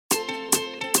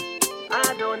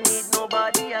don't need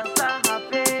nobody else to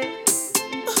happy.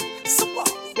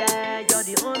 Yeah, you're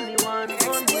the only one,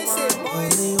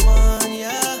 Only one,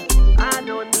 yeah. I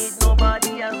don't need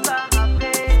nobody else to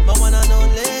happy. My one and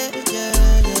only,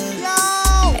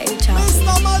 yeah. Hey,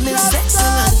 Choppy. Miss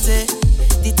Excellente,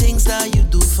 the things that you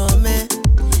do for me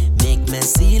make me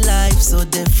see life so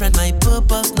different. My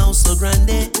purpose now so grand.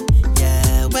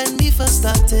 Yeah, when we first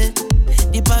started,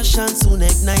 the passion soon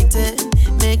ignited.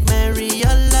 Make me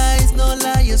realize, no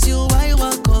lies, you I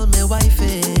want call me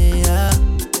wifey. Yeah.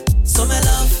 So my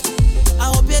love, I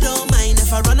hope you don't mind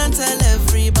if I run and tell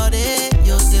everybody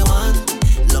you're the one.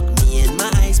 Look me in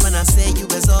my eyes when I say you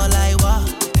is all I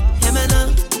want. Hey man,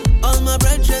 all my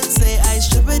brethren say I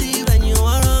should believe when you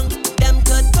are wrong. Them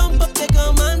could pump up, they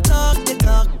come and talk the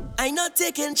talk. I not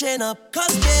taking chain up,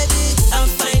 cause baby, I'm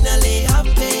finally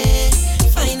happy.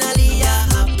 Finally, yeah,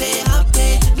 happy.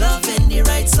 Loving the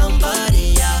right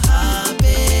somebody, yeah,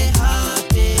 happy.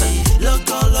 Look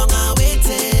how long I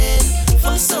waited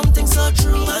for something so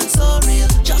true and so real.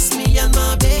 Just me and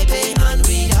my baby, and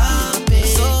we happy.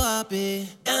 So happy,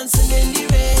 dancing in the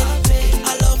rain.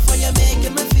 I love how you're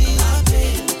making me feel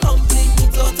happy. Complete me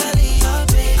totally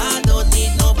happy. I don't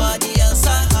need nobody else,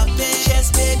 I'm happy. Yes,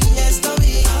 baby, yes, the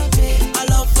way. I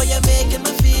love how you're making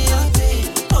me feel happy.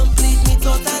 Complete me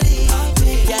totally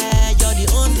happy. Yeah, you're the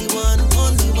only one.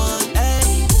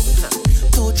 Hey,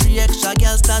 2-3 extra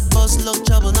girls that bust look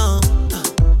trouble now.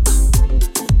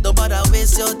 Don't bother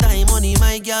waste your time, money,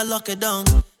 my girl, lock it down.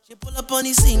 She pull up on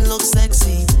the scene, look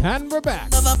sexy. And we're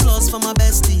back. Love applause for my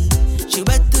bestie. She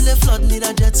wet till the flood, need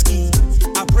a jet ski.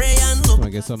 I pray and look. I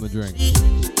get something to drink.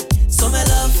 So my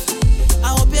love,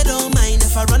 I hope you don't mind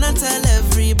if I run and tell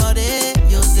everybody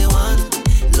you're the one.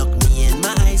 Look me in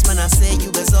my eyes when I say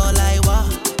you is all I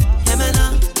want. Hey man,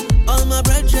 all my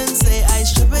brethren say I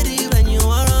should believe when you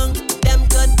are wrong. Them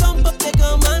could pump up, they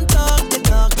come and talk the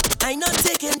talk. I not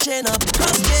taking chain up,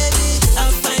 cause baby,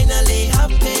 I'm finally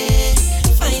happy.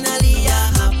 Finally,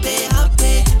 yeah, happy.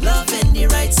 Loving the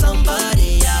right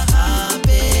somebody, yeah,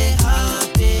 happy.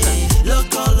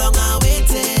 Look how long I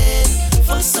waited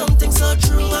for something so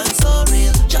true and so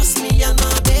real. Just me and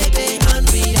my baby, and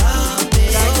we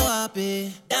happy. So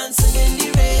happy, dancing in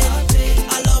the rain.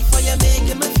 I love how you're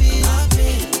making me feel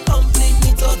happy. Complete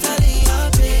me totally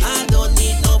happy. I don't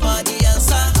need nobody else,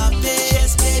 I'm happy.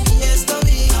 Yes, baby, yes, the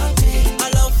way. I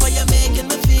love how you're making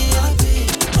me feel happy.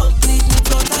 Complete me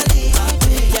totally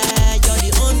happy. Yeah, you're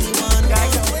the only one.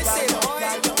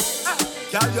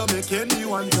 Girl, you're making me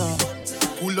wonder.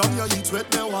 Pull on your heat, wet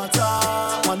me water.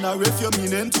 Wonder if you're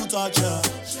meaning to touch her.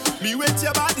 Me wet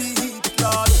your body heat,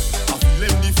 Lord. I'm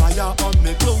feeling the fire on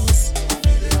me clothes.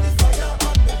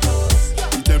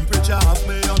 The temperature have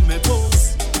me on me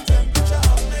toes.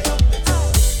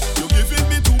 You're giving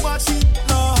me too much heat,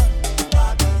 Lord.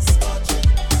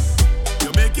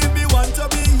 You're making me want to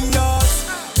be yours.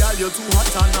 Girl, you're too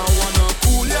hot and I wanna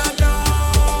cool you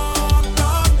down.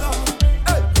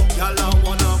 Hey, girl, I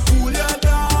wanna cool you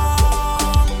down.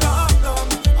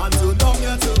 And turn down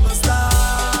you till my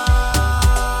start,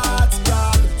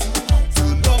 girl.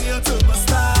 Turn down you till my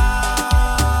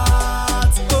start.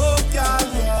 Oh, girl,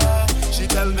 yeah. She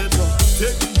tell me to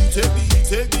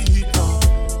take the heat now.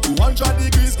 200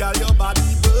 degrees, girl, your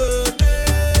body burning.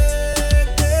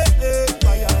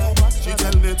 She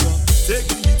tell me to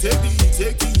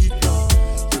take the heat now.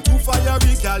 You're too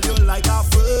fiery, girl, you're like a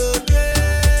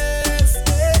furnace.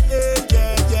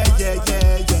 Yeah.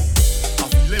 I'm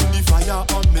feeling the fire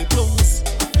on me clothes.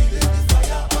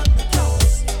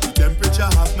 The temperature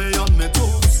have me on me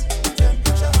toes.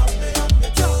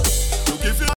 You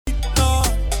give your heat now.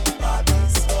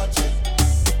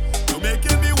 You're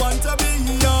making me want to be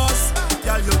yours.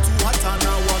 Girl, you're too hot and I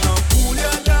wanna cool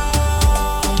you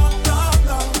down.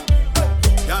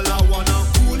 Girl, I wanna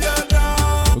cool you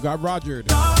down. We got Rogered.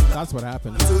 That's what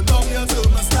happened. Turn down you till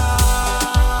my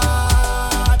start,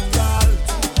 girl.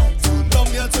 Turn down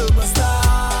you till my start.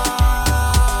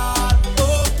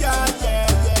 Oh, girl, yeah.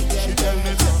 She tell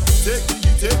me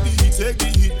to take the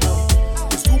heat now.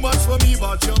 It's too much for me,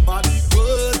 but your body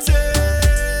worth it.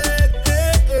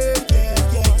 Yeah.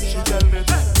 She tell me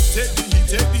to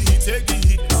take the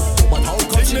heat now. But how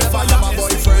come she never have a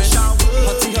boyfriend?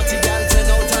 Hottie, girl,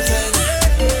 10 out of 10.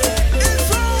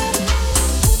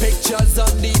 Pictures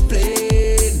on the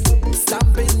plane,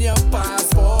 stamping your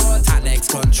passport, and next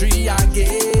country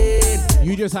again.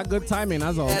 You just had good timing,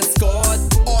 that's all. Escort,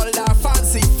 all that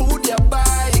fancy food you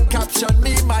buy. Caption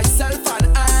me, myself,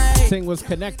 and I. Thing was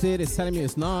connected, it's telling me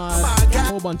it's not. A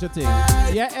whole bunch of things.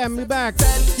 Yeah, me back.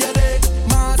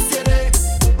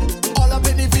 All up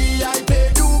in the VIP,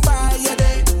 Dubai,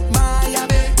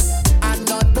 Miami. I'm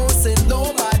not posting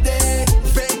nobody.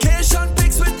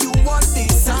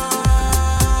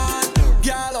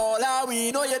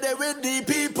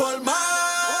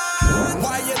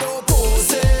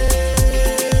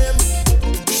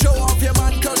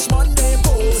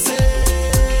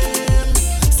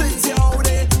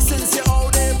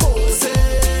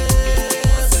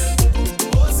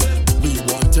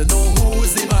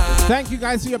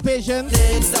 guys for your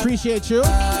patience. Appreciate you.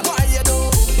 Why you do?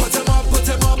 Put him up, put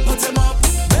him up, put him up.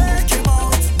 Make him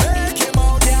out,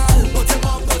 girl. Put him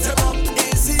up.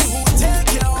 Is he who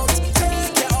take you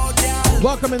out, girl.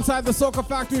 Welcome inside the Soca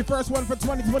Factory, first one for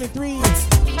 2023.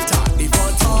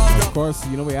 Of course,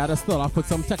 you know we had to start off with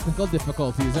some technical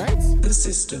difficulties, right? The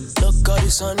system. Look how the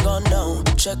sun gone down.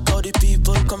 Check how the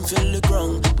people come feel the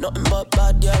ground. Nothing but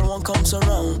bad girl one comes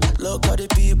around. Look how the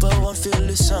people won't feel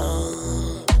the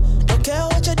sound. Don't care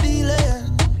what you're dealing.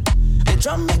 The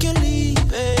drum make you leave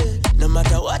it. No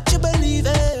matter what you believe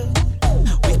in.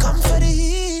 We come for the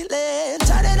healing.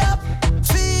 Turn it up,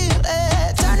 feel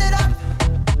it. Turn it up.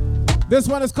 This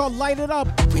one is called Light It Up.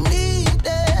 We need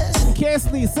this.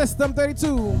 Kesley, System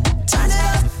 32. Turn it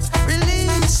up,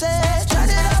 release it. Turn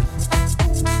it up,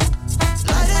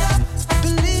 light it up,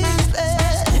 believe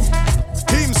it.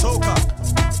 Team Soca.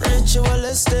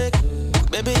 Ritualistic,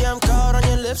 baby I'm caught on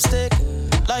your lipstick.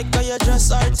 Like how you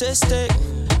dress artistic,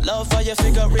 love how you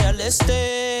figure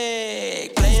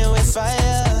realistic. Playing with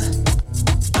fire,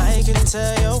 I can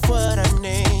tell you what I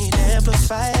need.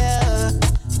 Amplifier,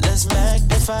 let's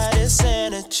magnify this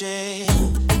energy.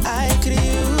 I could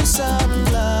use some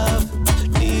love,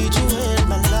 need you in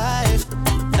my life.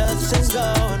 Nothing's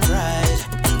going right.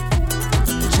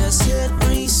 Just hit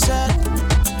reset,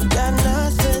 got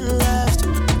nothing left.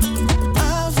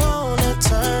 I wanna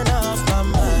turn off my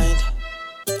mind.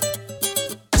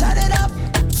 Turn it up,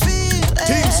 feel it.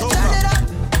 Team Soca. Turn it up,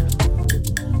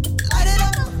 light it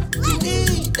up. We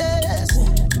need this.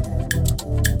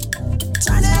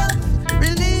 Turn it up,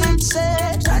 release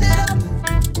it. Turn it up.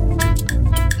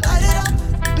 Light it up,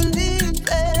 believe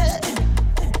it.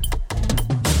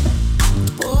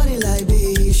 Body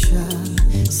libation,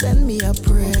 send me a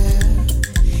prayer.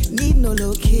 Need no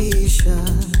location,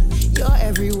 you're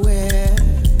everywhere.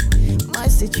 My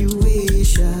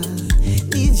situation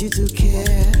needs you to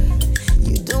care.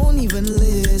 You don't even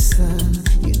listen,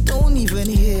 you don't even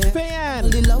hear. Fan.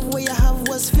 The love where you have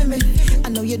was for me. I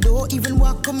know you don't even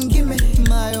walk, come give me.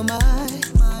 My oh my,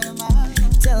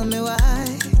 tell me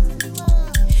why.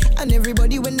 And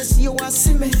everybody when they see you want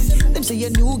see me, them say you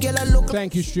new girl I look.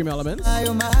 Thank you, Stream Elements. My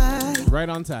oh my, Right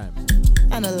on time.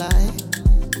 and a lie.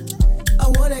 I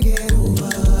wanna get over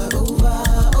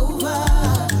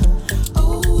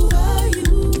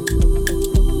you.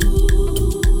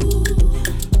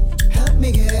 Help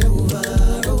me get over you.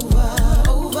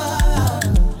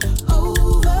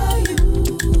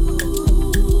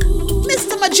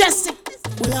 Mr. Majestic.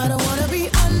 Well, I don't wanna be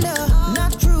under,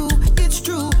 not true, it's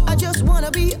true. I just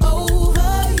wanna be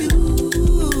over you.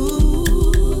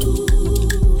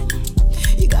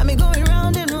 You got me going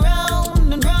round and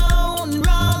round and round and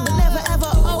round, but never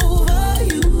ever over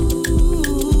you.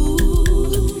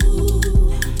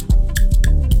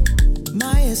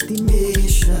 My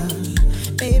estimation,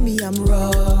 maybe I'm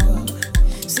wrong.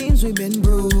 Seems we've been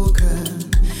broken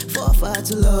for far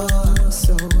too long,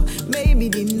 so maybe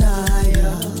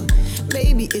denial.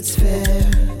 Maybe it's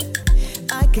fair.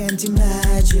 I can't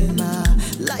imagine my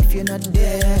life, you're not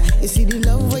there. You see the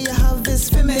love where you have is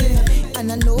for me,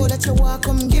 and I know that you walk,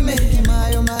 come give me.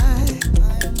 My oh my,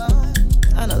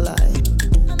 and a lie.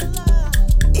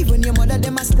 Even your mother,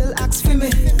 them I still ask for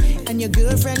me, and your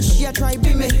girlfriend, she a try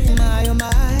be me. My oh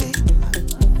my,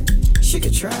 she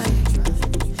could try.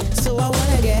 So I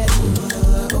wanna get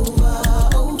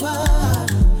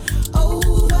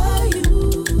over you.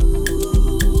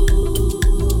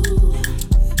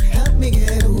 Help me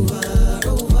get over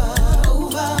you.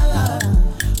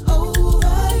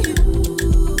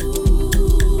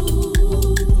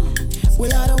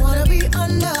 Well, I don't wanna be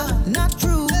under, not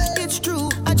true, it's true.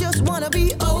 I just wanna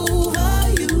be over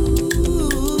you.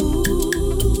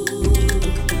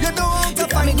 You know how to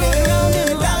Got me find going me. round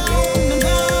and round and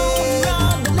round and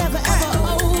round, but never ever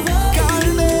over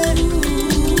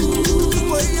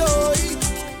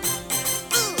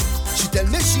She tell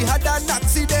me she had an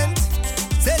accident.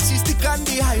 Say she stick on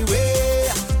the highway.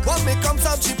 What may comes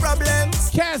out she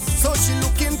problems. Kes, So she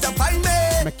looking to find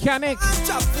me. Mechanic,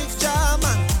 Traffic jam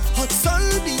and hot sun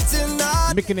beating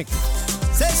her. Mechanic.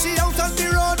 Say she out on the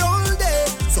road all day.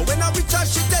 So when I reach her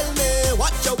she tell me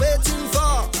what you waiting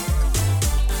for.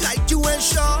 Like you ain't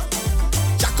sure.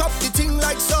 Jack up the thing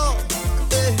like so.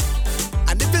 Eh.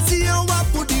 And if you see how I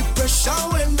put the pressure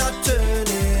when I turn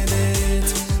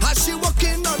it. As she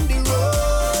walking on the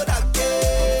road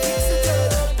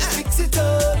again. Fix it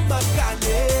up,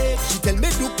 mechanic. She tell me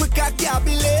do quick, I can't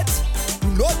be late. You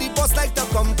know the boss like to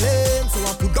complain. So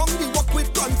I put down the work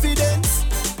with confidence.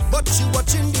 But she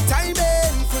watching the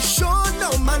timing. For sure no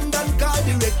man done call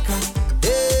the record.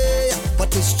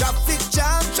 But it's traffic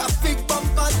jam, traffic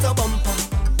bumper to bumper.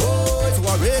 Oh, it's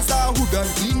what razor hood good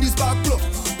and clean this back plug.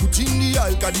 Put in the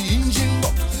oil, got the engine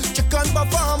buck. Check on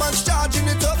performance, charging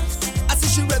it up. I see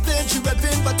she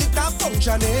revving, but it not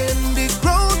functioning. The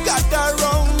crowd got her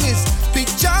wrong, is big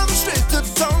jam straight to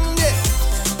tongue, yeah.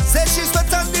 Say she's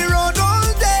sweat on the road all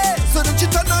day. So then she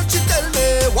turn on, she tell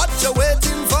me, what you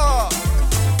waiting for?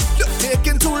 You're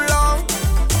taking too long.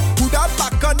 Put her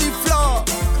back on the floor,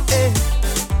 eh.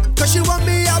 Cause she want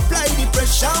me apply the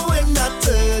pressure when I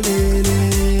turn it.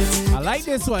 I like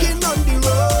this one. On the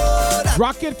road,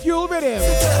 Rocket fuel with him.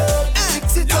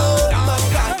 Fix it up, my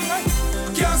God.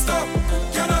 Can't stop,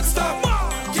 cannot stop,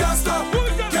 can't stop,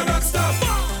 cannot stop,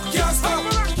 can't stop,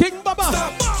 King Baba.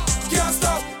 stop, can't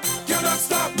stop, cannot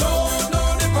stop. No,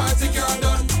 no, the party can't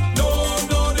done. No,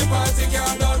 no, the party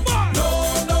can't done.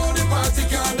 No, no, the party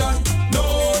can't done.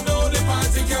 No, no, the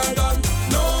party can't done.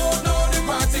 No, no, the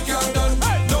party can't done.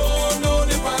 No, no,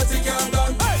 the party can't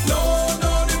done. No,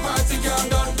 no, the party can't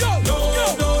done. No,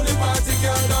 no, the party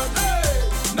can't done. Hey,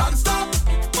 non-stop,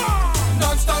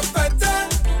 non-stop fetting.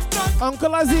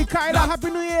 Uncle Azzy, Kaida, Happy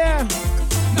New Year.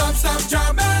 Non-stop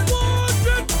jamming,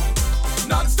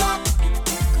 non-stop,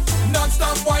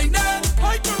 non-stop whining,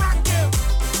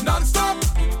 non-stop,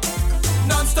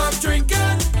 non-stop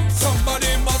drinking.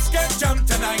 Somebody must get jammed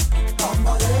tonight.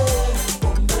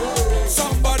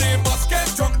 Somebody must get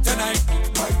drunk tonight.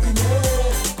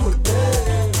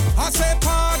 I say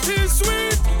party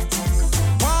sweet,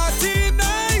 party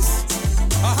nice.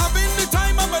 I'm having the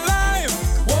time of my life.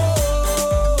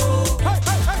 Whoa. Hey,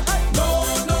 hey, hey, hey. No,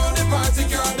 no, the party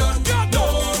can't done. No,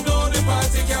 no, the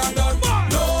party can't done.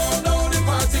 No, no, the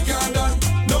party can't done.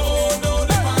 No, no,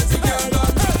 the party can't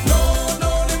done. No,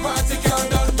 no, the party can't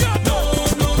done. No,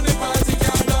 no, the party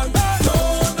can't done. No,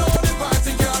 no, the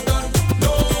party can't done.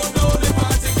 No, no, the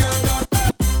party can't done.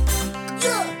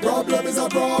 Yeah, problem is a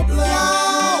problem.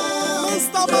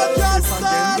 Mr.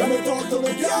 Majestic. Let me talk to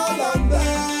the girl and then.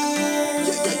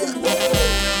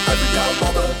 Every girl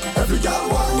bubble, every girl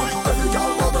wine, every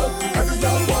girl bubble, every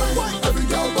girl wine, every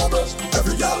girl bubble,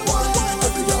 every girl wine,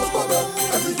 every girl bubble,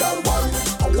 every girl wine.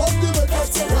 I love the way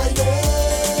that you ride it.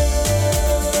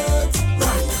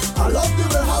 Right. I love the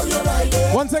way how you ride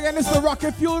it. Once again, it's the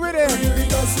Rocket fuel rhythm. Really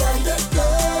just ride it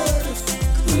good.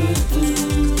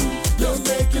 You're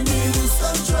making me lose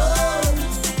control.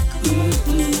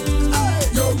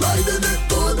 You're riding it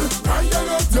good, riding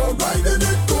it. You're riding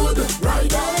it good,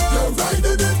 riding. You're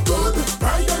riding it good,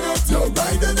 riding it. You're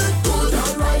riding it good,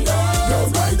 riding. You're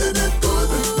riding it good,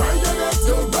 riding it.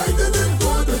 You're riding it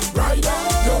good, riding.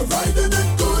 You're riding it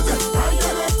good,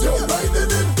 riding it. You're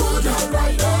riding it good,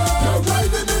 riding. You're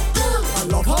riding it good. I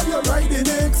love how you're riding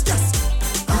it, yes.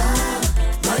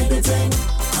 Ride the thing.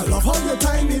 I love how you're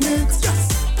timing it, yes.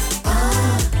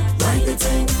 Ride the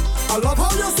thing. I love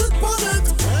how you sit on it.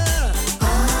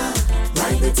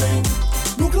 Ride the thing.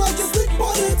 Look like you stick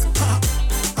on it.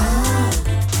 I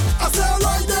say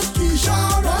ride it,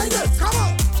 Keisha, ride it. Come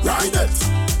on. Ride it,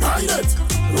 ride it,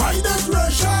 ride it,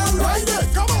 Rachel, ride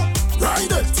it. Come on.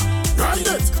 Ride it, ride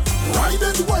it, ride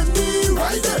it, Wendy,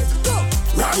 ride it. Go.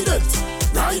 Ride it,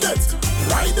 ride it,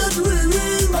 ride it,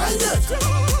 Riri, ride it.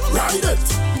 Ride it.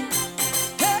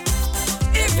 Hey,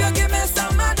 if you give me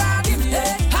some of that, I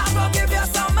will give you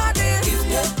some of this.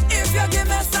 If you give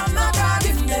me some of that, I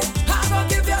will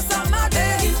give you some of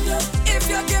this. If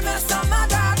you give me some of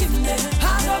that, I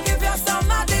will give you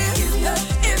some of this.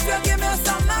 If you give me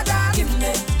some of that, I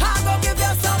will give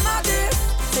you some of this.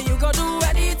 So you go do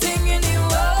anything in the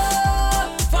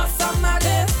world for some of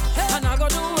this, and I go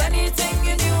do anything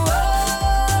in the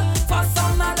world for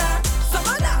some of that,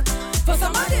 for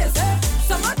some of this,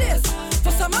 some of this,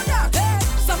 for some of that,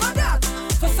 some of that,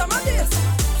 for some of this,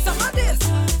 some of this,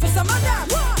 for some of that.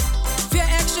 Fair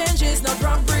exchange is not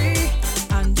robbery,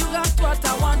 and you got what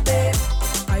I want, babe.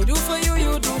 I do for you,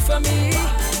 you do for me.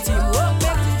 Teamwork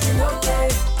makes the dream okay.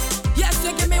 Yes,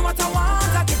 you give me what I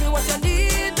want, I give you what you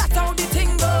need. That's how the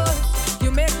thing goes.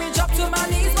 You make me drop to my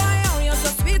knees, boy. Oh, you're so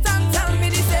sweet and tell me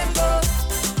the same goes.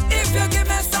 If you give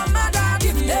me some of that, I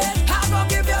will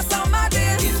give you some of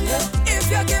this. If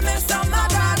you give me some of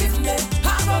that, I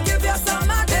will give you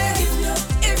some of this.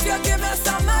 If you give me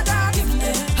some of that, I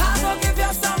will give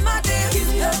you some of this.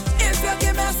 If you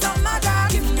give me some of that, I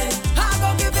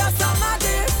will give you some of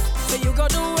this. So you go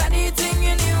do anything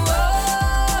in the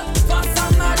world for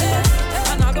some of this,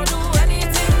 and I go do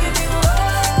anything in the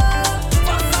world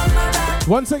for some of that.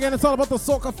 Once again, it's all about the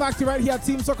Soca Factory right here at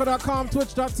TeamSoca.com,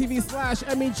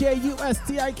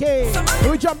 twitch.tv/MEJUSTIK.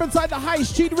 And we jump inside the high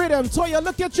street rhythm. Toya,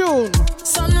 look at you.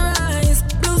 Sunrise,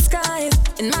 blue skies,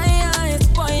 in my eyes.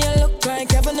 Boy, you look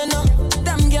like heaven and up.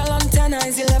 Damn girl on 10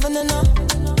 eyes, 11 and up.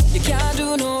 You can't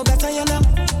do no better, you know.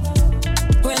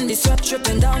 When the sweat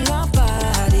dripping down my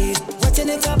body, wetting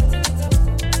it up,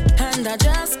 and I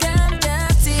just can't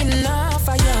get enough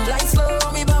of you. Like slow,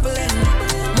 me bubbling,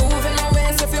 moving my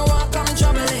waist if you want, come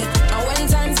troubling. And when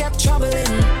times get troubling,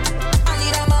 I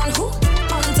need a man who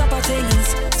on top of things,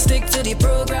 stick to the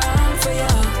program for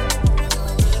you.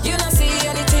 You don't see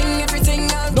anything, everything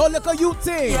I'll no look at you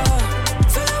thing. yeah.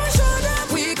 So let me show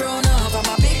them we grown up,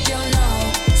 I'm a big girl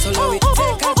now. So let me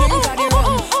take a drink of the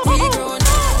rum, we grown up.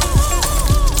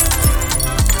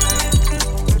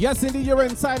 Yes, indeed, you're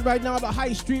inside right now, the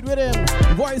High Street Rhythm.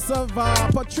 Voice of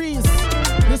Patrice.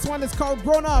 This one is called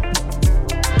Grown Up.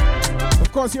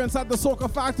 Of course, you're inside the Soca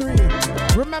Factory.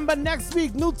 Remember, next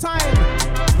week, new time,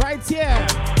 right here.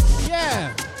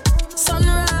 Yeah.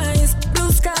 Sunrise, blue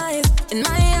skies, in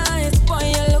my eyes.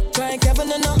 Boy, you look like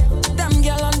heaven and up. Damn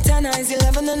girl on 10 eyes,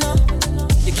 11 and up.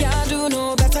 You can't do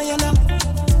no better, you know.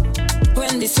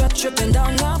 When the sweat dripping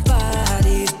down my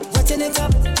body, wetting it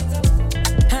up,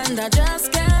 and I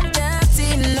just can't get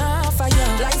enough of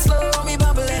you. Like slow, me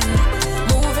bubbling,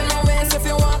 moving my waist if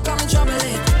you want, come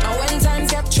troubling. And when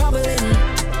times get troubling,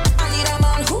 I need a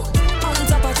man who on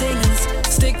top of things,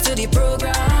 stick to the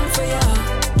program for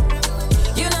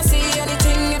you. You don't see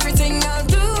anything, everything I'll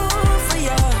do for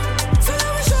you. So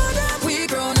let me show them we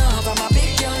grown up, I'm a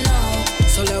big girl now.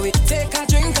 So let we take a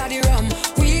drink of the rum,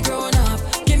 we grown up,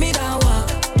 give me that walk.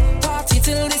 Party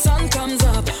till the sun comes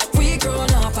up, we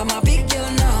grown up, I'm a big girl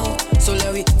now. So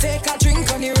let we take a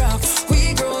drink on the rocks,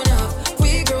 we grown up,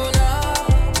 we grown up.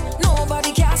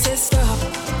 Nobody can say stop.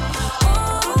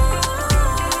 Oh,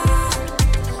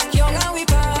 young and we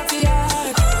party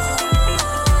hard.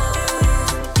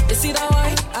 You see that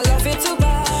wine? I love it too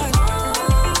bad.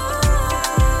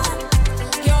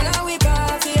 Young and we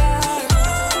party hard.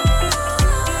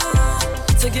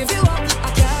 To give you up,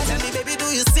 I can't. Tell me, baby, do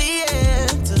you see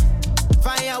it?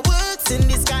 Fireworks in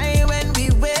the sky when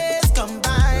we ways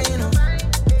combine.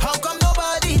 How come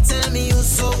nobody tell me you're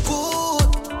so good?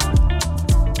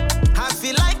 I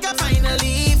feel like I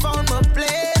finally found my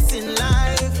place in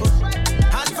life.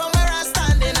 And from where I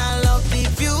stand and I love the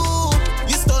view.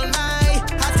 You stole my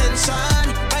attention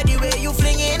by the way you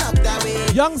flinging up that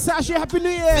way. Young Sashi, Happy New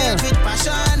Year. Filled with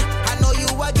passion, I know you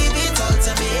are giving it all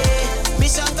to me.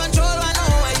 Mission control, I know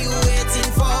what you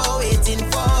waiting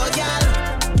for, girl.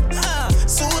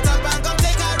 Suit up and come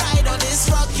take a ride on this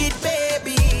rocket,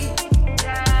 baby.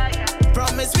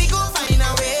 Promise we gon' find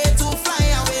a way to fly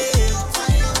away.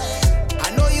 I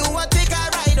know you want to take a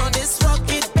ride on this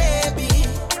rocket, baby.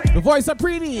 The voice of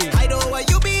Pretty. I know where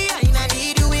you behind, I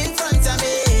need you in front of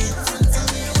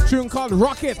me. Tune called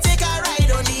Rocket. Take a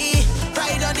ride on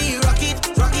the rocket,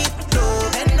 low,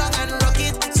 bend down and rock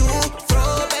it, to fro,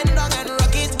 bend down and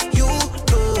rock it. You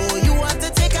know you want to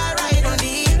take a ride on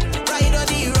the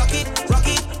rocket,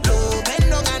 low, bend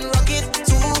down and rock it,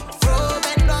 to fro,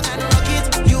 bend down and rock it.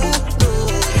 You know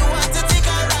you want to take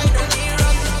a ride on the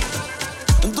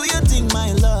rocket. Do you think,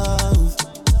 my love,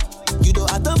 you don't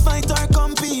have to fight or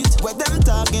compete? What them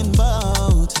talking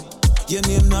about? Your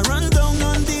name not run down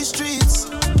on these streets.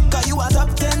 Cause you are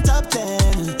top 10, top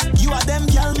 10. You are them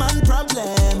girl man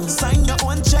problem. Sign your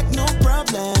own check, no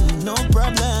problem, no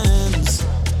problems.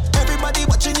 Everybody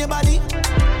watching your body.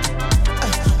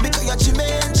 Because you're Jimmy,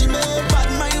 bad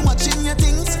mind watching your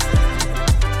things.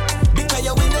 Because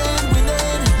you're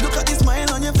winning. Look at the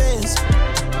smile on your face.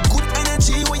 Good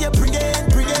energy when you bring it.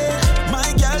 My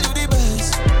girl, you the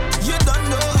best. You don't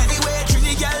know anyway,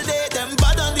 Trini girl, they them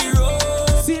bad on the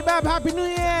road. See, Bab, Happy New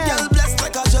Year. Girl blessed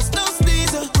like I just no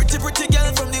sneeze. Pretty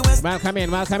girl from the west.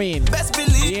 Welcome in. Best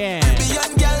believe. Yeah.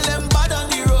 Beyond girl, them bad on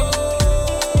the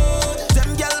road.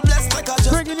 Them girl blessed like I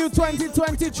just Bringing you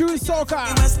 2020 True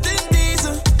Soca. West Indies.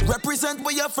 Represent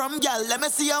where you're from, girl. Let me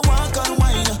see you walk on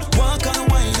wine.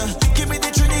 Give me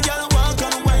the Trini girl, walk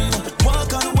on wine.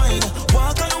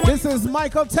 This is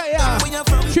Michael Taya.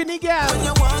 Trini girl. When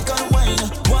you walk on wine.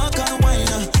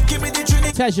 Give me the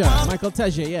Trini. Teja. Michael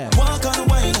Teja, yeah. Walk on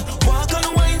wine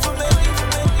from me.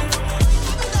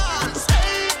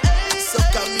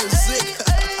 Soca music.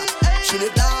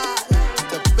 Trinidad,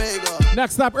 Tobago.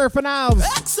 Next up, Irfan Alves.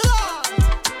 Excellent.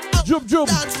 Jub.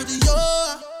 Dance with you.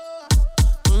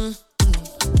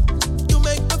 You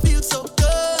make me feel so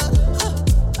good.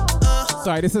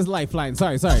 Sorry, this is Lifeline.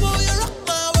 Sorry. Oh, you rock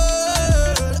my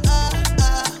world.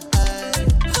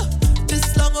 This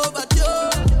song overdue.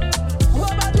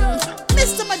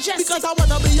 Mr. Majestic. Because I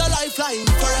wanna be your lifeline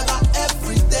forever,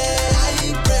 every day.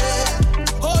 I pray.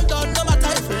 Hold on, no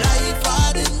matter if life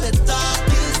hard in the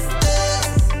darkest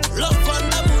days. Love on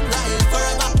the moonlight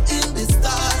forever in the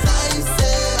stars. I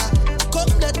say,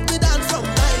 come let me dance from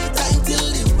night time till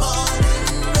the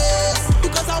morning rays.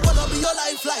 Because I wanna be your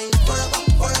lifeline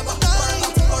forever.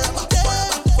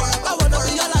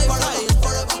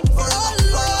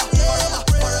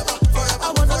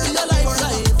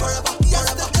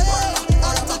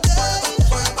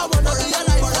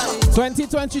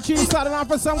 2023 starting off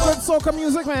with some good soca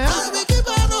music, man. And we keep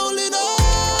on holding on.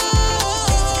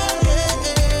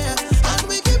 And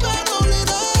we keep on holding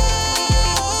on.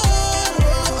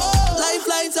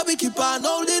 Lifelines, so we keep on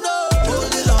holding on.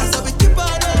 Holding on, so we keep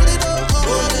on holding on.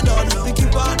 Holding on, we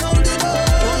keep on holding on.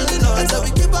 Holding on, so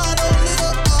we keep on holding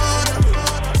on.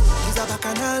 She's a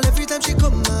bacchanal every time she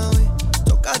come my way.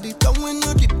 Talk at the tongue when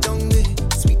you deep down there.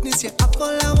 Sweetness, yeah,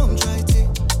 apple, I won't try to.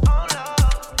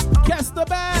 Guess the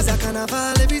band. She's a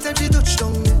carnival every time she touch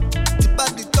down there. Tip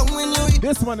at the tongue when you eat.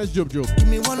 This one is Jub Jub. Give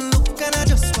me one look and I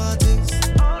just want this.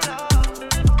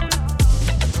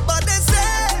 But they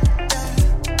say,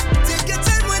 take your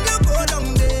time when you go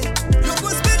down there. You go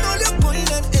spend all your coin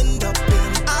and end up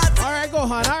in art. Alright, go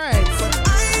on, alright. But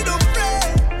I don't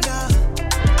pray, nah.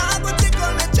 I go take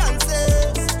all my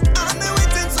chances. I've been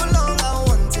waiting so long, I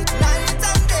want it night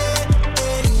and day.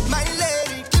 Hey, my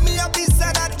lady, give me a piece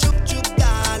of that Jub Jub,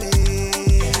 darling.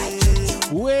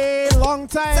 Way long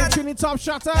time, Trini Top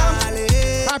Shutter.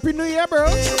 Happy New Year, bro.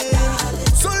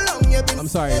 So long you been I'm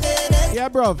sorry. Yeah,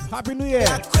 bro. Happy New Year.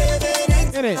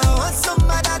 Innit? I want some of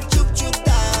that Jub Jub,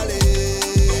 darling.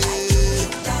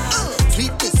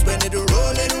 Sweetness when it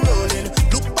rolling, rolling.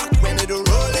 Look back when it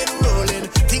rolling, rolling.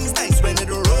 Things nice when it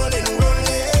rolling,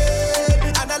 rolling.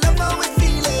 And I love how we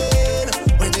feeling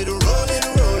when it rolling,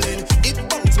 rolling. It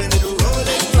bumps when it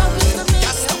rolling, rolling.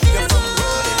 Can't stop you from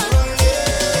rolling, rolling.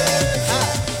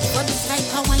 For this type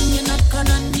of wine, you're not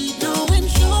gonna need no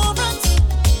insurance.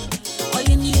 All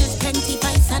you need is plenty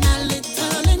vice and a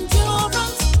little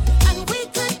endurance. And we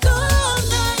could go all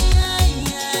night.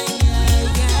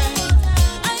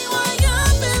 I want you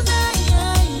to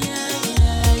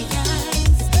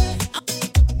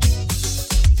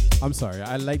I'm sorry.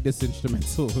 I like this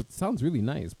instrumental. It sounds really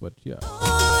nice, but yeah.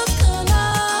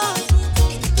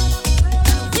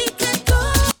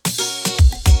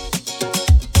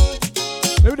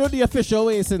 Let me do the official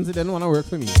way since it didn't want to work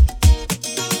for me.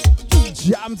 Just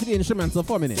jam to the instrumental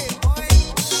for a minute.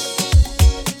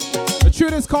 The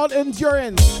tune is called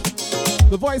Endurance.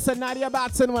 The voice of Nadia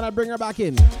Batson when I bring her back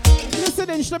in. Listen to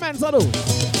the instrumental though.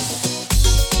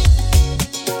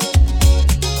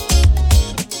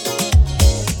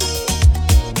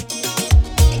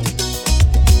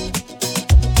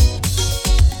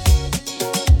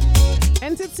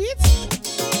 Sweet?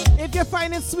 If you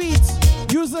find it sweet,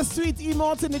 use the sweet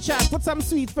emote in the chat. Put some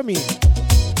sweet for me.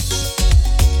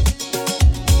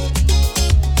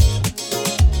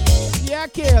 Yeah,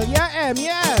 Kale. Yeah, M.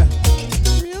 Yeah.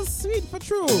 Real sweet for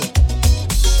true.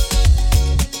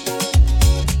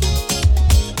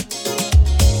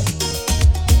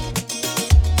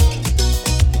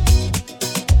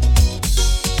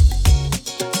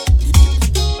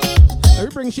 Let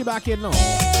me bring she back in now.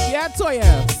 Yeah,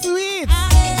 Toya. Sweet.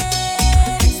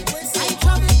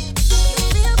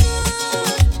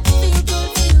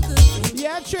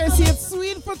 Yeah, Tracy, it's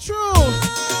sweet for true.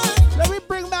 Let me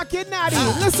bring back in Natty.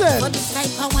 Listen. For this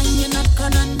type of wine, you're not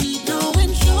gonna need no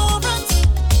insurance.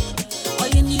 All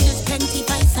you need is plenty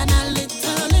vice and a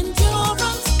little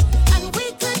endurance. And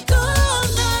we could go all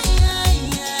night.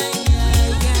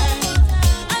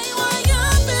 I want you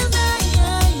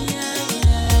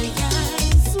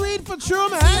to Sweet for true,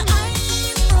 man.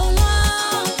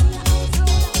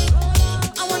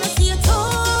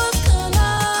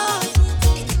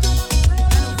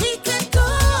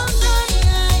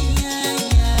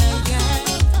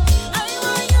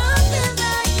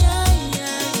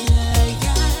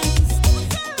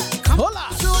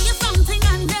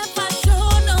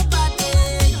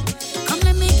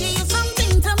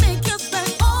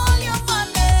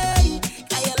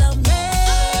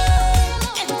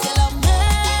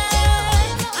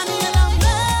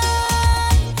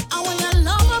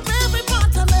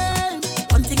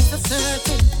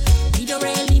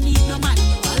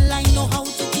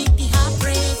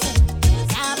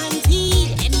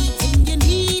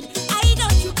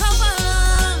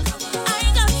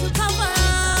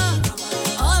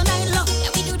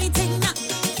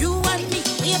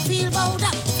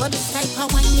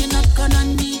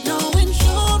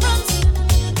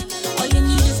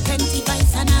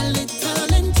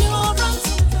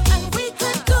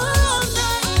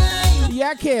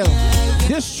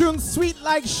 This tune's sweet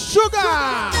like sugar.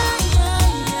 I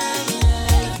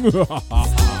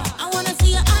wanna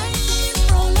see your eyes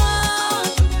roll up.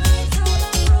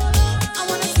 I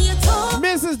wanna see your toes.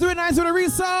 Mrs. Doing Nice with a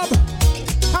resub.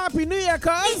 Happy New Year,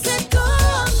 cuz.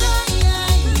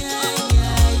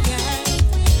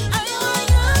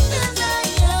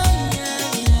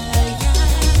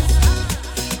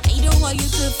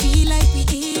 Feel like we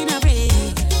in a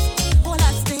race. All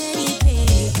I steady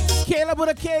pace. Caleb with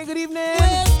a K, good evening.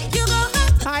 You go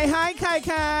hot Hi, hi, Kai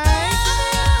Kai.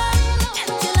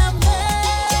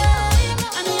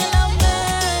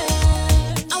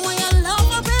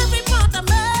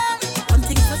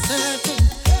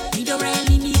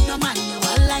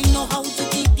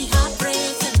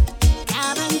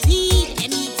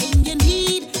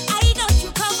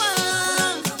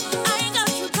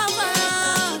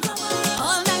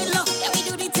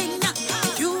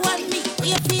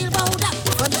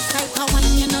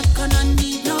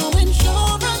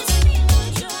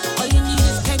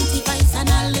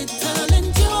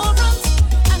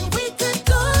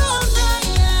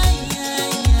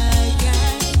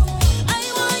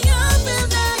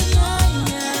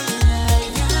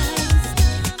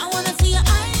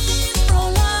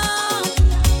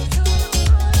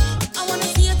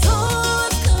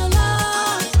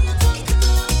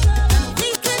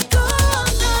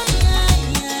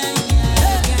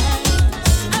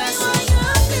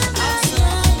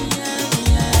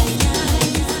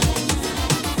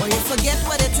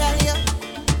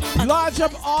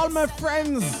 Up all my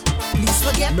friends, please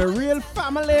forget my real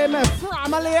family, my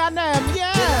family and them,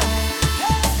 yeah.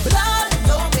 Blood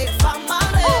don't make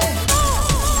family.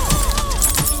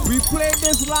 We played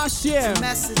this last year.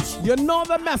 Message. You know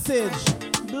the message.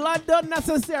 Blood don't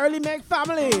necessarily make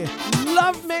family.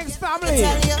 Love makes family.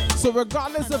 So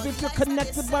regardless of if you're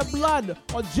connected by blood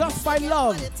or just by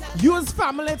love, you is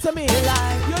family to me.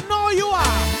 You know you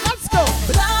are. Let's go.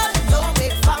 Blood don't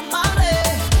make family.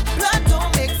 Blood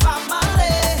don't make family.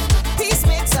 Peace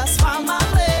makes us family.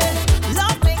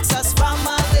 Love makes us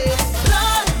family.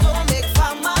 Blood don't make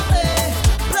family.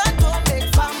 Blood don't make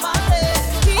family.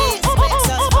 Peace makes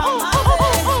us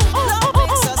family. Love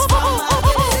makes us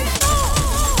family.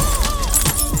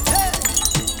 Hey.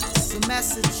 It's a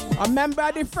message. A member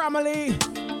of the family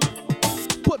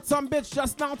put some bitch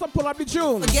just now to pull up the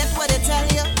tune. Forget what they tell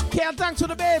you. Can't thank to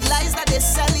the babe. Lies that they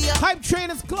sell you. Hype train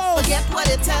is closed. Forget what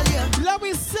they tell you. Let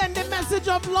me send the message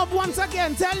of love once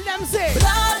again. Tell them say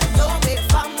blood don't make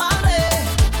family.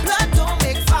 Blood don't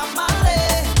make family.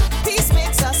 Peace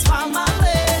makes us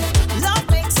family. Love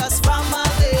makes us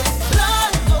family.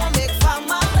 Blood don't make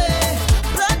family.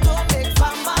 Blood don't make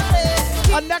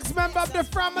family. Our next member of the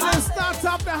family starts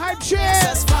off the hype train. Makes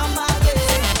us family.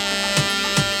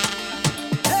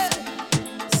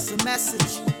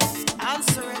 Message.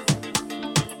 Answer it.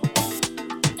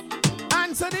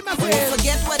 Answer the message.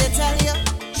 Forget what they tell you.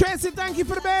 Tracy, thank you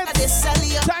for the bed.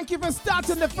 Thank you for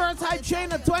starting the first hype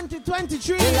chain of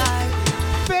 2023.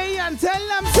 Faye and tell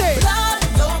them say blood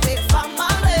don't make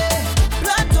family.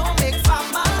 Blood don't make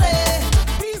family.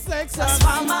 Peace makes us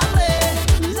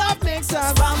family. Love makes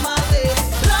us family.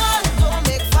 Blood don't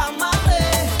make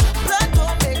family. Blood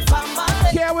don't make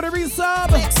family. Care with a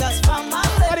resub. Makes us family.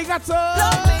 Arigato.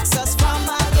 Love makes us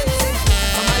family.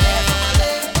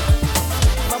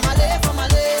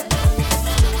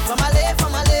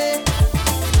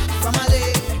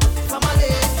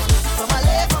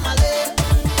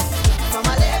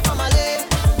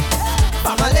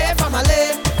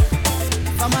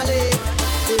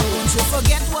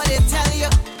 Forget what they tell you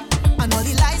and all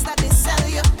the lies that they sell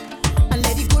you, and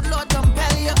let the good Lord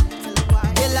compel you.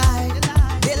 They lie,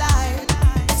 they lie.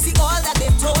 See all that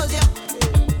they told you,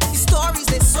 the stories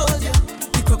they sold you,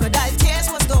 the crocodile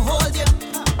tears was to hold you.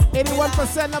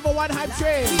 81% number one hype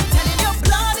train. Keep telling your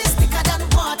blood is thicker than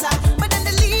water, but then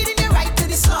they leading you right to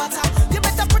the slaughter. You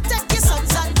better protect your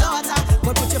sons and daughters,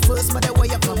 but put your first mother where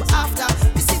you come after.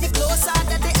 You see the closer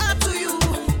that they are to you,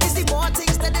 is the more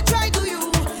things that they try to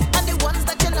you.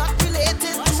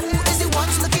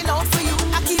 Looking out for you.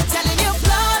 I keep telling you,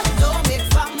 blood don't make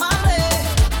family.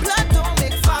 Blood don't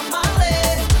make family.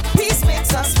 Peace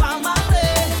makes us family.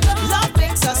 Love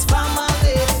makes us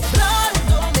family. Blood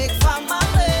don't make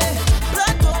family.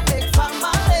 Blood don't make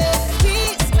family.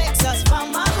 Peace makes us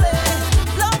family.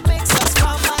 Love makes us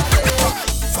family.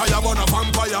 Fire burn a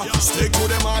vampire. Stick to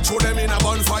them and throw them in a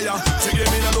bonfire. Take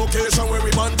them in a location where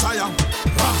we burn tire.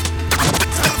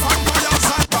 Tell vampires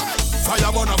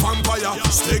fire burn a vampire.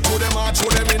 Stick to them and throw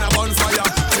them in a bonfire.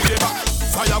 Take it back.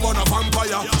 Fire burn a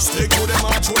vampire. Stick to them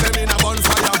and throw them in a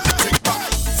bonfire. Take it back.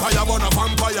 Fire burn a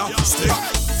vampire. Stick.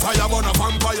 Fire burn a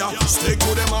vampire. Stick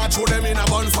to them and throw them in a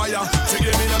bonfire. Take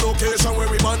them in a location where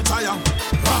we burn tire.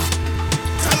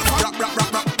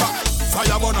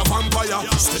 Fire burn a vampire.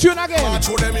 Tune again.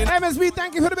 MSB,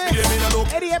 thank you for the bit.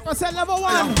 88% level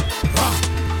 1.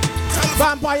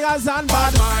 Vampires and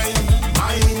bad mind.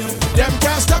 Them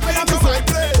can't stop me in my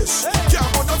place.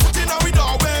 Can't put the foot in our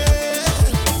doorway.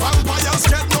 Vampires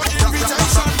get no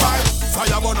invitation by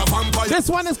fire burn a vampire. This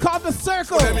one is called The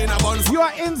Circle. You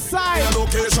are inside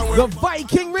the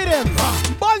Viking rhythm.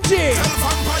 Bungee. Tell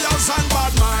vampires and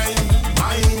bad mind.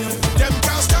 mine. Them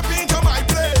can't step into my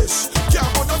place. Can't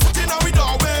put a foot in our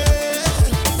doorway.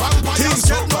 Vampires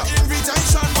get no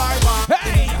invitation, bye-bye.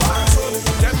 Hey!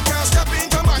 Them can't step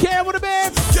into my place. Care with the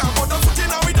babes. Can't put a foot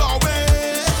in our doorway.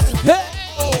 Hey!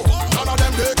 Oh, none of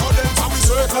them they call them, so we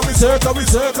circle, we circle, we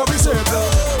circle, we circle.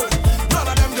 None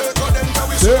of them they call them, so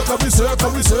we circle, we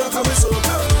circle, we circle, we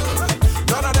circle.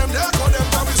 None of them they call them,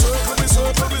 so we circle, we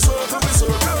circle, we circle, we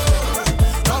circle.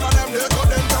 None of them they call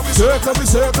them, so we circle, we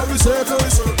circle, we circle, we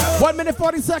circle. 1 minute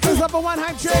 40 seconds of a one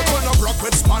hype train. Open up rock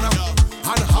with spanner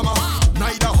and hammer.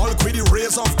 Neither Hulk with the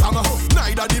rays of gamma.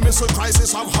 Neither the missile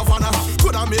crisis of Havana.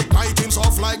 Could I make my team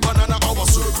soft like banana? Our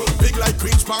circle big like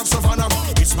Queen's Park Savannah.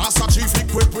 It's Master Chief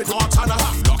equipped with Cortana.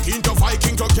 Lock into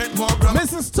Viking to get more grammar.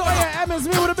 Mrs. Toya,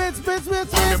 MSV with the bits.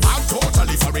 I'm back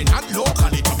totally foreign and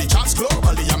locally. To be chats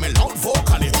globally, I'm a loud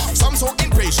vocally. Some so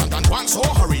impatient and one so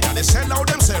hurried that they sell out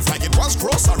themselves like it was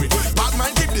grocery. Bad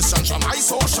man keep distance from my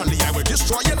socially. I will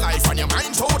destroy your life and your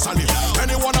mind totally.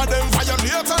 Any one of them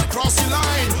violate and cross the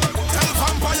line. Tell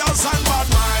vampires and bad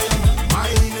mine.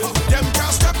 Them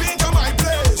can't step into my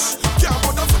place. Can't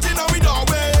put a foot in our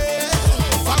doorway.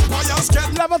 Vampires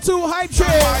get Level 2 hype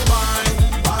train. mine.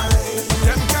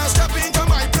 Them can't step into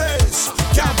my place.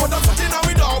 Can't put a foot in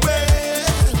our doorway.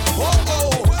 Oh,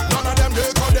 none of them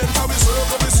they call them, can we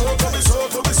circle, we circle, we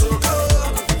circle, we circle.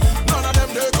 None of them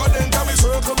they call them, can we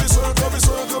circle, we circle, we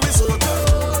circle, we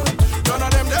circle. None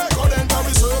of them they call them, can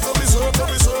we circle, we circle,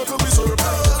 we circle, we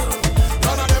circle.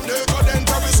 None of them they call them,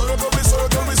 can we circle, we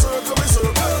circle, we circle, we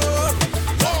circle.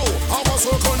 Oh, our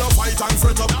circle no fight and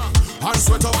fret up and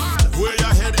sweat up. Where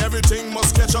your head, everything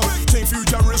must catch up. Think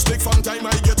futuristic from time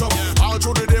I get up. All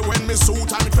through the day when me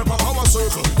suit and crep up. Our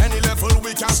circle, any level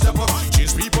we can step up.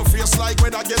 Change people face like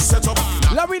when I get set up.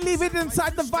 Let me leave it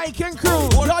inside the Viking crew.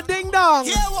 Your ding dong.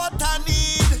 Yeah, what I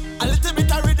need. A little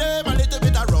bit of rhythm, a little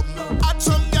bit of rum. Add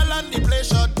some girl and the place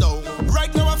shut down.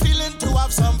 Right now I'm feeling to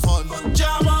have some fun.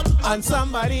 Jam up And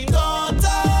somebody daughter.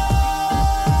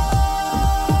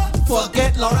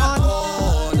 forget Laurent.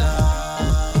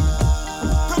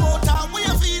 Promoter, we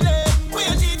are feeling. We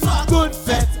are need for Good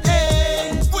fete.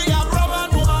 Hey, we are rum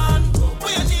and woman.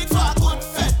 We are need for good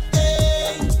fete.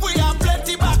 Hey, we are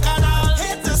plenty bacchanal.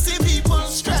 Hate to see people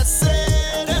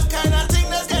stressing. Them kind of thing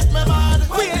that get me mad.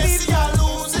 When they see I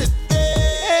lose it.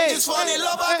 Hey, it's funny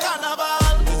love a carnival.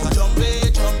 If I jump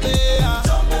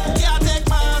can't take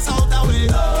my ass out the way.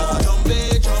 If I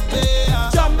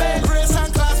jump grace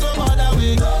and class no bother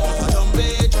way. If I jump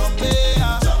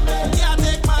can't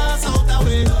take my ass out the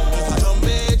way. If I jump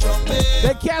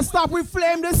They can't stop with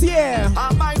flame this year.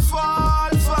 I might fall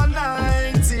for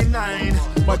 99,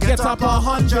 But get up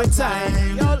 100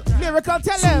 times. Yo, lyrical,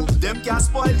 tell them. Them can't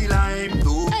spoil the lime,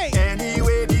 though. Hey.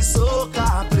 Anyway, the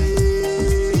soca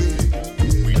play.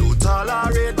 We don't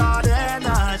tolerate bad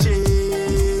energy.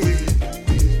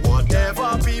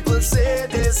 Whatever people say,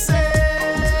 they say.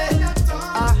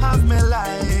 I have my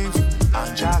life,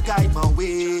 and Jah guide my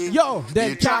way. Yo, They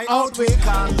then try try out, we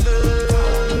can't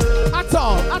learn. At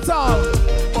all.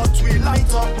 But we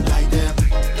light up like them.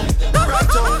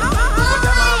 Right up. Put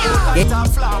them out like a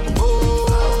flambeau.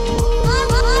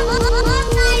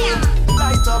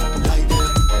 Light up like them.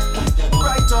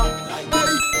 Right up like them.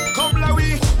 Come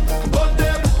Larry,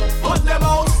 put them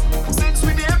out. Since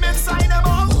we name it, sign them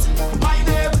out. My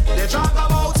name, they talk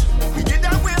about. We give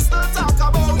them ways to talk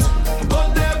about.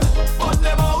 Put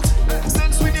them out.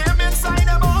 Since we name it, sign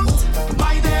them out.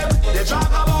 My name, they talk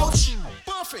about.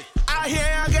 Perfect. I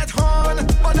hear I get horn,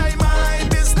 but I mind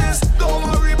business. Don't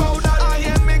worry about that. I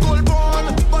hear me gold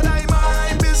born, but I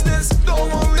mind business. Don't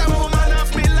worry. That woman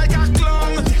have me like a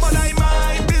clown, but I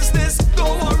mind business.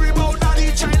 Don't worry about that.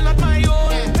 The child not my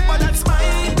own, but that's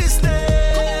my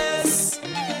business.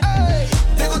 Hey,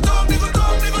 they go talk, they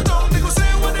go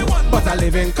say what they want, But I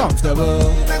live in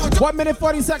comfortable. 1 minute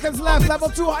 40 seconds left. Level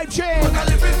 2 hype chain. I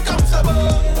live in comfortable.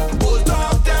 Old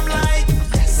talk them like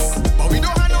yes, but we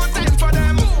don't have no time for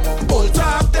them. Old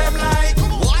talk them like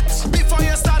what? Before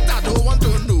you start, I don't want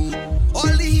to know.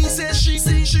 Only he says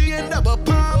she in double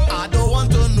palm. I don't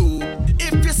want to know.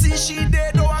 If you see she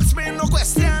there, don't ask me no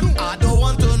question. I don't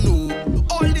want to know.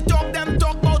 All the talk them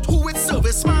talk about who is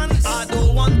serviceman. I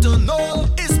don't want to know.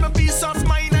 It's my peace of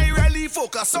mind I really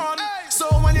focus on. So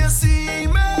when you see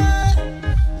me,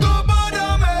 don't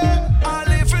bother me. I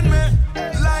live in me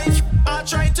life. I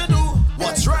try to do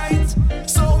what's right.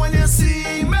 So when you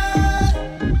see me,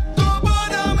 don't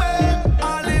bother me.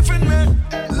 I live in me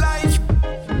life.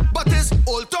 But it's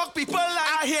old talk people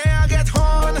like I hear I get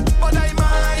horn, but I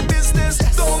mind business.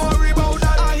 Don't worry about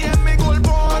that. I hear me gold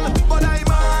born, but I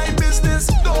mind business.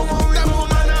 Don't worry. That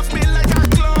woman have me like a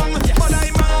clown, but I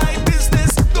mind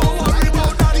business. Don't worry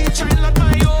about that. The child not my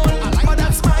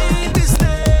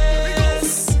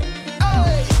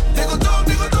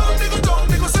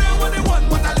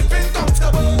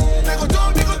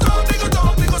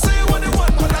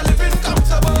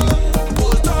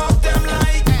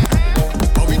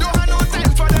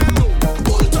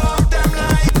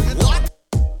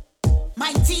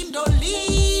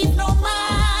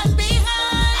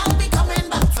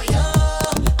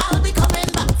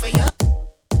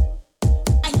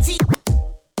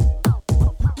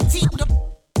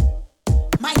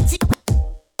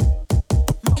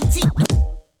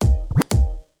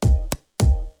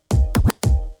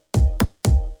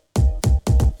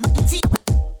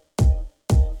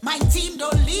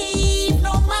leave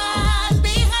no man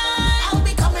behind. I'll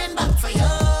be coming back for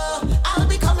you. I'll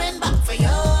be coming back for you.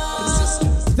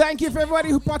 Thank you for everybody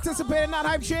who participated in that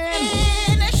hype chain.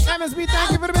 MSB,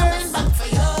 thank you for the biz.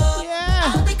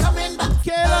 Yeah. I'll be coming back for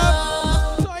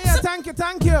Caleb. So yeah,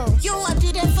 thank you. You are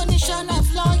the definition of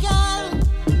loyal.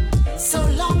 So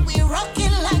long we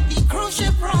rocking like the cruise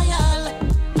ship royal.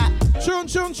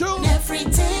 Tune.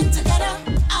 Everything together.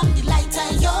 I'm the lighter,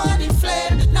 you're the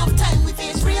flame. Enough time we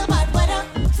face real bad weather.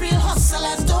 Real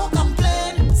hustlers don't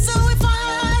complain. So if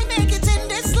I make it in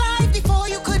this life before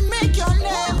you could make your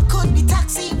name, could be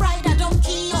taxi, ride a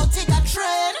donkey or take a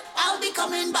train, I'll be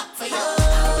coming back for you.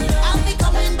 I'll be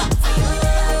coming back for you.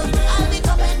 I'll be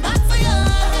coming back for you.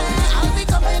 I'll be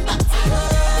coming back for you.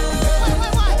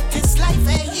 Why? This life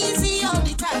ain't easy all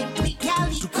the time. We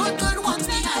galley good ones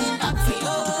behind back for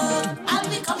you. I'll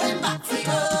be coming back for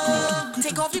you.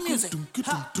 Take off the music.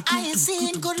 I ain't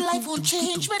saying good life won't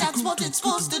change, but that's what it's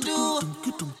supposed to do.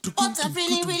 What I'm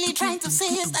really trying to say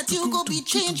is that you go be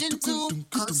changing too.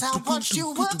 Cause I watched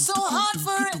you work so hard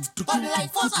for it, but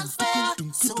life was unfair.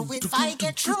 So if I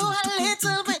get through a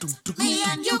little bit, me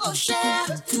and you go share.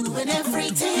 Doing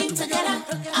everything together.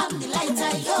 I'm the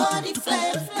lighter, you're the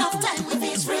flame. Enough time with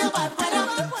this real bad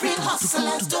weather. Real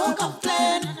hustlers don't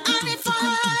complain. And if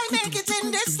I make it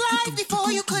in this life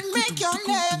before you could make your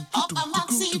name, up a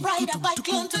maxi, ride a bike,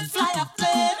 learn to fly a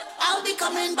plane, I'll be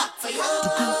coming back for you.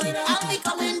 I'll be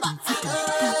coming back for you.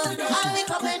 I'll be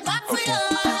coming back for you.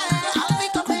 I'll be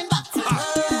coming back for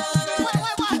you.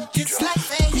 Why? It's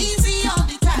life ain't easy all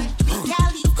the time. We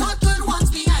can't leave good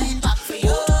ones behind back for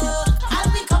you.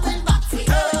 I'll be coming back for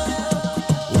you.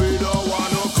 We don't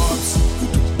want no cups.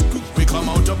 We come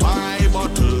out to buy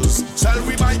bottles. Sell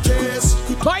we buy case.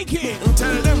 Biking.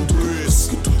 Tell them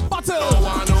brace. Bottle. Don't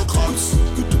want no cups.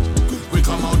 We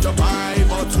come out to buy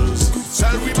bottles.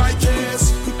 Sell we buy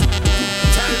case.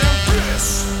 Tell them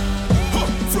brace.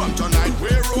 From tonight we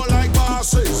roll like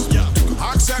bosses.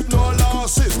 Accept no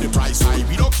losses. The price high,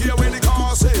 we don't care where the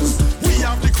cost is. We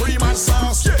have the cream and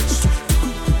sausage.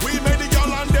 We make the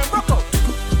girl and them rock up.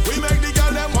 We make the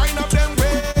girl them wind up them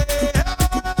way.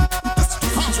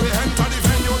 As we enter the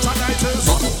venue tonight is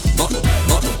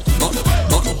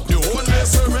the only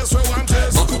service we want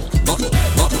is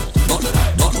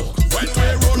when we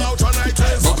roll out tonight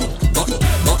is the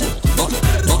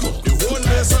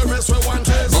only service we want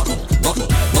is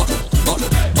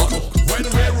when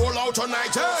we roll out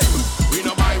tonight. Hey, we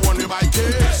no buy one, we buy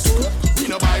case. We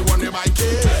no buy one, we buy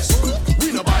case.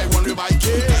 We no buy one, we buy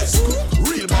case.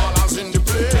 Real ballers in the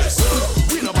place.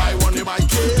 We no buy one, we buy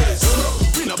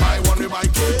case. We no buy one, we buy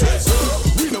case.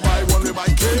 We no buy one, we buy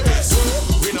case.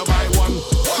 We no buy one.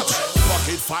 Watch.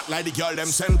 Bucket fat like the girl them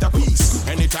centerpiece.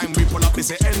 Anytime we pull up, they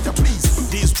say enter please.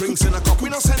 These drinks in a cup, we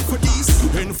no send for these.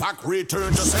 In fact,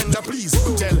 return to sender please.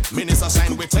 Tell minister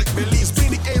sign we take beliefs.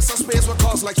 Bring the ace of space will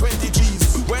cost like 20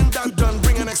 G's. When that done,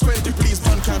 bring an X20 please.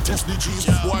 Man can't test the G's.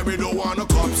 Why we don't want no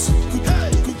cups?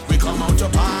 Hey, we come out to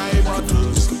buy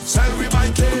bottles. Sell we buy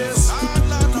case.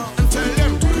 And tell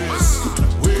them brace.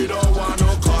 We don't want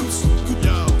no cups.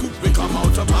 We come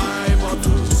out to buy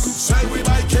bottles. Sell we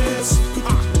buy case.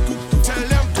 Tell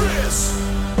them brace.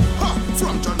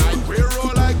 From tonight we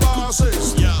roll like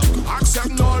bosses. Accept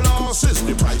no losses.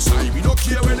 The price high, we don't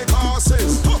care where the cost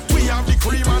is. We have the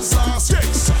cream and sauce.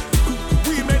 Yes.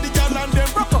 We make the girl and them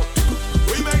rock up.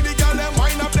 We make the girl them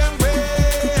wind up them way.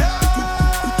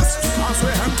 As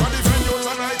we enter the venue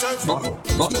tonight,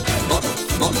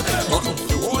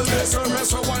 the whole day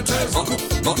service we want is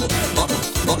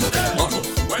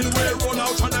when we roll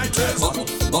out tonight is the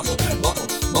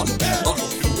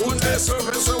whole day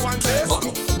service we want is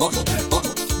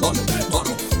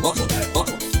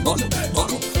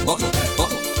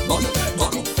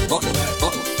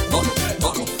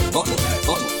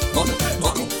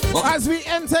as we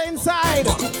enter inside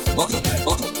the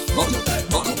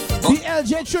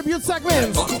LJ tribute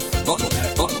segment.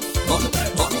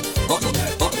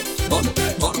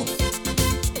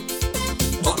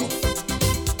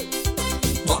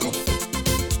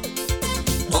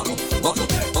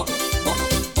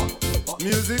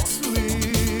 Music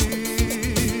sweet,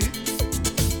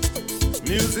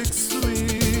 music sweet.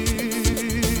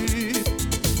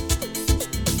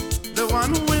 The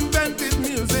one who invented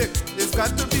music has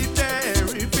got to be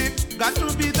terrific. Got to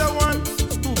be the one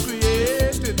who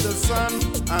created the sun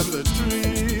and the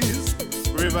trees,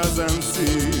 rivers and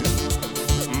seas.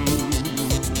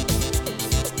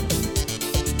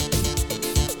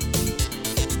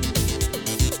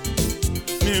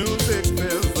 Music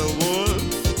fills the world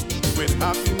with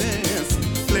happiness,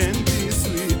 plenty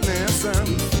sweetness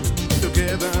and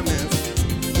togetherness.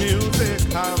 Music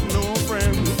have no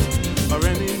friends or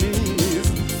any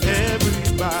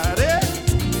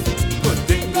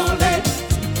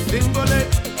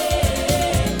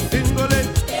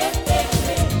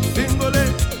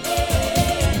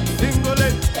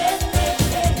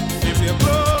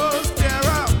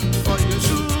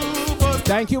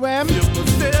Thank you, M. You could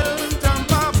still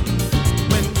jump up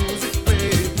when music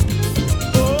plays.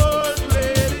 Old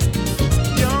lady,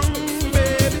 young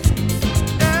lady,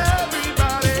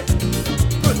 everybody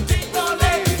could dingle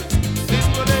it,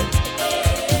 dingle it,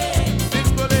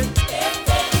 dingle it,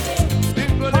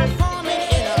 dingle it. Performing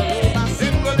in Aruba,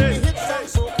 singing the hits and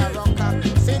soca rocker.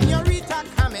 Señorita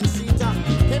Carmencita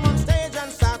came on stage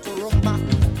and started to rumba.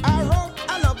 I wrote,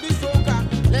 I love the soca.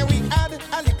 Then we add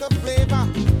a little flavor,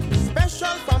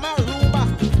 special from Aruba.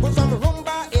 Put some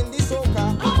rumba in the soca.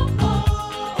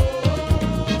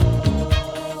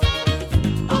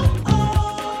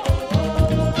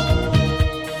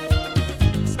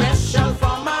 Special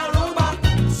from Aruba,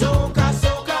 soca,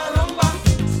 soca, rumba.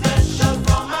 Special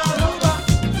from Aruba,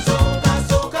 soca,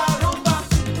 soca, rumba.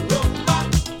 Rumba,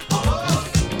 oh,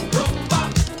 rumba,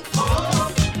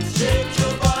 oh. Shake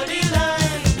your body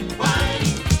like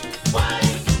wine,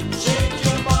 wine. Shake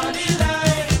your body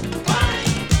like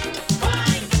wine,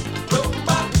 wine.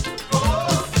 Rumba,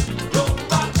 oh,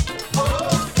 rumba,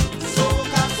 oh.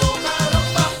 Soca, soca,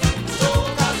 rumba.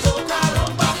 Soca, soca,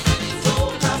 rumba.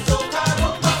 Soca, soca,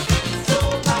 rumba.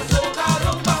 Soca, soca,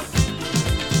 rumba.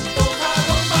 Soca,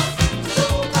 rumba.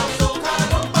 Soca, soca,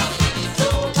 rumba.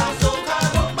 Soca, soca,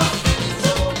 rumba.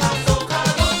 Soca, soca,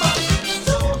 rumba.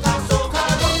 Soca,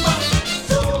 soca, rumba.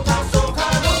 Soca, soca,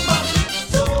 rumba.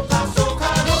 Soca, soca,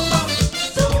 rumba.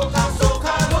 Soca,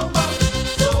 soca, rumba.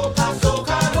 Soca,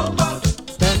 soca, rumba.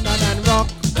 Bend down and rock.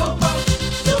 Rumba.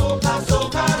 Soca,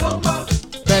 soca, rumba.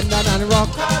 Bend down and rock.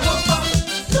 Rumba.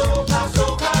 Soca,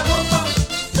 soca, rumba.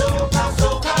 Soca,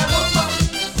 soca, rumba.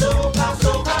 Soca,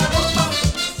 soca, rumba.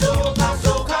 Soca,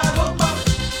 soca, rumba.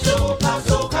 Soca,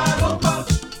 soca, rumba.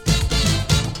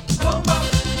 Rumba.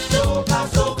 Soca,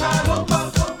 soca, rumba.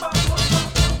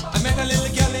 I met a little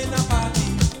girl in a party.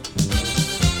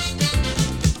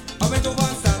 I went over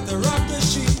and started to rock the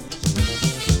sheet.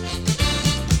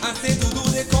 And say to do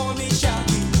they call me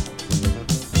Shaggy.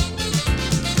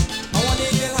 I want a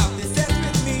girl have the sex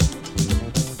with me.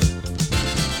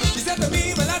 She said to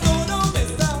me, well I don't know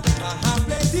mister, I have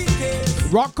plenty kids.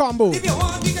 Rock combo. If you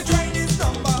want, we can try this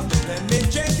number. Let me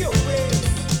check your waist.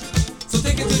 So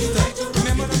take it to the top.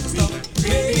 Remember not to stop.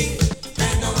 Baby,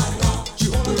 bend down and rock. She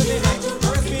hold on to me like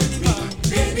press me in the back.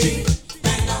 Baby,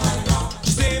 bend down and rock.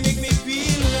 She say make me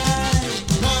feel like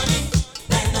money.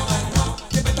 Bend down and rock.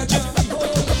 You better jump me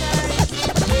all night.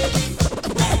 Baby,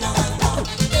 bend down and rock.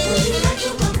 Would you like to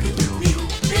rock it with me,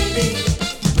 baby?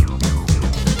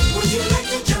 Would you like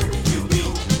to jump it with me,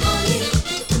 honey?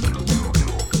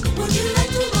 Would you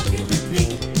like to rock it with me,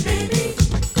 baby?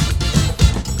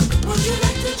 Would you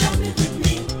like to jump it with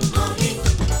me, honey?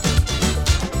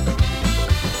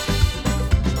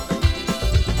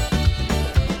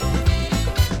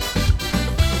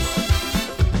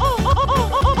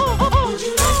 Would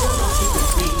you like to rock it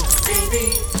with me, baby?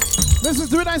 This is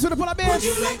Do It Nice with the pull up Would bass.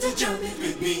 you like to jump it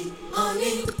with me,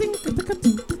 honey?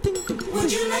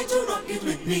 Would you like to rock it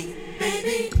with me,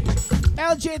 baby?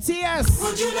 LJTS.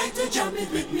 Would you like to jump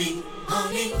it with me,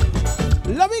 honey?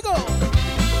 Let me go.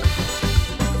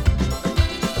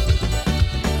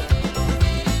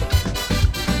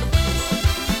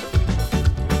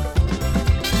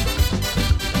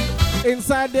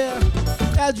 Inside the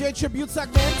LJ Tribute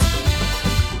segment.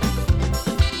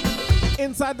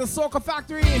 Inside the Soca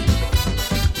Factory.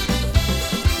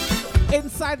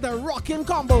 Inside the Rockin'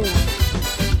 Combo.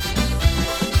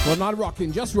 Well, not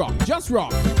rockin', just rock. Just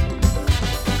rock.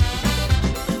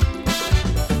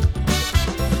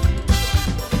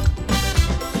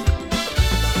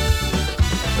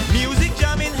 Music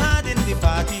jamming hard in the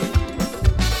party.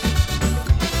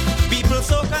 People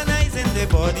socanizing their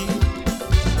body.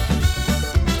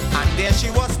 And there she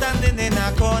was standing in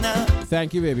a corner,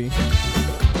 Thank you, baby.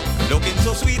 looking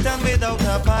so sweet and without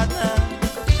a partner.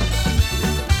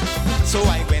 So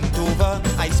I went over,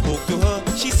 I spoke to her,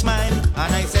 she smiled,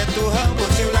 and I said to her,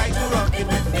 would you like to rock it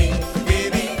with me,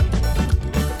 baby?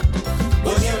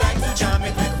 Would you like to jam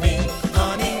it with me,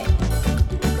 honey?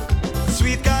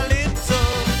 Sweet calypso,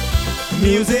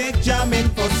 music jamming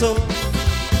for soul.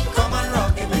 Come and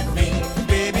rock it with me,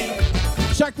 baby.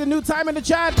 Check the new time in the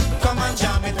chat. Come and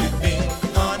jam it with me,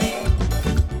 honey.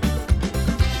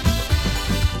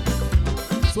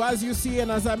 So as you see,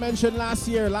 and as I mentioned last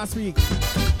week,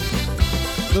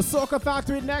 the Soca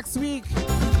Factory next week,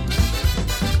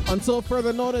 until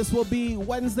further notice, will be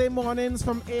Wednesday mornings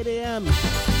from 8 a.m.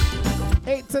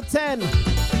 8 to 10.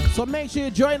 So make sure you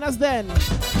join us then.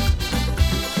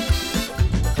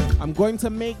 I'm going to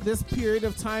make this period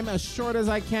of time as short as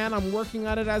I can. I'm working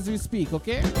on it as we speak,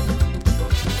 okay?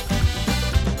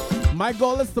 My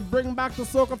goal is to bring back the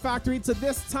Soca Factory to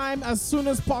this time as soon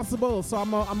as possible. So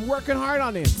I'm working hard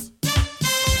on it.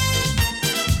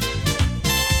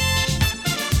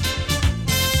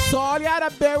 So all you gotta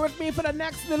bear with me for the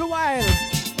next little while.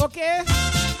 Okay?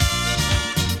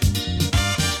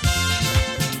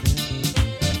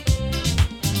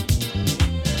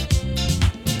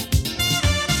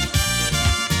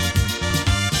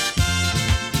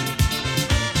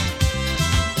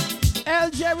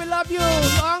 LJ, we love you.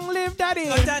 Long live Daddy.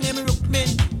 Her name Rookmin.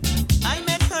 I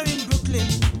met her in Brooklyn.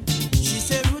 She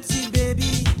said, Rootsy,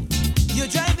 baby, you're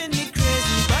driving me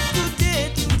crazy. But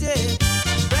today,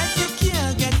 bet you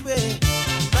can't get away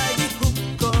by the hook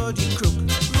or the crook.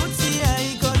 Rootsy, I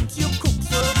got you cooked.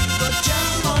 So go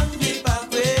jump on the back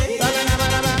way.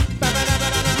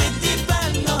 With the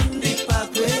band on the back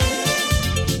way.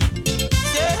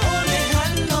 Say, hold me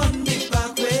hand on the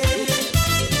back way.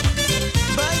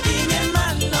 By the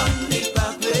man on the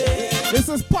back way. This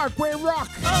is Parkway Rock.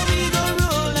 Oh, we go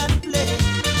roll and play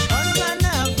on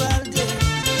Carnival Day.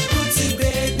 Rootsy,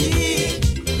 baby,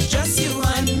 just you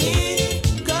and me.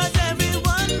 'Cause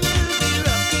everyone will be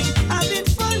rocking, having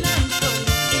fun and fun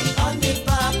on the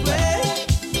parkway,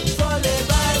 falling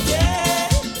by day.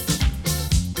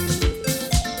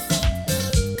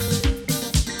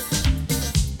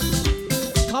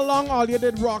 How long all you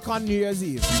did rock on New Year's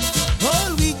Eve?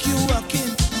 Whole week you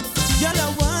walking, girl, I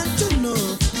want to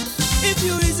know if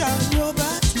you is a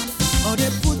robot or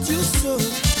they put you so.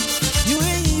 You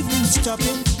ain't even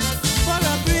stopping for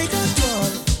a break at all.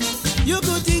 You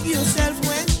go dig yourself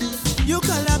when you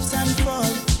collapse and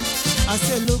fall. I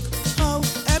say, look how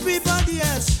everybody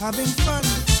else having fun.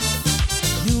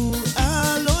 You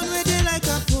are alone with it like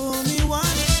a pony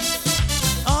one.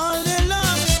 All day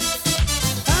long,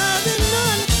 having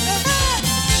none.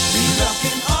 We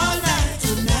rocking all night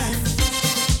tonight.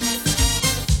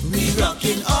 We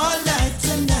rocking all night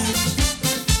tonight.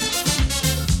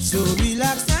 So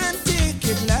relax and take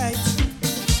it light.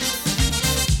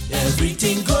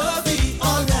 Everything go be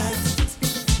alright.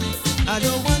 I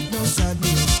don't want no sad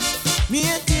news. Me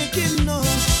ain't taking no.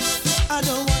 I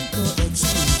don't want no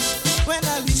excuse. When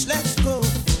I reach, let's go.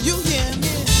 You hear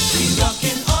me? We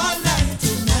rocking all night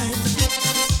tonight.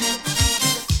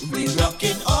 We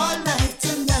rocking all night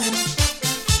tonight.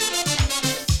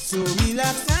 So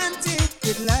relax and take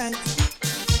it light.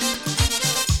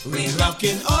 We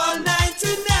rocking all night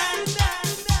tonight.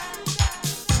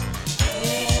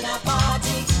 In a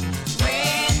party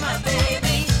with my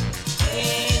baby.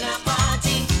 In a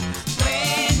party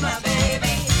with my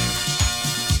baby.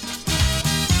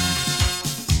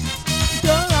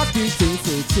 Don't rock it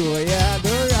too, yeah.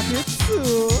 Don't rock it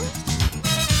too.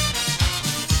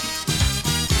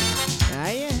 Ah,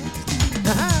 yeah.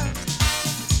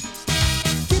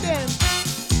 Get in.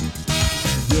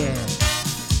 Yeah.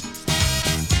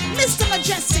 Mr.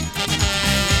 Majestic.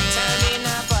 Turn in a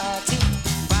party,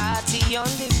 party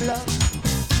on the block.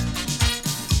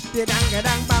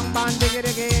 Dang, bang, bang, diggy,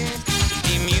 diggy.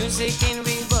 The music in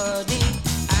we body,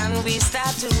 and we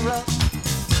start to rock.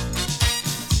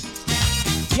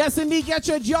 Yes, indeed, get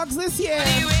your jugs this year.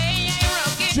 The way I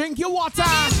rock it, Drink your water.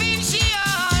 think she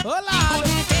on. Hola.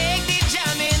 Couldn't take the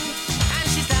jamming, and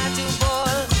she start to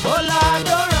ball. Hola.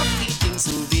 Don't rock the thing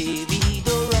so, baby,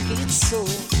 don't rock it so.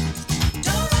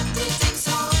 Don't rock the thing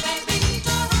so, baby,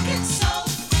 don't rock it so.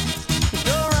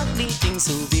 Don't rock the thing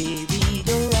so, baby,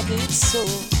 don't rock it so.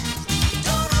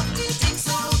 Don't rock the thing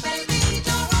so, baby,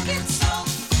 don't rock it so.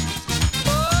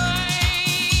 Boy,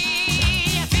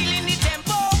 I'm feeling the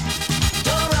tempo.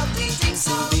 Don't rock the thing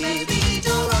so, baby,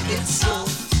 don't rock it so.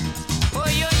 Oh,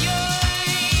 yo, yo,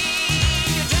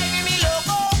 you're driving me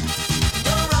loco.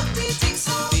 Don't rock the thing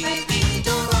so, baby,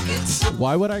 don't rock it so.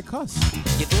 Why would I cuss?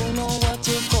 You don't know what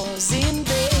you're causing,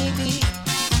 baby.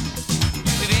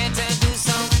 We better do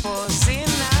some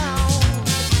forcing now.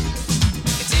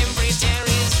 The temperature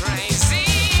is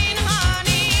rising,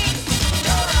 honey.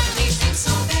 Don't rock the thing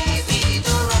so, baby,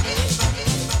 don't rock it, rock it,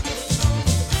 rock it.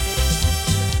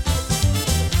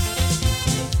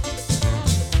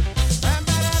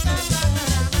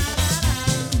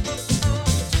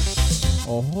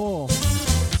 Oh,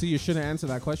 see, you shouldn't answer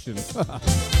that question. As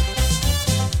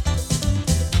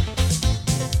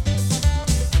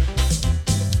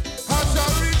I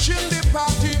reach in the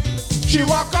party, she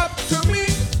walk up to me.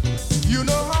 You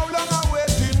know how long I'm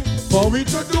waiting for we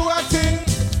to do a thing.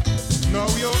 Now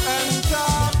you enter,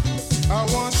 I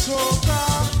want soca.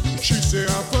 She say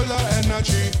I'm full of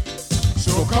energy,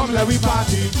 so come let we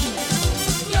party.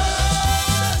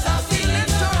 Yes, I'm feeling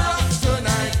so rock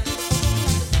tonight.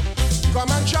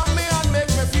 Come and jam me and make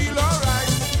me feel alright.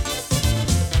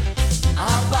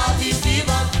 I'm party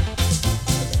fever.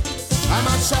 I'm a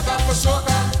sucker for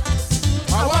soca.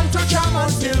 I want to jam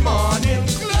until morning.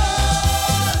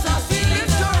 Close, I feel it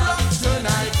to rock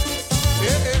tonight.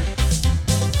 Yeah, yeah.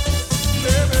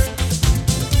 Baby.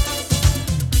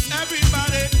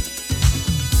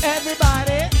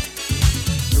 Everybody,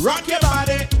 rock your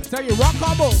body. Tell you, rock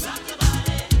combo.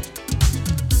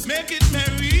 Make it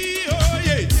merry, oh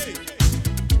yeah.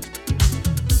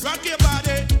 Rock your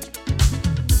body.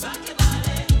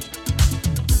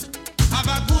 Have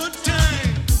a good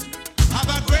time. Have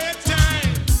a great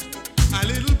time. A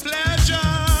little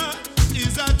pleasure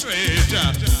is a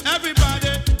treasure.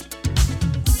 Everybody.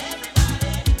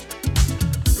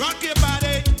 Rock your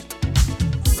body.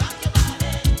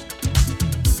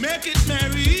 Make it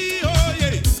merry, oh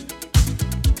yeah.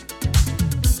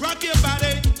 Rock your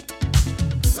body.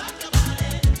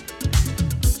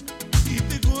 Keep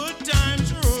the good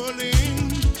times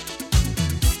rolling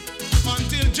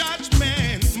until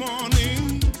judgment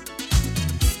morning.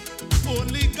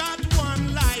 Only got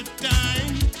one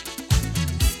lifetime.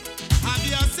 Have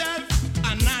yourself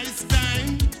a nice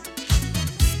time.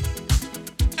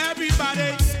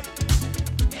 Everybody.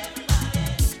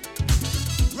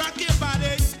 Rock your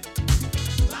body.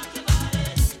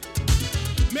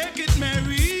 Make it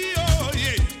merry, oh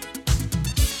yeah.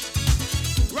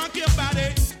 Rock your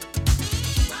body.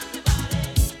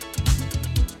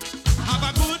 Have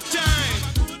a good time.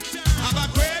 Have a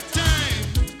great time.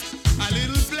 A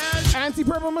little pleasure.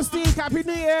 Anti-Purple Mystique, Happy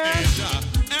New Year.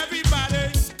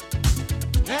 Everybody.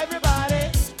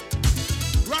 Everybody.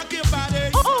 Rock your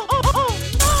body.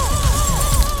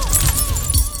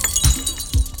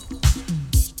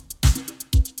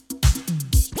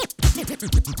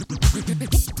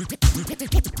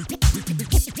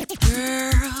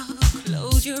 Girl,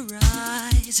 close your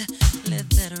eyes. Let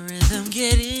that rhythm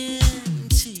get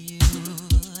into you.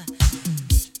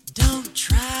 Don't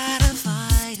try to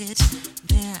fight it.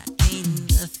 There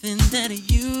ain't nothing that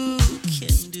you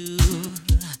can do.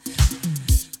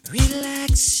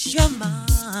 Relax your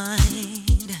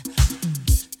mind.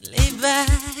 Lay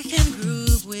back and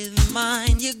groove with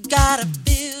mine. You gotta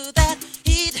feel that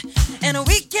heat, and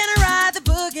we can ride the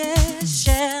boogie.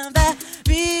 Share that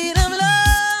beat of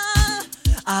love.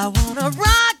 I wanna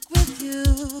rock with you,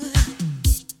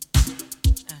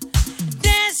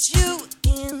 dance you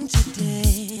in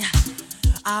today.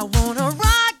 I wanna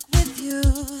rock with you.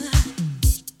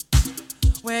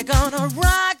 We're gonna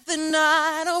rock the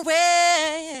night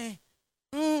away.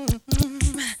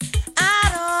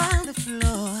 Out on the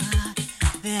floor,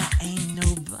 there ain't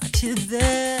nobody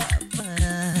there but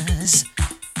us.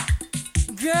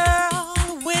 Girl,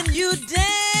 when you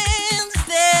dance,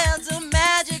 there's a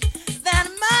magic that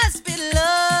must be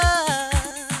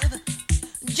love.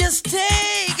 Just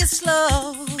take it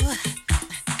slow,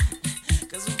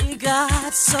 'cause we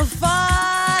got so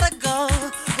far to go.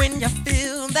 When you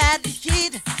feel that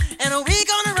heat, and we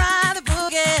gonna ride the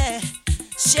boogie,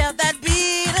 share that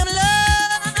beat of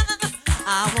love.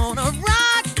 I wanna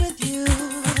rock with you,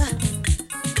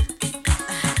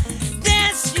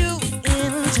 dance you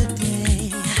in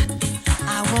today.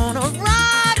 I wanna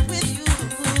rock with you.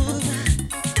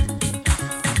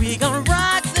 We gonna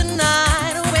rock the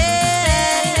night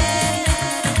away.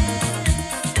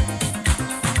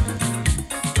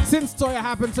 Since Toya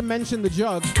happened to mention the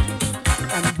jug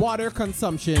and water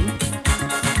consumption,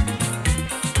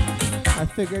 I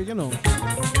figure, you know.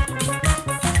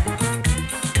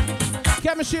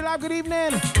 Chemistry Lab, good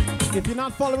evening. If you're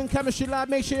not following Chemistry Lab,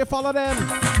 make sure you follow them.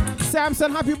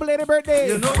 Samson, happy belated birthday.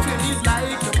 You know Chili's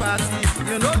like your party.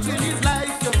 You know Chili's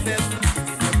like your fest.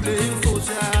 You're playing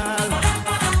social.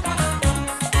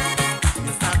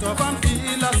 You start off on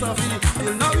philosophy.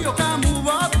 You know you can't move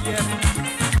up yet.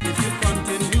 If you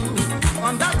continue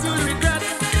on that, you'll regret.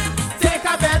 Take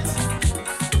a bet.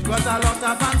 Got a lot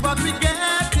of fans, but we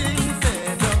getting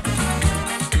fed up.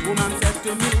 Woman said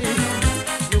to me,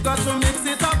 you got to mix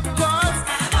it up, cause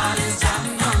all is jam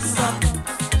non-stop.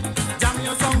 Jam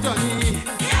your song, Johnny.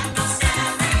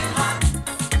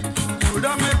 Hold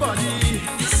on my body.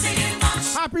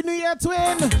 Happy New Year,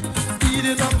 twin. Speed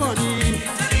it up, honey.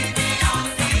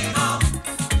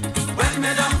 Wet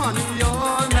me down, honey,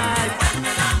 all night.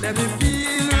 Let me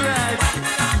feel right.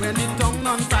 When the tongue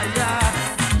on fire,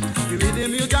 the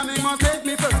rhythm you jamming must make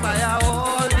me perspire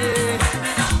all day.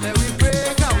 Let we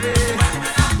break away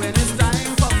when it's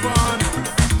time for fun,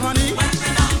 honey.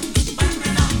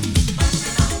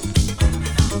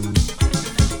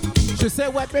 She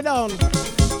said wet me down.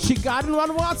 She got in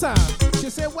one water. She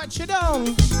said wet you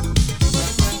down.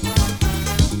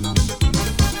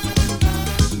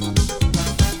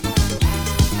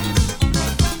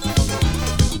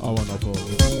 I wanna go.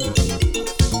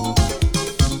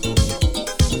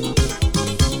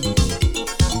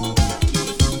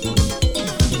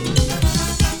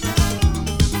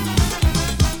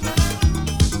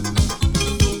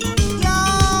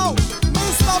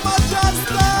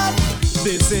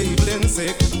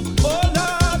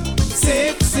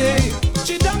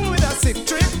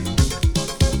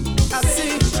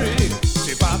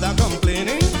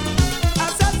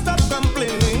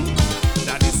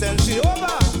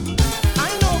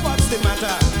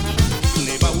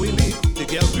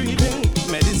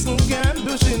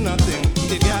 see nothing.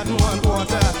 The garden want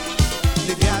water.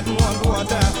 The garden want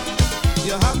water.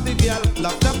 You have the girl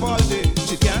locked up all day.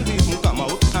 She can't even come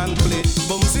out and play.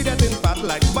 Bumsy getting fat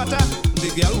like butter.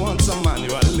 The girl wants some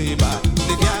manual labor.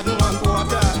 The garden want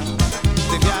water.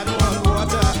 The garden want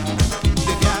water.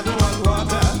 The garden want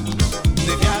water.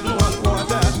 The garden want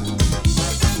water.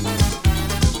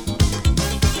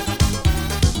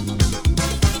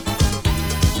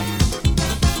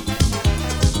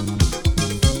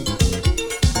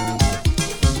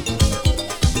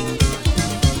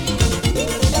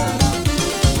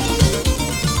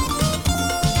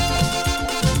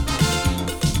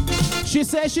 She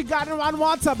says she got around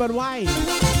water, but why?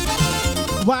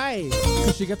 Why?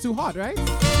 Because she gets too hot, right?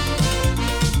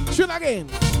 Shoot again.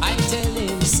 I tell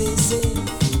him, say,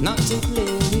 not to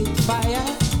play with fire.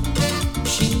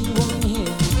 She won't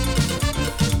hear,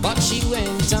 but she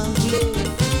went and played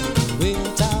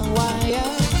with a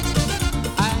wire.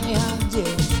 I had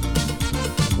it.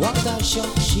 What a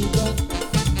shock she got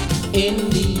in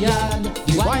the yard.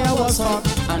 The wire was hot,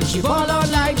 and she followed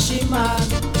like she mad.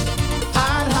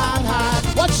 Hard.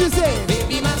 What she say?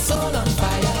 Baby, my soul on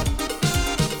fire.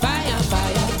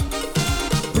 Fire.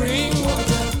 Bring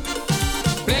water,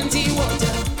 plenty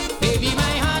water. Baby,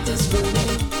 my heart is burning.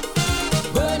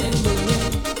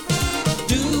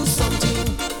 Do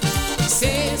something,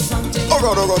 say something. Oh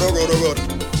God.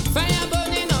 Fire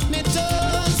burning up me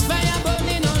toes, fire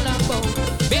burning all about.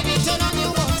 Baby, turn on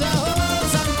your water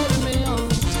hose and pull me out.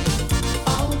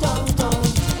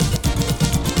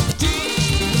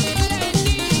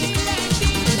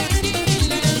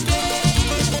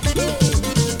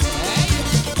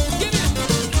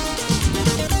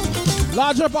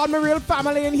 Large up on my real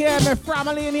family in here, my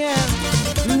family in here.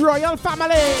 Royal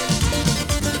family.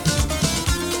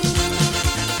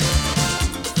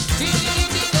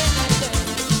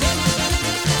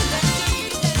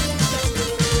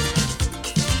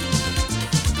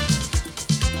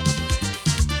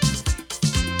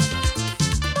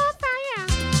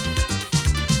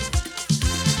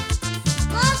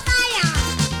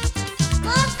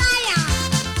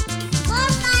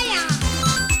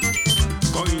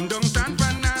 Going down San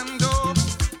Fernando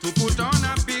to put on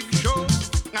a big show.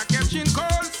 I catching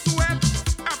cold sweat,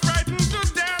 I'm frightened to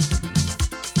death.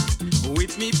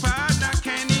 With me partner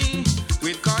Kenny,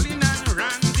 with Colin and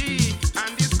Randy,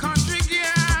 and this country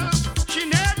girl, she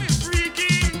name is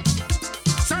freaky.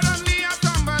 Suddenly I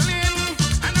tumble in,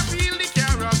 and I feel the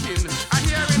car rocking. I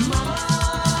hear it,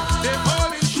 they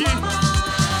holding shit,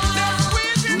 they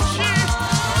squeezing shit.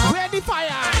 Where the fire?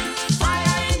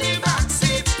 Fire in the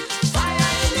backseat, fire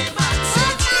in the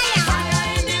backseat, fire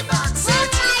in the backseat,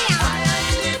 fire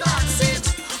in the backseat.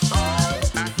 Oh,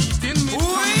 I heating me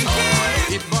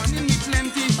fire, it burning me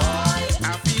plenty.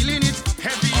 I'm feeling it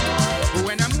heavy.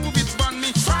 When I move it burn me.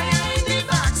 Fire in the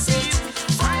backseat,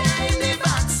 fire in the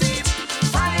backseat,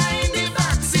 fire in the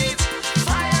backseat,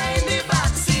 fire in the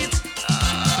backseat.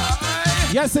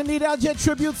 Yes, indeed, LJ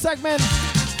tribute segment.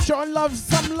 Showing love,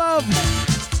 some love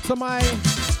to my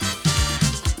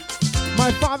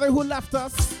father who left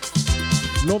us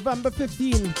November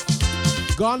 15.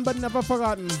 Gone but never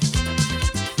forgotten.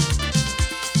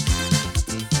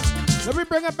 Let me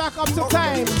bring it back up to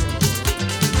time.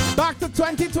 Back to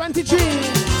 2023.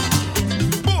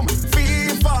 Boom,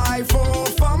 3, 5, 4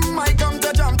 from I come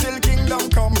to jam till kingdom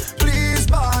come. Please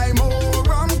buy more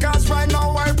rum, cause right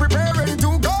now I'm preparing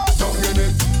to go. Tongue in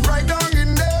it, right down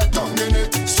in there, tongue in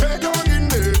it, straight down in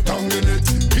there, tongue in it,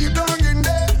 deep down in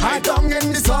there, high down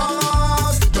in the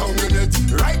sauce, tongue in it,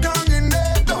 right down in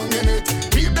there, tongue in it,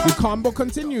 deep down. The combo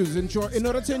continues. In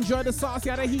order to enjoy the sauce,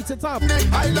 you gotta heat it up.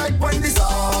 I like when the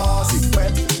sauce is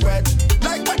wet.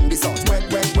 Like when the sauce wet.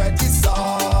 The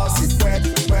sauce is wet.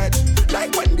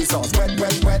 Like when the sauce wet.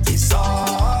 The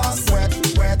sauce wet.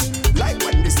 Like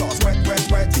when the sauce wet.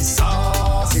 The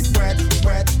sauce is wet.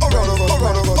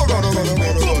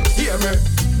 Hear me.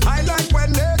 I like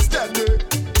when it's steady,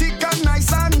 thick and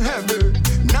nice and heavy.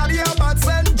 Nadia bats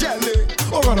and jelly.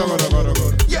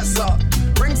 Yes sir.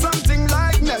 Bring something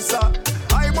like Nessa.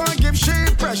 I won't give she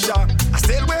pressure. I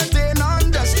still waiting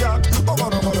on this job. 3,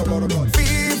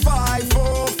 5,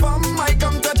 4 from I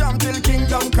come to jam till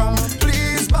kingdom come.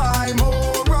 Please buy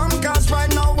more rum, cause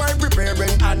right now we're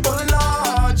preparing. And oh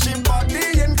Lord, she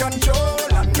body in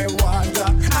control and me want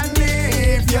her. And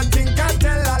if you think I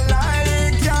tell a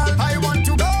lie, girl, I want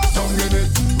to go. Tongue in it,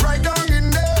 right down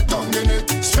in there, tongue in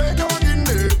it, straight down in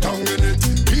there, tongue in it,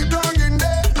 deep down in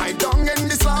there, I down in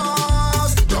the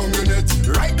sauce, tongue in it,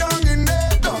 right down in there,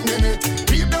 tongue in it,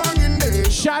 deep down in there.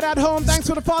 Shout out home. Thanks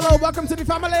for the follow. Welcome to the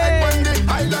family.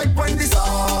 I like when the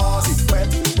sauce is wet.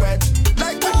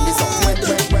 Like when the sauce wet.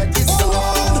 The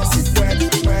sauce is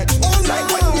wet.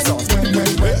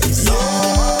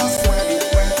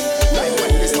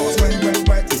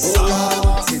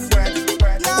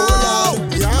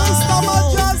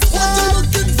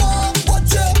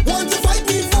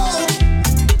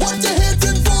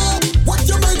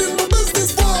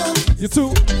 You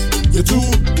too. You too.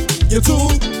 You too.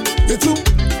 You too.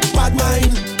 Bad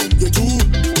mind. You too.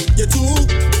 You too.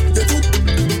 You too.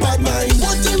 Bad mind.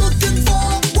 What you looking for?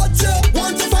 What you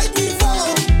want to fight me for?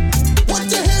 What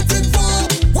you hating for?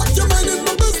 What you minding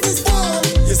my business for?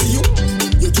 You see you.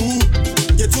 You too.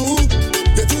 You too.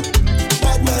 You too.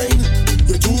 Bad mind.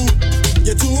 You too.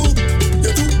 You too.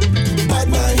 You too. Bad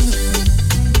mind.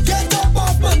 Get up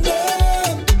off my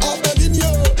name. I'm begging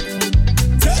you.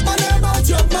 Take my name out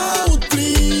your mouth,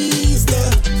 please.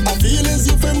 I feel as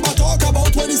you from but talk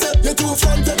about when he said you're too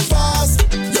fronted fast.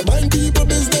 You mind people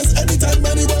business anytime,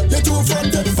 anywhere. You're too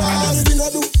fronted fast. Anything I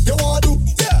do, you want to do.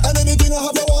 Yeah. And anything I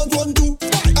have, you want one too.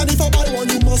 And if I buy one,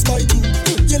 you must buy two.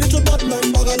 You little bad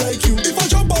man bugger like you. If I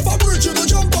jump off a bridge, you go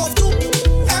jump off too. You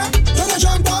go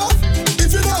jump off.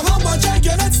 If you know how much I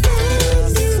can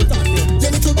stand. You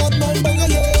little bad man bugger,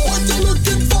 yeah. What you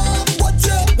looking for? What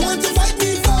you want to fight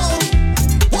me for?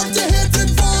 What you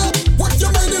hating for? What you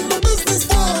minding my business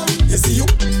for? You see you.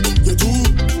 You too.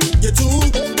 You too.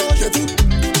 You too.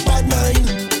 Bad mind.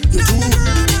 You too.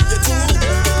 You too.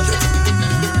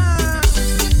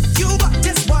 You got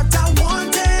just what I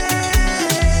wanted.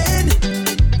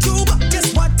 You got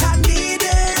just what I needed.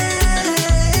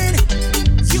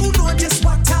 You know just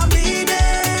what I needed.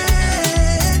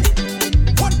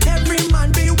 What every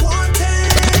man be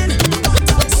wanting.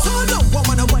 So no one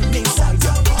wanna wine inside.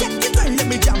 Take it and let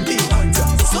me jump behind.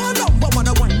 So no one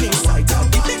wanna wine inside.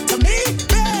 Give it to me,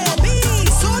 baby.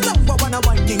 So no one wanna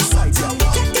wine inside.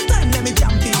 Take it and let me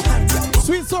jump behind.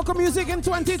 Sweet soca music in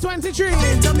 2023.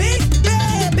 To me,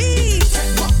 baby.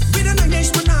 With a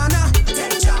 9-inch banana.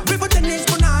 With a 10-inch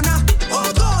banana.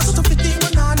 Oh God, so 15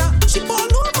 banana. She ball,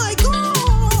 oh my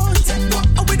gosh.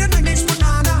 With a 9-inch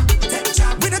banana.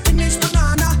 With a 10-inch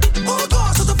banana. Oh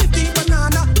God, so 15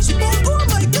 banana. She ball, oh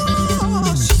my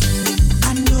gosh. I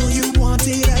know you want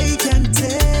it, I can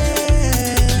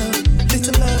tell.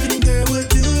 Little loving girl will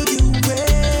do you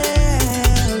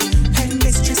well. And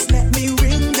mistress, let me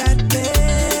ring that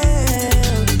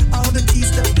bell. All the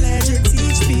keys to pleasure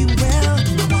teach me well.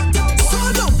 So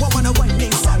no one wanna wine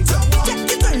inside.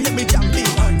 Take it and let me jump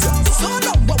behind. So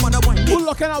no one wanna wine Who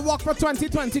looking at walk for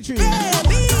 2023?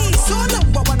 baby. So no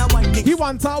one wanna wine He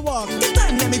wants our walk. Take it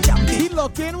and let me jump He behind.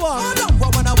 looking So walk. no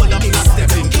one wanna wine inside.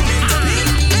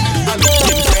 I'm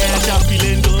looking fresh, I'm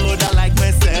feeling good, I like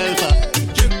myself.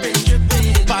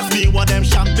 Pass me one them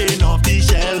champagne off the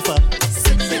shelf.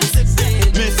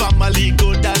 My family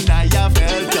good and I have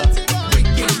health.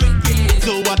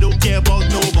 So I don't care about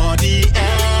nobody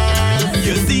else.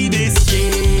 You see this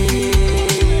year,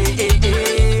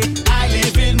 I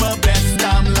live in my best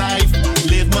damn life.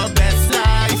 Live my best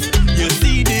life. You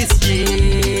see this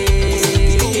year,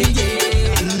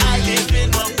 I live in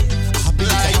my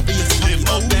life. Live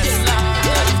my best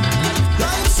life.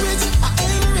 Life's rich, I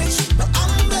ain't rich, but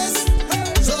I'm blessed.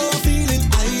 So I'm feeling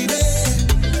irate.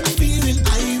 I'm feeling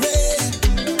irate.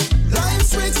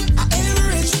 Life's rich, I ain't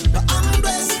rich, but I'm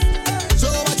blessed. So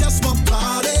I just want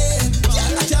party.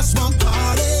 Yeah, I just want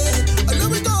party. Let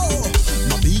me go.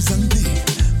 My B's and D,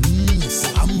 so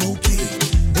I'm okay.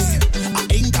 Hey, I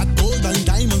ain't got gold and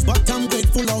diamonds, but I'm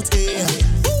grateful out here.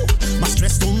 Woo, my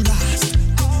stress don't last.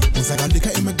 Once I got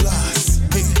liquor in my glass.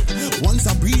 Hey, once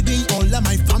I'm breathing, all of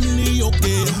my family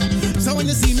okay. So when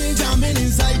you see me jamming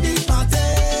inside the party,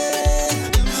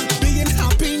 being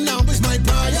happy now is my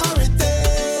priority.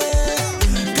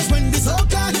 Cause when this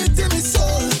soca hit in my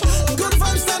soul, good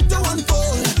vibes start to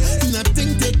unfold.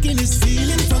 Nothing taking this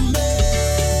feeling from me.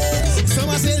 So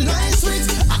I say life's sweet,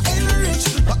 I ain't rich,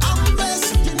 but I'm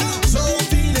blessed. So I'm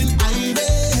feeling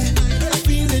irate, I'm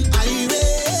feeling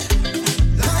irate.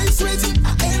 Life's sweet, I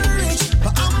ain't rich,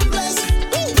 but I'm blessed.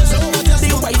 So I just The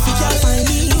want wifey can't party. find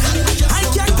me. I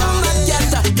can't come and get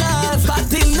that girl.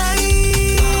 Party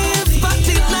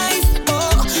nice,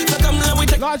 oh. So come let me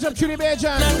take Large up Trinity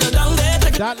Bajan. and go down there.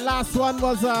 Take That last one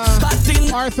was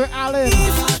party Arthur Allen.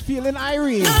 Feeling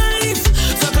Irene. nice.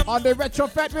 So come On the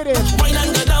retrofit with him. wine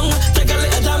and go down. Take a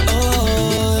little jump,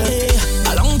 oh.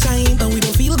 Yeah. A long time, but we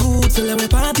don't feel good. So let me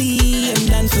party and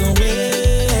dance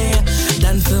away,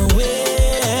 dance away.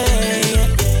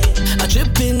 I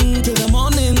trip into the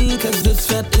morning, cause this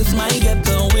fete is my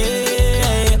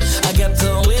getaway, a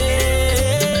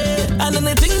getaway. And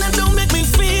anything that don't make me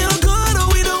feel good,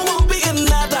 we don't want be in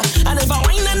that. And if I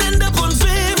whine and end up on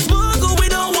Facebook, we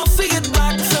don't want to see it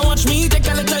back. So watch me take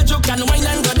a little joke and whine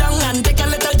and go down, and take a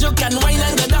little joke and whine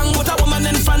and go down. With a woman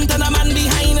in front and a man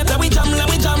behind it. Let we jam, let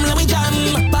we jam, let we jam.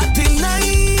 Party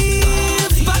nice,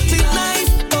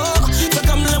 oh. So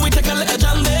come let we take a little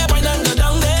jam there, whine and go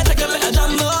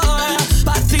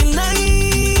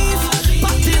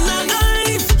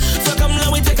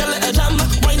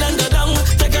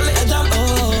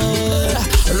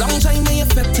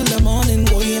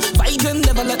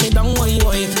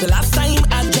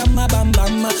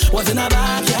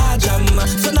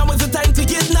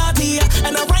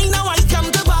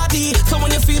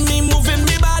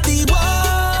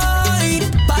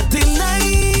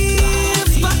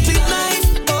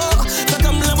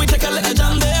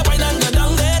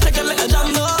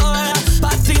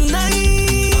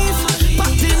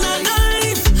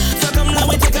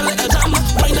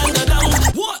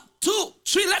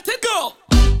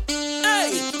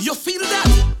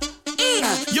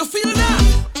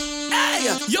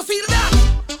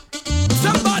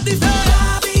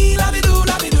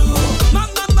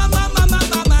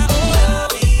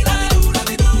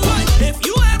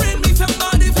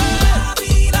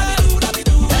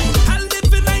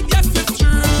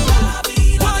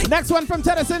from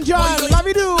Tennyson John. Love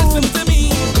you do. Listen to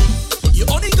me. You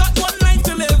only got one life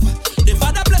to live. The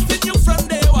Father blessing you from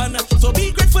day one. So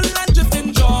be grateful and just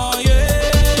enjoy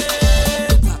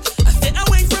it. Stay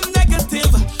away from negative.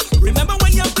 Remember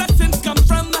where your blessings come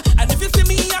from. And if you see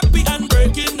me happy and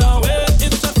breaking away,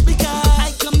 it's just because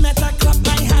I come at to clap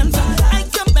my hands. I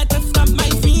come at to stamp my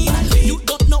feet. You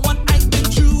don't know what I've been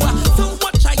through. So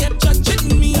watch how you're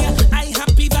judging me. I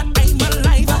happy that I'm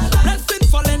alive. Blessings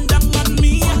falling down on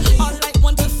me. All I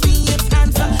want to see is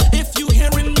hands. If you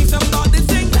hearing me, somebody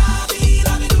sing. I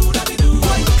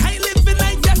live in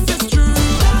life, yes, it's true.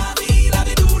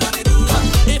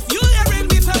 If you hearing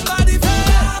me, somebody say.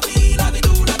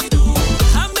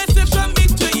 A message from me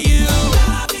to you.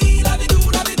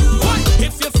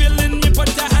 If you're feeling me, put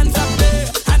your hands up there,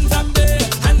 hands up there,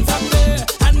 hands up there,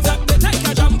 hands up there. Take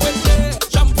a jump with me,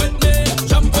 jump with me,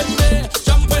 jump with me,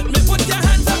 jump with me. Put your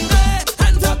hands up there,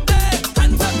 hands up there,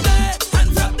 hands up there,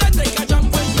 hands up there. Take a jump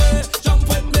with me, jump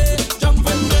with me, jump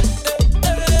with me.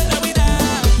 Let me down.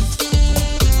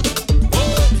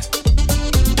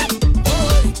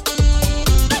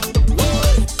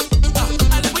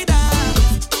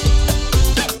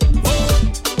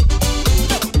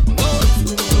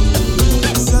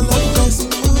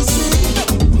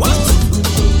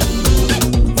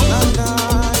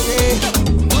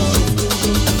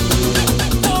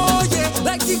 Oh yeah,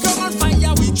 like you come on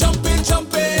fire, we jumping,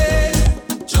 jumping,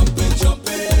 jumping,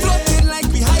 jumping, floating like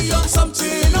we high on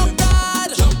something. Oh God,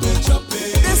 jumping,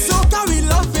 jumping. This soca we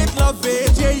love it,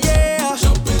 yeah, yeah.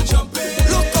 Jumping, jumping.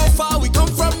 Look how far we come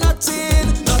from nothing,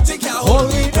 nothing can hold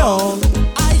me down.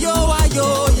 Ayo,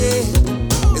 ayo,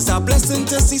 yeah. It's a blessing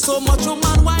to see so much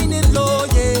woman whining low,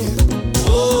 yeah.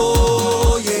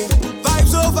 Oh yeah,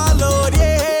 vibes overload,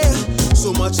 yeah.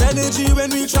 So much energy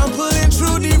when we trampling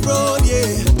through the road,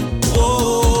 yeah.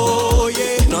 Oh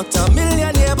yeah, not a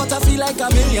millionaire, but I feel like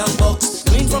 $1,000,000.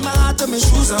 Clean from my heart to my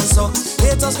shoes and socks.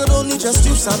 Haters could only just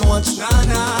use and watch.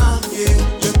 Nah, yeah.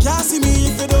 You can't see me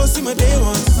if you don't see my day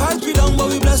one. Fight we down, but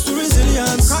we blessed with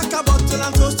resilience. Crack a bottle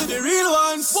and toast to the real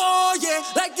ones. Oh yeah,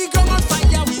 like the come on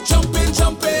fire, we jumping,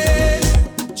 jumping.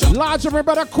 Large of my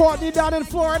brother Courtney down in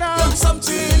Florida.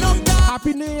 Something on God.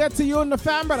 Happy New Year to you and the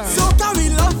family. Soca we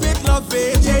love it,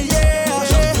 yeah, yeah.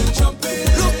 Jumping, jumping.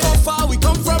 Look how far we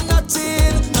come from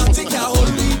nothing, nothing can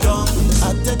hold me down.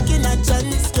 I'm taking a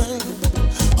chance, girl.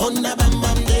 On the bam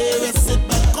bam day, we sit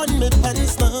back on me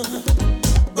pants now.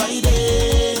 Right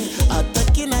there, I'm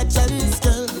taking a chance,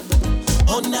 girl.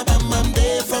 On the bam bam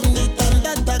day, from the time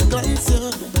that I glance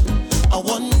you, I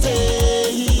want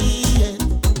it.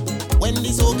 When the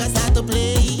soca start to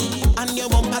play and your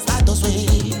bumper start to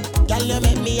sway, girl, you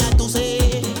make me have to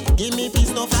say, give me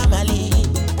peace, no family.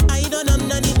 I don't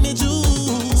underneath me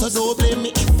juice, so don't blame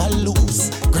me if I lose.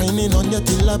 Grinding on you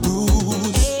till I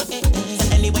bruise.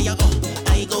 Anywhere you go,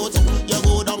 I go to. You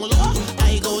go down low,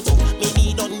 I go to. Me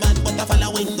need done bad, but I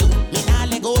following you. Me nah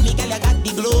let go, me girl, you got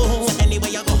the glow.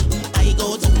 Anywhere you go, I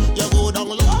go to. You go down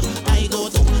low, I go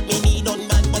to. Me need done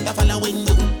bad, but I following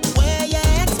you. Where you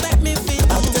expect me fit?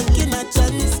 I'm taking a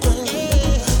chance, girl.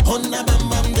 On the bam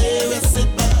bam day, we sit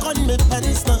back on me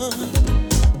pants now.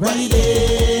 Right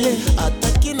there, I'm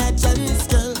taking a chance,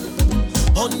 girl.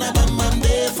 On the bam bam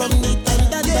day, from the time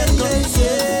that I comes,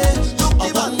 yeah. Look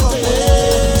the back of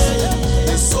it.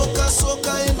 There's soca,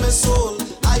 soca in my soul.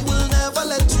 I will never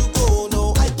let you go,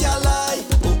 no, I can't lie.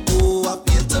 Oh, I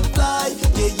feel to fly,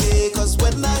 yeah, yeah. Cause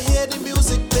when I hear the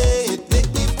music play, it make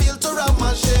me feel to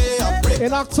ramashe. I break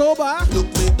In October, look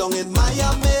me down in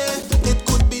Miami. It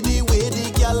could be the way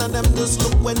the gal and them just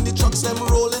look when the trucks them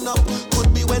rolling up.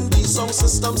 Could be when the sound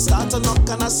system start to knock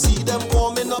and I see them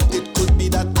warming up. It could be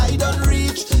that I don't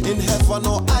reach in heaven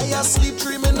or I asleep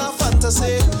dreaming of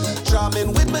fantasy.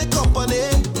 Drumming with my company.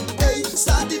 Hey,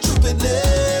 start the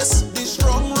troopiness. The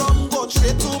strong rum go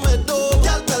straight to my door.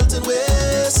 Gal pelting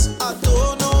waist. I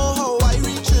don't know how I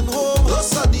reaching home.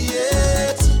 Lost of the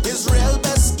eight. Israel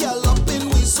best gal up in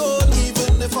we zone.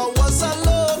 Even if I was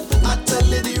alone, I tell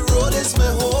you the road is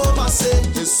my home. I say,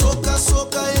 it's soca,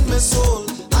 soca in my soul.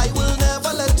 I will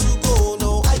never let you go,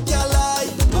 no, I can't lie.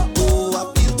 Oh, I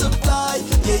feel to fly,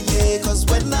 yeah, yeah. Cause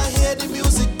when I hear the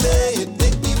music play, it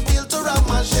make me feel to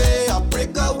ramashe. I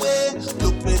break away,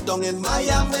 look me down in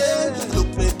Miami. Look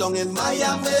me down in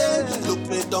Miami. Look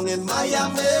me down in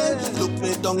Miami. Look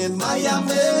me down in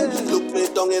Miami. Look me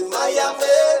down in Miami.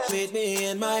 Meet me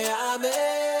in Miami.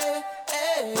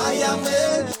 Hey.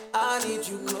 Miami. I need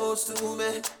you close to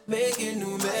me, making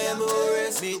new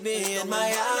memories. Meet me in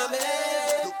Miami.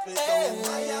 Hey.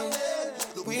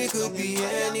 We could be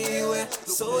anywhere,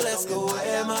 so let's go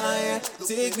where my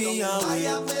take me away.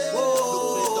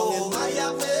 Whoa,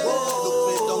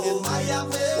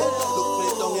 whoa.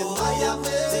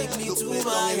 Take me to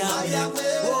Miami.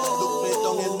 Look me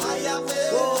down in Miami.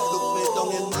 Look me down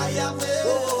in Miami.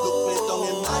 Look me down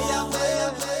in Miami.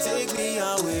 Take me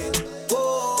away.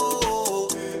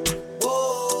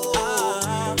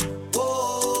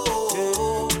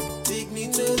 Take me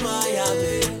to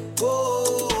Miami.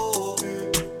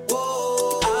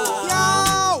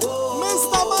 Yo,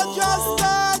 Mr.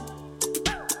 Mejustik.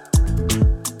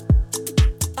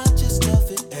 I just love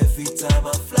it every time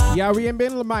I fly. Yeah, we ain't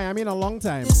been to Miami in a long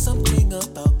time. There's something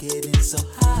about getting so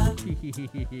high.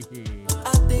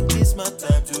 I think it's my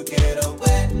time to get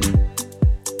away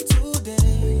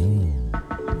today.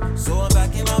 So I'm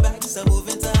back in my bag, so I'm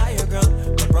moving to higher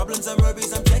ground. The problems and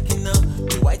worries I'm checking now.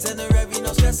 The white and the red,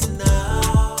 no stressing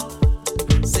now.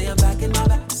 Say I'm back in my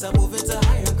bag, so I'm moving to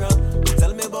higher ground.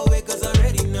 Tell me about it, cause I'm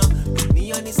ready now. With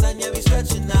me on the sun, yeah, we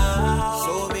stretching now.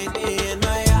 So meet me in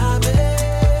Miami.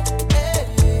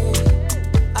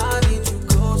 I need you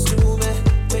close to me,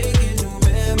 making new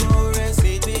memories.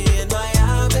 Meet me in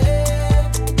Miami.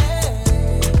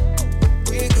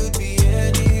 We could be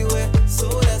anywhere, so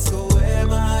let's go where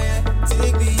my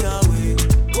take me away.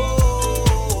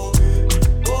 Whoa,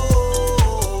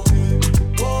 whoa,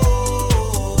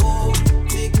 whoa.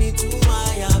 Take me to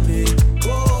Miami.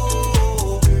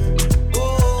 Whoa,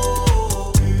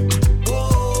 whoa,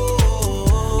 whoa.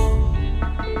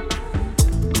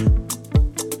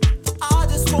 I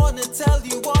just wanna tell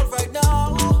you all right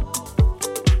now.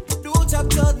 Don't have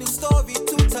told me story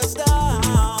to touch down.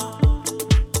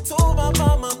 Told my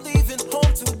mom I'm leaving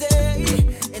home today,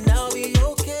 and I'll be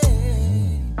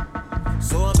okay.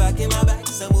 So I'm back in my bag,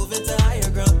 so I'm moving to higher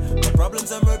ground. The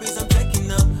problems and worries I'm checking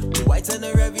now. The white and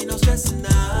the red, no stressing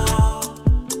now.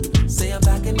 Say I'm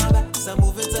back in my bag, so I'm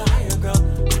moving to higher ground.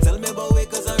 Tell me about it,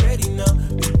 cause I'm ready now.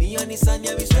 With me on the sun,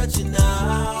 yeah, we stretching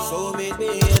now. So meet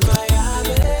me in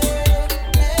Miami.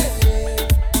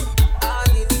 I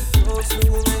need you close to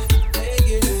me,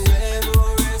 making new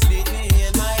memories. Meet me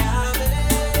in Miami.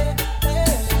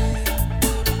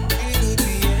 We could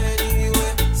be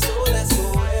anywhere, so let's go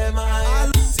where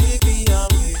my take me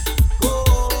away. Whoa,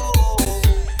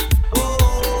 whoa,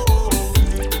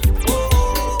 whoa.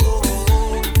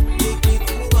 Take me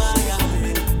to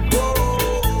Miami.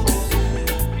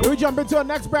 Whoa. We jump into our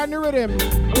next brand new rhythm.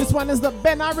 This one is the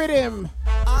Benna rhythm.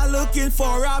 I'm looking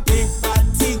for a big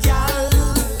body gal.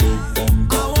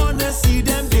 I wanna see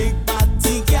them big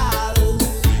body gal.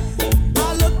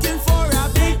 I'm looking for a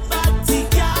big body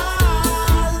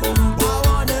gal. I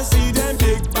wanna see them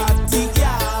big body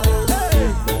gal.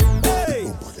 Hey,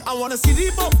 hey. I wanna see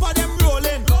the bumper them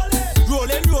rolling,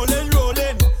 rolling, rolling,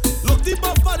 rolling. Look the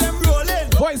bumper them rolling,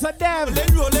 Voice of Dev.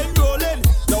 rolling, rolling, rolling.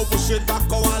 Now push it back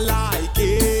how I like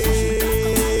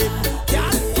it.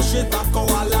 Yeah, push it back how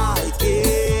I like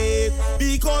it.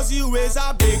 Because you is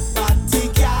a big body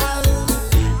gal.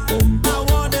 I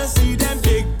wanna see them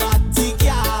big body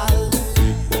gal.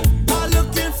 I'm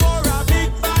looking for a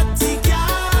big body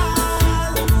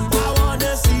gal. I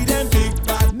wanna see them big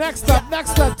body. Next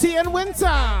up, T and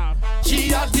Winter. She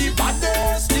had the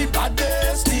baddest, the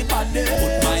baddest, the baddest.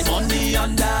 Put my money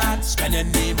on that,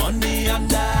 spending the money on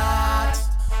that.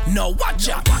 Now watch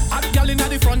ya, hot girl inna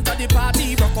the front of the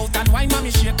party. Rock out and wine,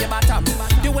 mommy shake your bottom.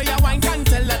 The way you wine can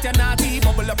tell that you're naughty.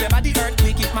 Bubble up your body,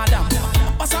 earthquake it, madam.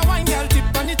 Pass a wine, girl, tip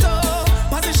on the toe.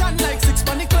 Position like 6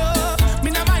 on the club.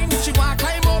 Me no mind if she want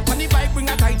climb up on the bike, bring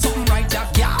a tight something right,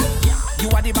 yeah. You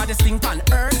are the baddest thing on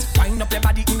earth. Wind up your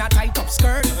body in a tight up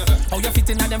skirt. How you fit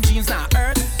in them jeans now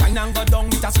earth. Wine and go down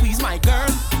with a squeeze, my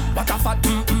girl. What a fat,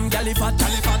 galley fat,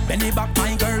 Benny back,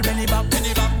 my girl, Benny back.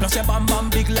 Plus your bam bam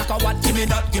big like a what? Give me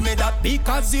that.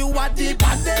 Because you are the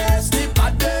baddest, the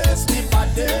baddest, the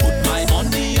baddest. Put my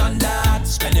money on that,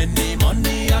 spending the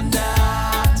money on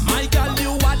that. My girl,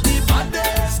 you are the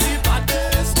baddest, the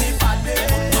baddest, the baddest.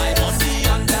 Put my money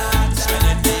on that,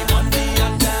 spending the money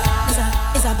on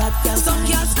that. It's a bad girl. Some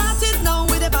girls started now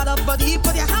with a bad up body.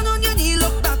 Put your hand on your knee,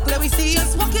 look back, let we see.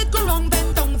 Just walk it, go wrong,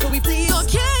 bend down for we please.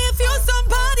 Okay, if you're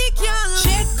somebody, girl,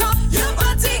 shake up your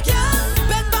body, girl.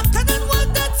 Bend back and then work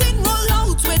that thing, roll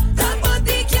out with that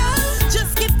body, girl.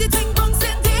 Just keep the thing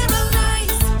bouncing there real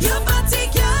nice. Your body,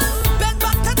 girl. Bend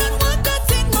back and then work that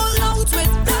thing, roll out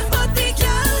with that body,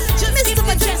 girl. Just keep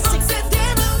the thing bouncing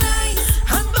there real nice.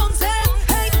 And bouncing,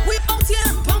 hey, we out here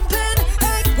and pumping.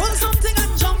 Hey, want something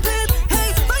and jump it.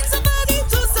 Hey, find somebody,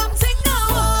 do something now.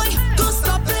 Boy, go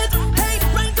stop it. Hey,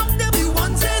 right down there we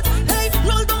want it. Hey,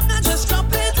 roll down and just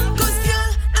drop it. Cause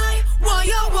girl, I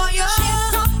wire.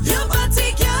 Shake up your body,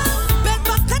 girl. Bend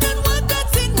back and then work that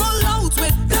thing, roll out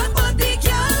with that body,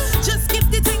 girl. Just keep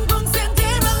the thing bouncing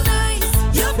there real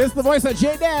nice. Your This is the voice of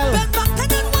J Del. bend back and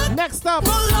then work, Next up,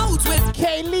 roll out with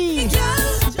Kaylee.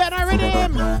 girl. Benna rhythm.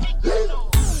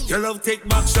 Your love take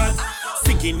back shot.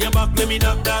 Sink in your back, let me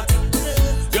knock that.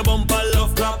 Your bumper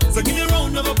love clap. So give me a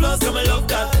round of applause, come I love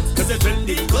that. Cause you're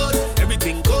trending good,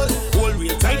 everything good. Hold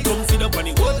real tight, come sit up on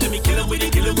the wood. Let me kill him with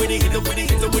it, hit him with it, hit him with it,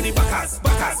 hit him with it. Backass.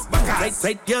 Tight,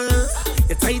 tight, girl,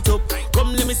 you tight up.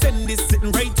 Come let me send this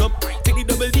sitting right up. Take the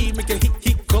double D, make a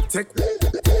hiccup. Take,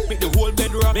 make the whole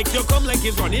bed rock. Make you come like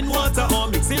it's running water or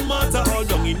mixing water all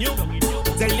down in you.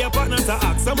 Tell your partner to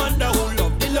ask Amanda who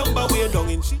love the lumber way down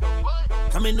in she.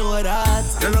 Come and know that.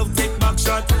 Your love take back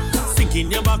shot. Sink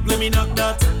in your back, let me knock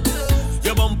that.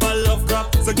 Your bumper love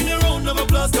crap. So give me a round of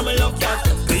applause, come and love that.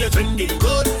 Cause you're trending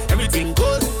good, everything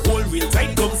good. Hold real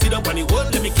tight, come sit up on the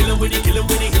wood. Let me kill him with it, hit him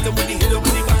with it, hit him with it, hit him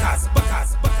with it. Backass.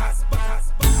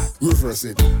 Reverse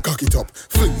it, cock it up,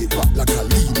 fling it back like a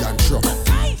Leland truck.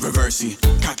 Reverse it,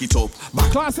 cock it up,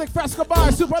 back. Classic Fresco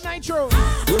Bar, Super Nitro.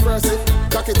 Reverse it,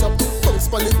 cock it up,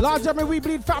 bounce on it. Large German, we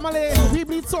bleed family, we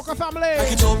bleed Soca family.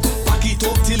 Back it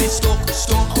up till it's stuck.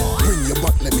 Bring your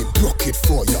back, let me block it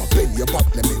for ya. Bend your back,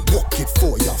 let me walk it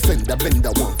for ya. Fender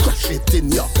bender one, crush it in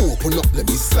ya. Open up, let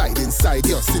me slide inside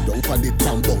ya. Sit down on it,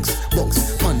 pan bunks.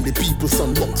 Pan the people,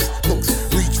 son bunks.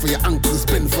 Reach for your ankles,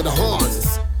 bend for the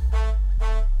horns.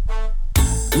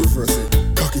 Reverse it,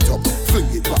 cock it up, fling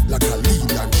it back like a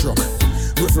Leland truck.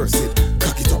 Reverse it,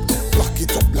 cock it up, back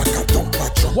it up like a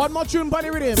dumper truck. One more tune, buddy,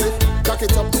 with him. Cock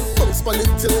it up, bounce on it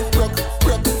till it rock.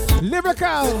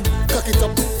 Lyrical. Cock it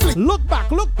up, flick. Look back.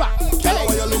 Hey.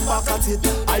 When you look back at it,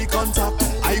 eye contact.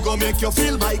 I go make you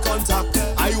feel my contact.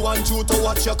 I want you to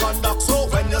watch your conduct. So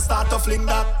when you start to fling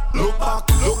that, look back,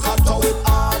 look at how it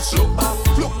arch. Look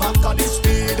back at the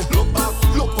speed. Look back,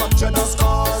 look what you know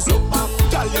scars. Look back,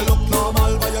 girl, you look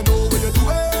normal, but you know what you're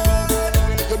doing.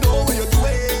 You know what you're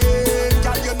doing,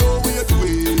 girl, you know what you're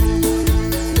doing.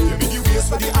 Give me the waist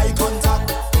for the eye contact.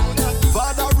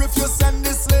 Father, if you send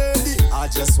this lady, I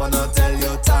just wanna tell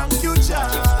you thank you, Jah.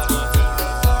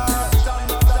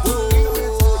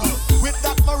 With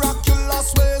that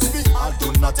miraculous ways, me, I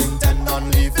do not intend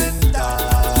on leaving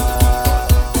that.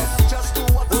 Just do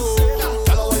what I say.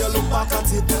 Tell her when you look back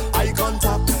at it, eye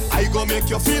contact. I go make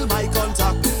you feel my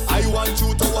contact. I want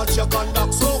you to watch your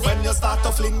conduct. So when you start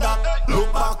to fling that,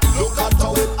 look back, look at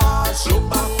how it arch. Look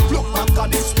back on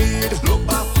the speed. Look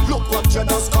back, look what you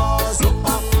know scars. Look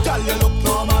back, girl, you look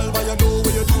normal, but you know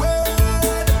what you're doing.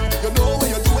 You know what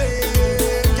you're doing,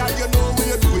 girl, you know what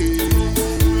you're doing.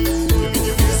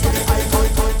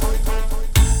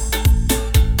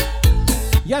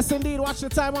 Yes, indeed. Watch the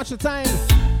time.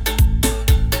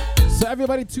 So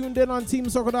everybody tuned in on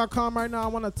TeamSoca.com right now. I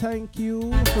want to thank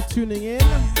you for tuning in.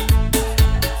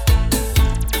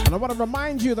 And I want to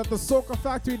remind you that the Soca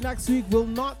Factory next week will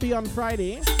not be on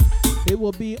Friday. It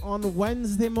will be on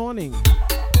Wednesday morning,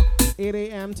 8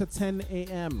 a.m. to 10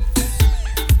 a.m.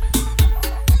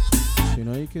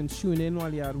 So, you can tune in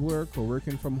while you're at work or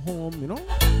working from home,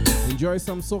 Enjoy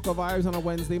some Soca vibes on a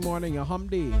Wednesday morning, a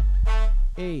hump day.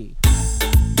 Hey.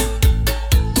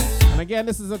 And again,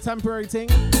 this is a temporary thing.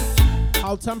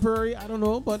 How temporary, I don't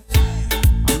know, but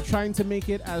I'm trying to make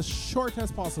it as short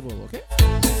as possible, okay?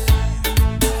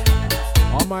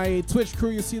 On my Twitch crew,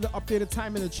 you see the updated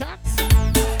time in the chat.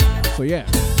 So yeah.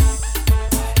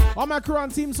 On my crew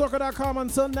on TeamSoca.com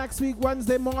until next week,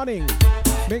 Wednesday morning.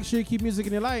 Make sure you keep music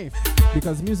in your life,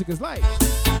 because music is life.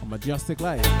 A majestic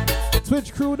life.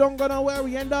 Twitch crew, don't go nowhere,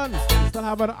 we ain't done. We still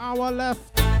have an hour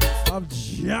left of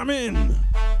jamming.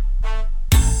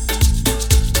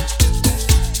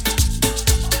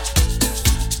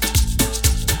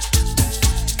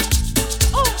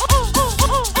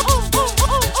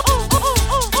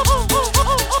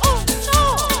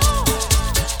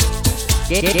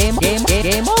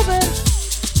 Game over.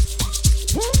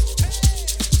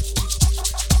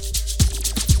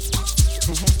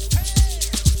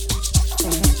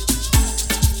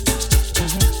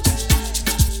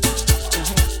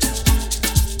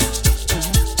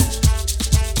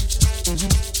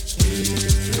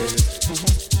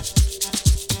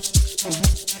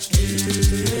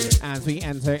 As we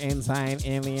enter inside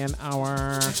Alien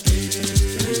Hour,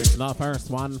 the first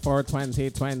one for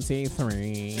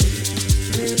 2023.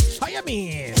 How you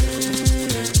mean?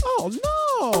 Oh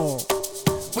no!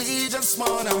 We just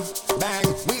wanna bang,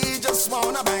 we just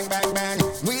wanna bang, bang, bang.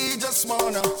 We just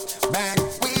wanna bang,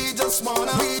 we just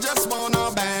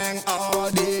wanna bang all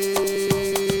day.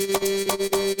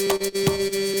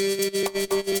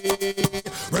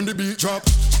 When the beat drop,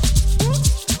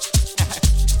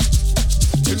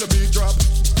 till the beat drop.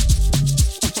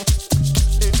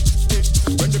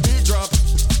 When the beat drop,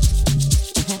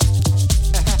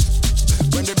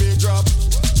 when the beat drop.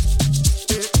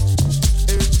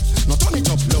 Now turn it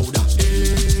up louder.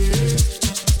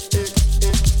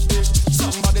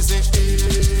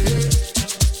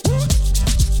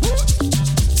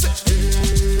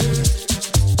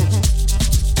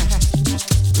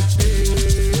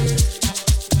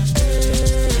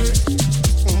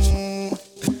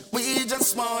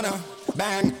 just wanna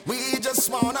bang, we just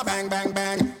wanna bang, bang,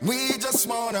 bang. We just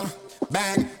wanna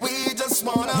bang, we just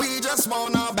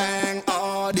wanna bang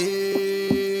all day.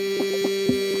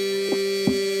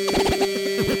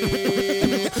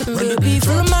 Baby,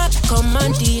 from my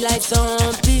command, like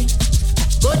zombie.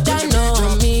 Go down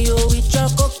on me, oh, with your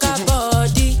coca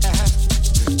body.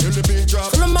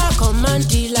 From my command,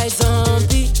 like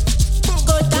zombie.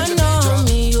 Go down on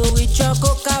me, oh, with your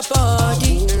coca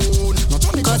body.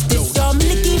 Cause this your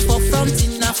milky for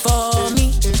something not for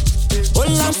me.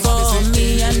 Hold on for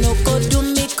me, I no go do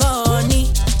me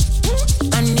corny.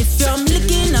 And if you're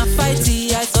looking a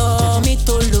fighty, I saw me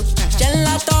to look.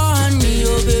 Gelato honey,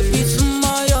 oh baby,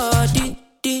 tomorrow, di.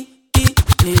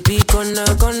 Baby, gonna,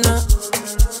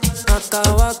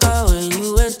 waka when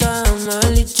you enter my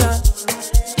licha.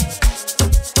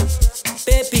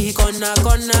 Baby,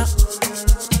 gonna,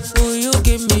 will you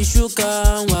give me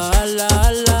sugar, wahala.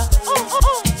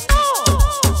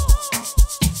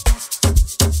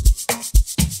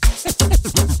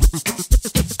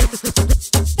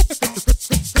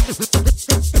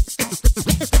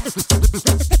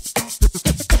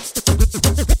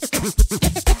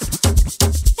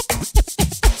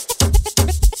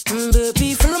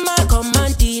 Baby, follow my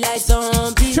command, like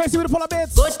zombie. Tracy with the pull-up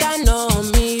bits. Go down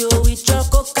on me, oh, with your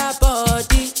coca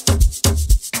body.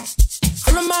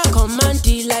 Follow my command,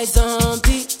 like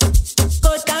zombie.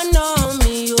 Go down on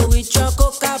me, oh, with your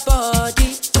coca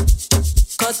body.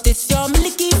 Cause this your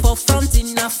milky for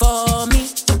fronting now for me.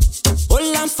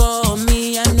 Hold on for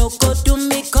me, I no go do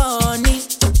me corny.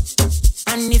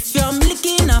 And if you're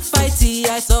milky na fighty,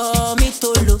 I saw me to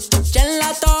look.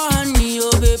 Gelato honey,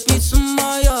 oh baby,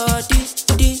 tomorrow, di.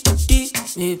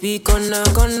 Baby, gonna,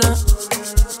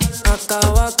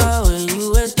 waka when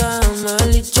you enter my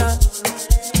licha.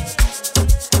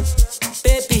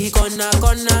 Baby, gonna,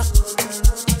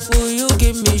 will you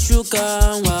give me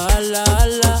sugar, wahala.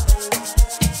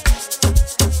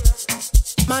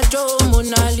 Macho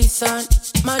Mona Lisa,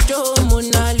 Macho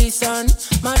Mona Lisa,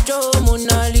 Macho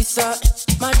Mona Lisa,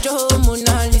 Macho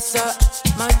Mona Lisa,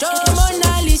 Macho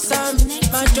Mona Lisa,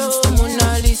 Macho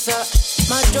Mona Lisa,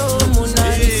 Macho Mona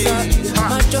Lisa,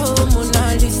 Macho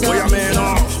Mona Lisa. Oh,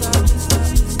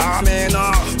 Amen. I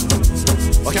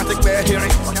can't take bad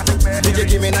hearing. DJ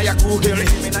give me now your cool hearing.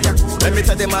 Let me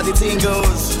tell them how the thing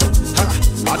goes.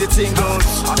 How the thing goes.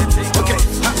 Okay.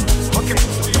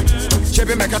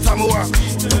 Chebe make a tamua.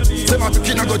 Say my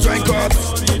pikin go join God.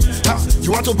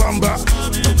 You want to bamba?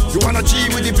 You wanna G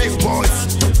with the big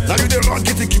boys? Now you the wrong,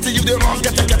 kitty, you the wrong.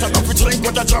 Get enough to drink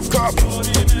with a drop cup.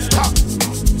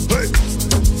 Hey,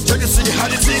 so you see how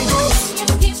the thing goes?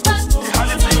 How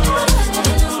the thing goes?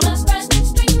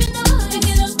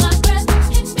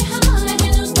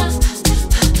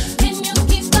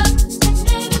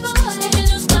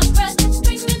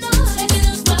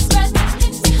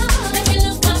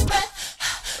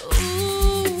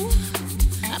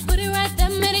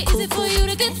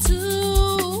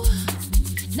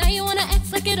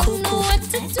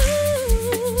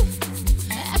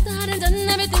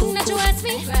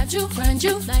 Grind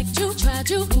you, like you, tried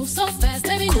you, move so fast,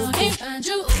 baby, no, I can't find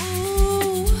you.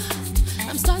 Ooh,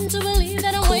 I'm starting to believe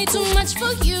that I'm way too much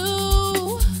for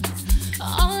you.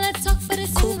 All that talk, but it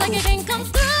seems like it ain't come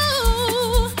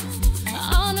through.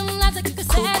 All them lies like you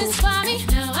could satisfy me.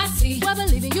 Now I see, well,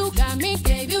 believing you got me,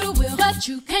 gave you the will, but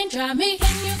you can't drive me.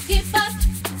 Can you keep up,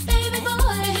 baby boy?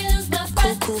 Make me lose my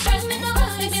breath. Bring me the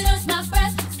road, make me lose my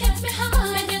breath. Catch me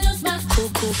high, make me lose my.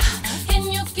 Can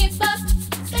you keep up,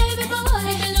 baby boy?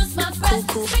 Make me lose my breath.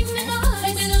 Bring me the road,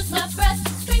 make me lose my breath.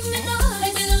 Bring me the road,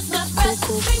 make me lose my breath.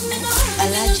 Bring me the road, I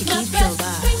like to keep your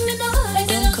vibe.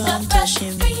 Don't come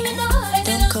touching me.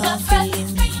 Don't come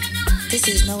feeling me. This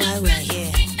is not why we're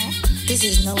here. This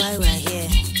is not why we're here.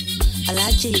 I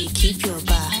like to keep your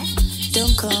vibe.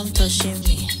 Don't come touching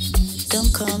me.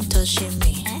 Don't come touching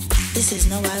me. This is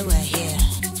not why we're here.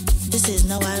 This is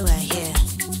not why we're here.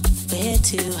 We're here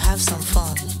to have some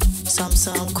fun.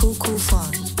 Some cool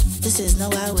fun. This is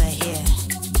not why we're here.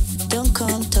 Don't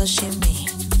come touching me.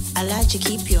 I like to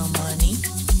keep your money.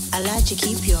 I like to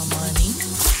keep your money.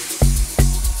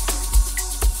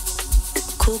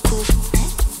 Cool fun.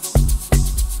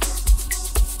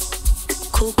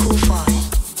 Cool some cool fun.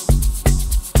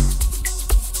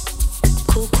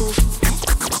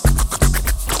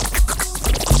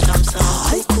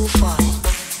 Cool fun.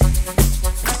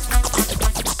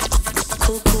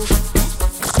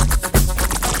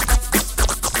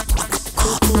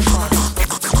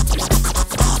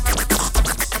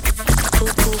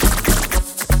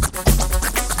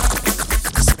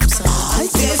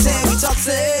 They say we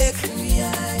toxic.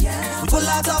 We pull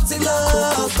out toxic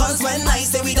love. Cause when I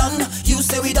say we done, you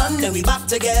say we done. then we back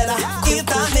together. If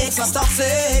that makes us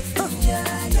toxic,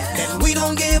 then we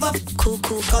don't give up. Cool.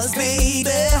 Cause baby,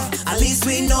 at least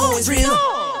we know it's real.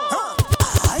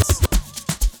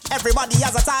 Everybody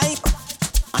has a type,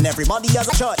 and everybody has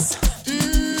a choice.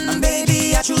 And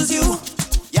baby, I choose you.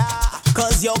 Yeah,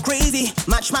 cause you're crazy,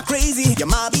 match my crazy. You're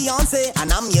my Beyonce,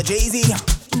 and I'm your Jay-Z.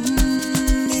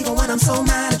 Even when I'm so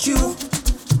mad at you,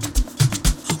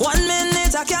 1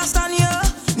 minute I can't stand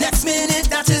you, next minute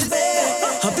that is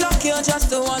bad. I block you just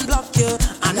to unblock you,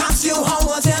 and ask you how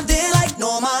was your day like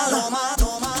normal.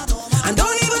 And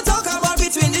don't even talk about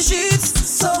between the sheets.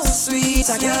 So sweet,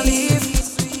 I can't leave.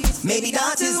 Maybe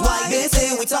that is why they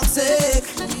say we toxic.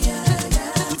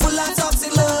 Full of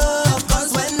toxic love.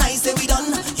 Cause when I say we done,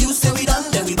 you say we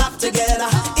done, then we back together.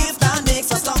 If that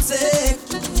makes us toxic,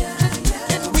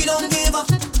 then we don't give up.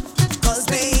 Cause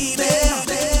baby,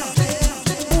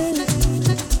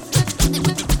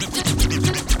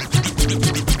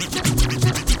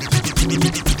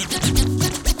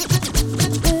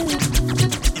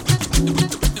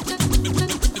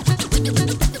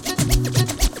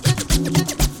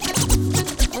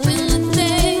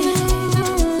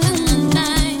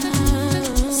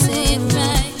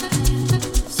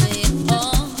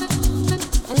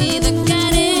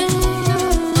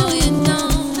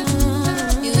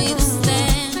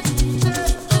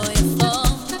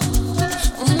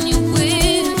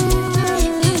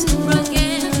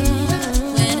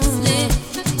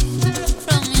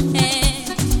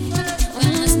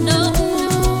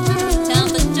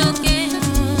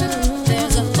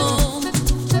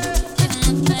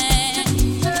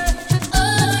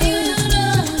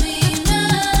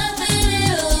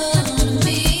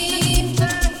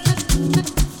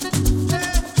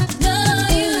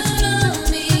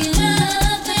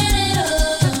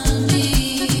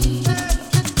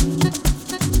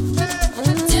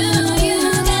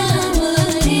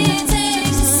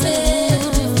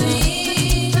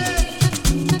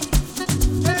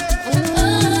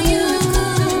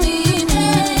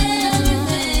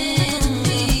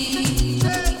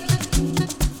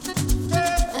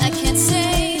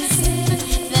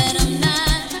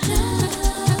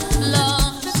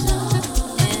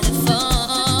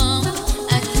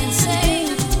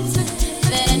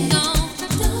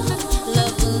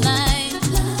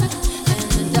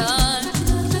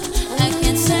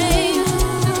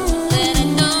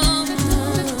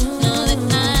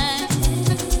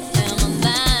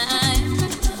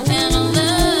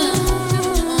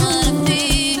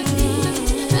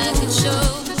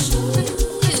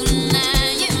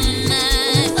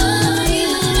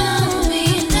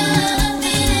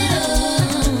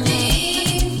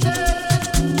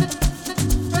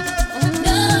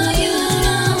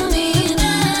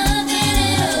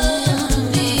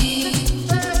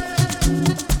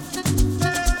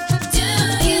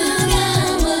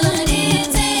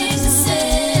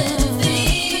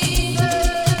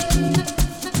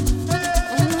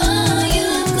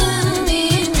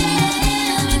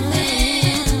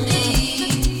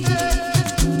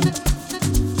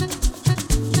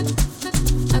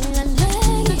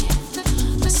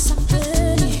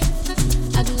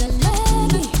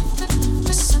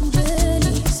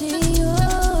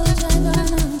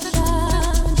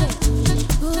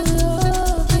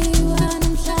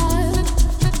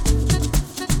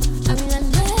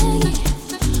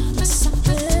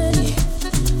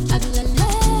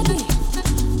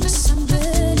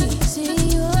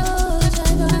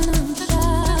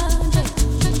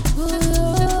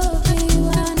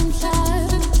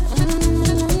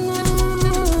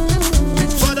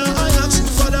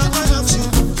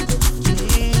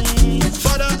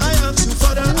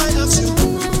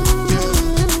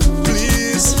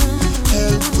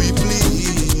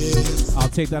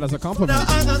 take that as a compliment.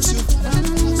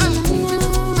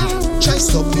 Try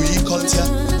stop we culture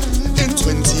in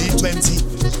 2020.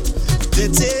 They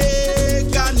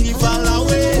take carnival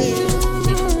away.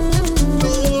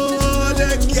 No,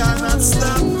 they cannot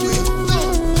stop we.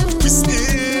 We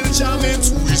still jamming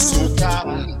to we soca.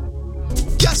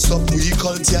 Can't stop we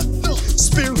culture.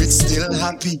 Spirit still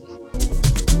happy.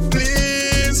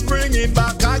 Please bring it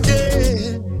back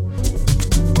again.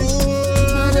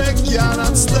 Oh, they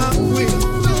cannot stop we.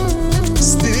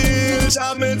 Still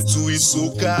jamming to we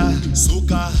soca.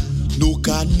 Soca, no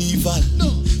carnival.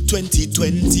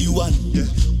 2021.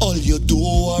 All you do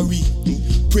worry.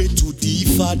 Pray to the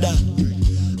Father,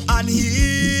 and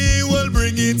He will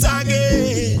bring it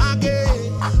again.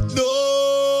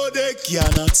 No, they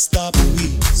cannot stop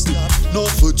me. No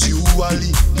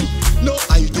virtually. No,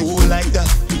 I don't like that.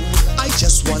 I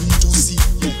just want to see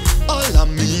all of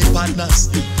me partners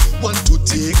want to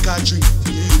take a drink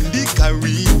in the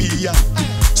Caribbean.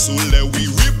 So let we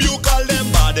rebuke all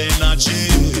them bad energy.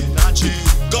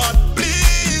 God,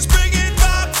 please bring it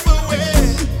back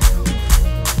away.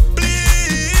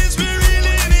 Please, we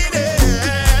really need it.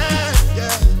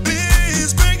 Yeah.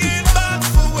 Please bring it back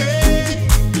away.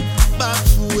 Back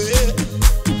away.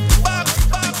 Back.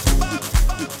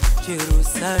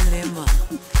 Jerusalem,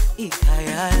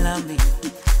 ikayalami,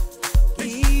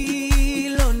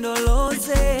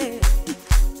 ilondoloze,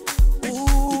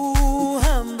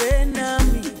 uhambe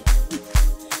nami,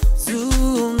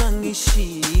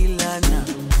 zungangishilana.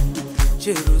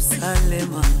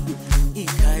 Jerusalem,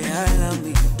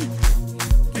 ikayalami,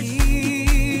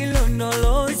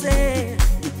 ilondoloze,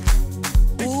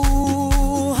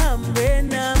 uhambe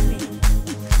nami,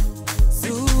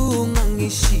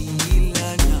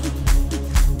 zungangishilana.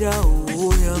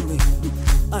 Dawo yami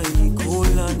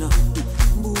ayikholana,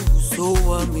 buso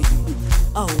wami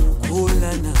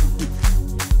awukholana.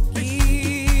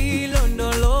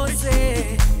 Ilondoloze,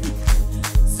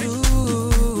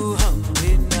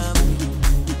 zuhambe nami.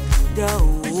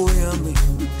 Dawo yami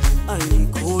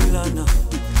ayikholana,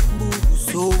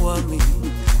 buso wami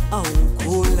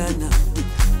awukholana.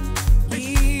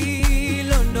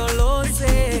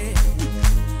 Ilondoloze,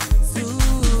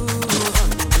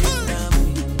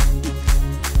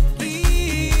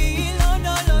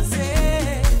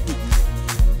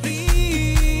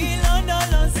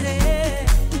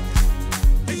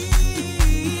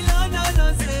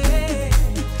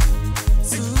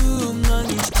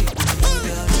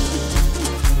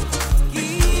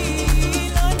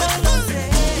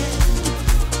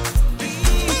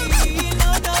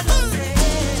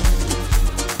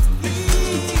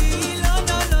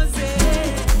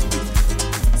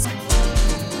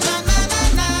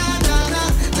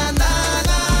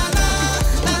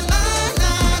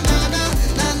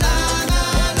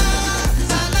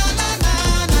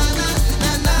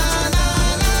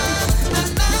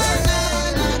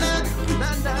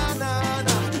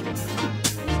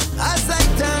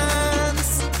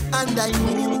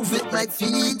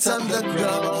 feet on the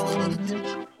ground.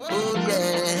 Oh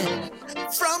yeah.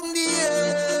 From the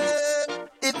earth,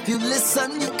 if you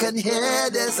listen, you can hear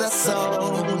there's a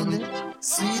sound,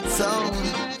 sweet sound,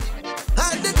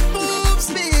 and it moves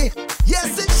me.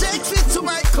 Yes, it shakes me to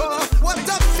my core. What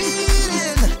I'm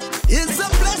feeling is a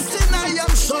blessing. I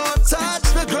am sure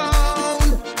touch the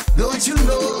ground. Don't you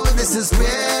know this is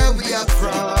where we are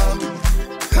from?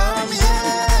 Come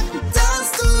here,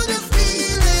 dance to the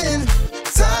feeling.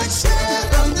 Touch it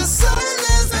from the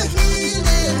silence of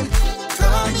healing.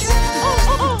 Come here,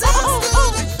 dance to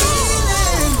the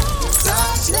feeling.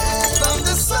 Touch it from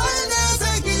the silence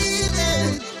of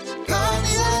healing. Come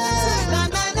here, na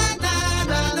na na na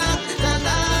na na na na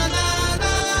na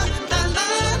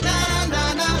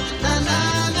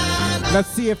na. Let's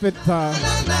see if it. Oh,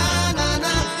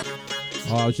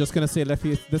 I was just gonna say let's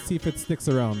see if it sticks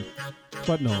around,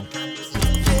 but no.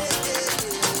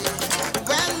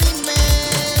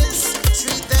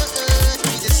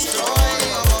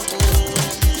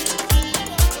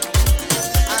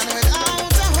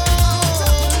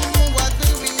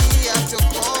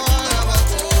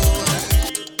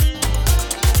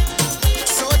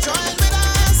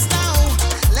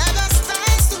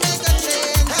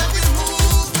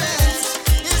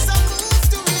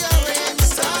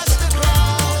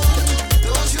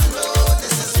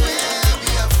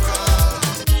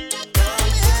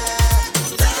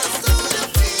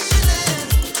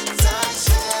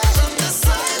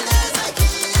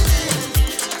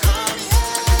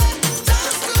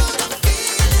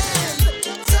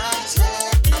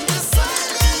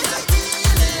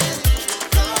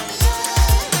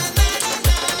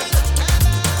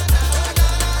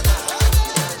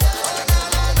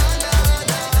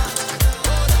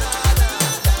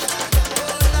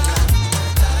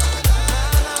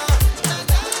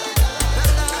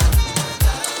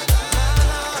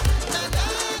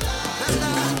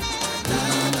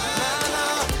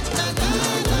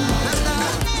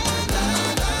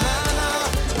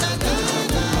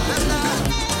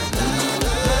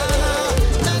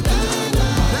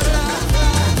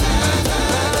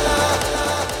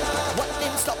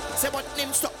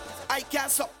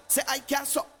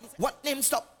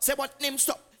 Say what name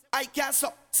stop. I can't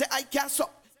stop. Say I can't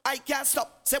stop. I can't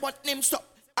stop. Say what name stop.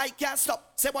 I can't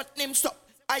stop. Say what name stop.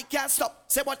 I can't stop.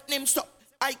 Say what name stop.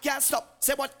 I can't stop.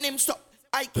 Say what name stop.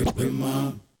 I can't.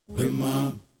 Wema.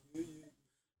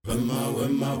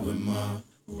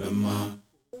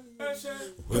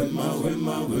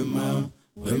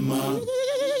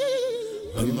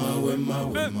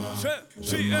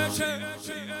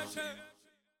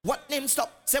 What name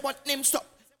stop? Say what name stop.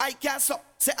 I can't stop.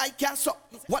 Say I can't stop.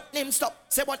 What name stop?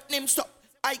 Say what name stop.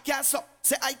 I can't stop.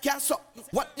 Say I can't stop.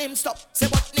 What name stop? Say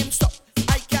what name stop?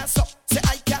 I can't stop. Say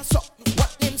I can't stop.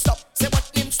 What name stop? Say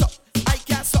what name stop? I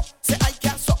can't stop. Say I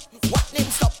can't stop. What name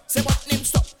stop? Say what name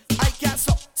stop? I can't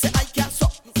stop. Say I can't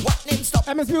stop. What name stop?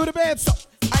 MSB with the bed. Stop.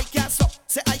 I can't stop.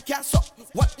 Say I can't stop.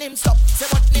 What name stop? Say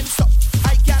what name stop?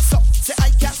 I can't stop. Say I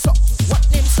can't stop.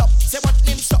 What name stop? Say what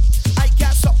name stop? I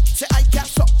can't stop. Say I can't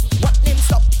stop. What name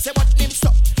stop? Say what name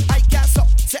stop? I can't stop.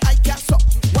 Say I can't stop.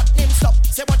 What name stop?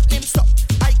 Say what name stop?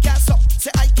 I can't stop.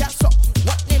 Say I can't stop.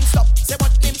 What name stop? Say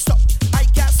what name stop? I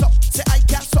can't stop. Say I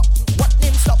can't stop. What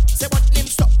name stop? Say what name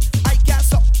stop? I can't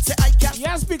stop. Say I can't.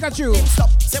 Yes, Pikachu. Name stop.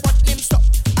 Say what name stop?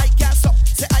 I can't stop.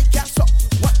 Say I can't stop.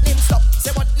 What name stop?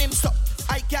 Say what name stop?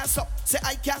 I can't stop. Say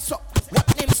I can't stop. What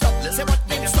name stop? Say what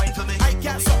name stop? I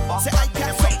can't stop. Say I can't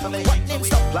stop. What name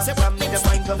stop? Say what name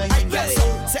stop? I can't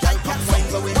stop. Say I can't stop.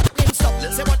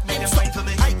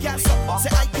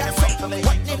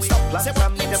 What name stop? Say what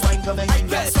name stop? I can't stop. Say I can't stop. What name stop? Say what name stop? I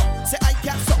can't stop. Say I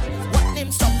can't stop. What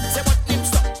name stop? Say what name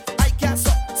stop? I can't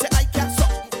stop. Say I can't stop.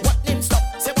 What name stop?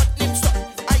 Say what name stop?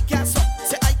 I can't stop.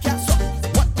 Say I can't stop.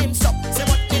 What name stop? Say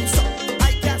what name stop?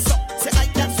 I can't stop. Say I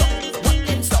can't stop. What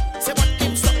name stop? Say what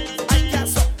name stop? I can't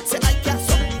stop. Say I can't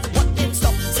stop. What name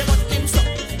stop? Say what name stop?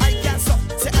 I can't stop.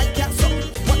 Say I can't stop.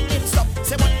 What name stop?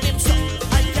 Say what name stop?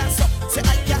 I can't stop. Say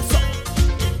I can't stop.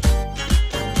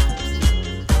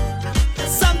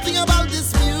 Something about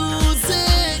this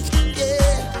music,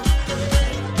 yeah.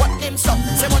 What name stop?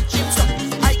 Say what name stop?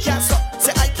 I can't stop.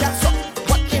 Say I can't stop.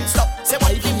 What name stop? Say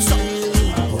what name stop?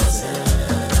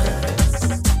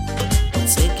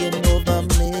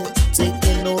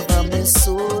 Taking over me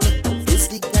soul. It's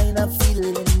the kind of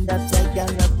feeling that I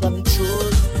cannot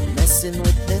control. Messing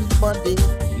with them body,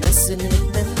 messing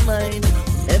with them mind.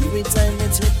 Every time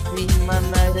it's with me, man,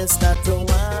 I just start to whine.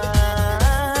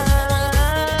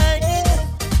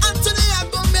 And today I'm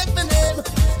gonna make my name.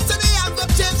 Today I'm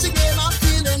gonna change the game. I'm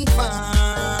feeling fine.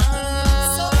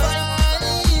 So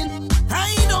fine.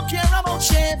 I don't care about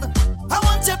shame. I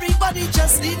want everybody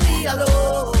just leave me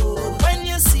alone. When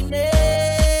you see me,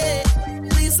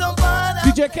 please don't bother.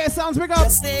 DJ K sounds big up.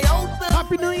 Just stay out there.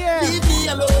 Happy New Year. Leave me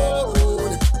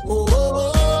alone.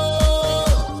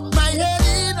 My head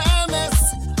in a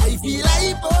mess. I feel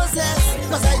I possess.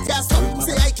 Cause I can't stop.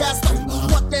 Say I can't stop.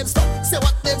 What them stop? Say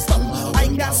what them stop? I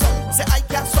can't stop. Say I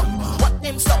can't stop. What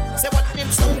name stop? Say what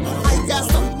name stop? I can't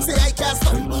stop. Say I can't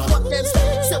stop. What them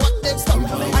stop? Say what them stop?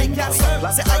 I can't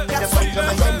stop. Say I can't stop. Look,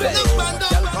 man,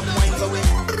 Girl, come wine away.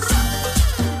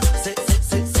 Sit,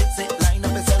 line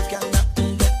up yourself, girl.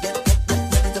 Get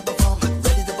ready to perform,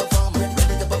 ready to perform,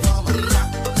 ready to perform.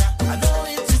 I know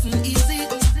it isn't easy,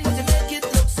 but you make it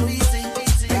look so easy.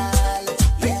 Yeah.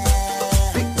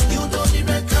 You don't need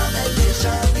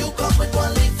recommendation, you come with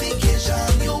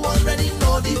qualification. You already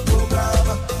know the program,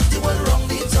 you will wrong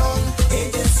the tongue.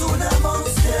 it is una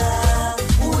mostra,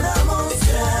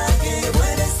 que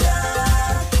buena está,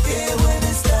 que buena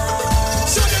está.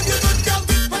 Show them you good girl.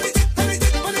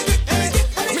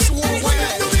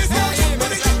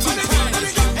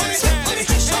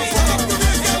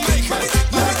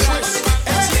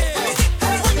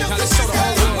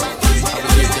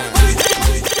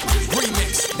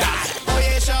 Oh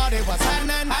yeah, shorty, what's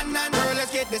happening? Girl,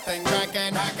 let's get this thing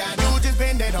cracking. You just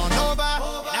bend it on over.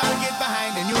 Now get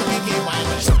behind and you make it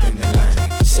wild. Jump in the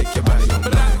line, shake your body on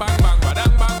mine.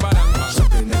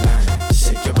 Jump in the line,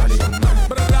 shake your body on mine.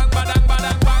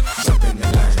 Jump in the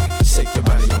line, shake your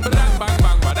body on mine.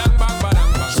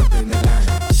 Jump in the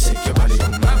line, shake your body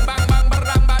on mine.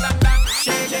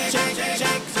 Shake,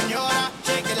 senora,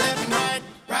 shake it left and right,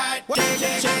 right.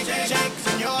 Shake,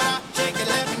 senora, shake it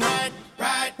left and right,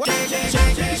 right. Shake,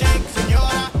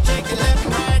 senora, shake it left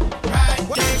and right,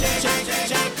 right.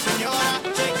 Shake, senora,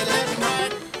 shake it left and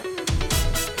right.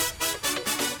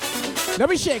 Let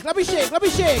me shake.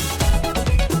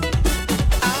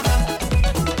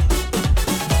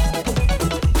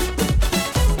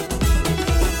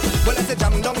 Well, it's a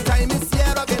jam long time this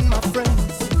year again, my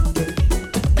friends.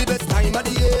 The best time of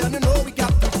the year, and you know we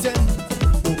got pretend.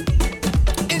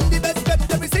 In the best bed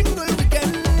every single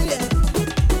weekend,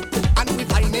 yeah. And we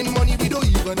finding money we don't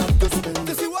even have to spend.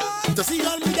 To see what? To see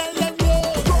all the girls them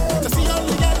roll. To see all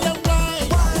the girls them grind.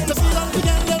 To see all the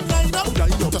girls them grind up. To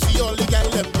see all the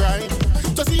girls them grind.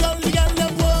 To see all the girls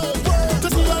them roll. To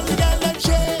see all the girls them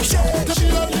shake. To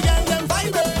see all the girls them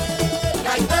vibrate.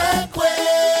 Like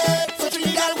earthquake. So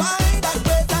three girls wind that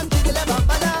way and jiggle a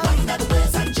bambana. Wind that way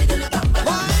and jiggle a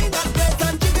bambana. Wind that way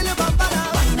and jiggle a bambana.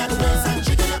 Wind that way and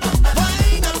jiggle a bambana.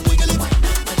 Wind and wiggle it.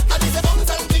 And it's a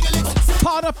bounce and jiggle it.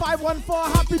 Powder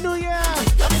 514, Happy New Year.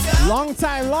 Long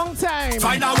time.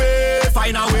 Find a way,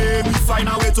 find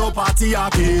a way to party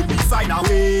again. We find a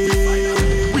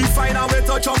way. We find a way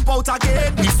to jump out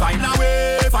again. We find a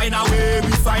way. Find a way.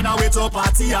 We find a way to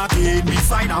party again. We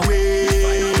find a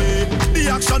way. The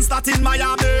action start in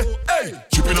Miami. Hey,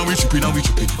 chipping and we chipping and we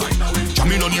chipping.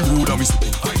 Jamming on the road and we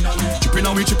slipping. Chipping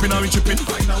and we chipping and we chipping.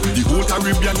 The whole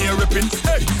Caribbean here ripping.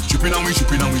 Hey, chipping and we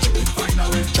chipping and we chipping.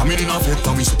 Jamming in a vet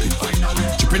and we slipping.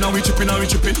 Chipping and we chipping and we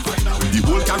chipping. The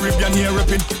whole Caribbean here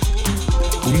ripping.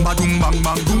 Boom ba doom bang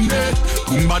bang boom de.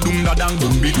 Boom ba doom da dang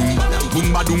boom be doom.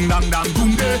 Boom ba doom dang dang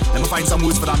boom de. Let me find some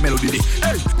words for that melody.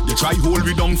 Hey, they try hold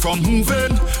we down from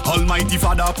moving. Almighty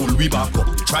Father pull we back up.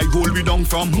 They try hold we down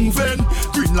from moving.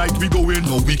 Green light we going,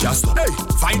 no we can't stop. Hey,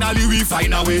 finally we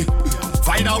find a way.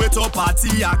 Find a way to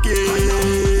party again.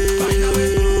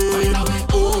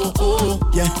 Oh oh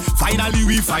yeah. Finally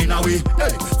we find a way.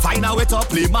 Hey, find a way to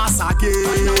play mass again.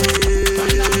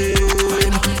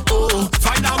 Oh,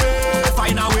 find a way.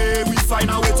 Find a way, we find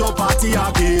a way to party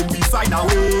again. We find a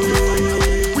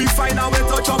way. We find a way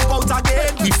to jump out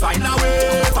again. We find a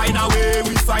way. Find a way,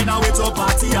 we find a way to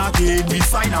party again. We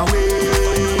find a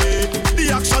way.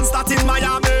 The action start in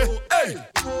Miami. Hey.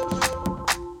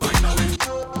 Find a way.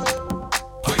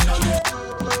 Find a way.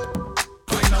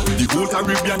 Find a way. The whole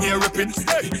Caribbean here ripping.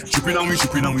 Hey, chipping and we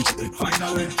chipping and we chipping. Find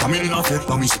a way. Coming in a fete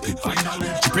and we sipping. Find a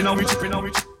way. Chipping and we chipping and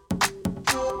we chipping.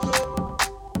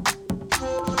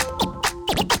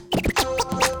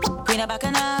 Queen of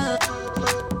Bacchanal.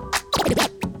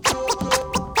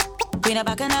 Queen of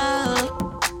Bacchanal.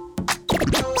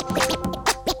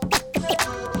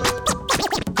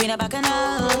 Queen of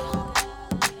Bacchanal.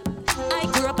 I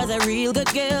grew up as a real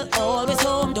good girl, always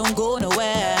home, don't go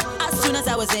nowhere. As soon as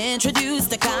I was introduced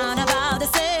to carnival, they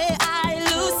say I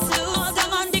lose all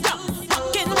down on the ground.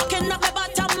 Walking up my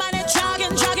bottom and it's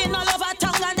dragging all over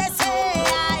town, and they say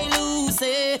I lose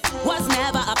it. Was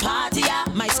never a party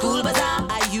at my school bazaar.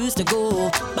 Used to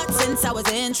go, but since I was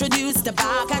introduced to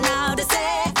Bacchanal, they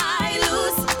say I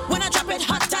lose. When I drop it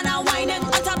hot and I whine it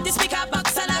on top the speaker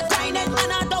box and I grind it,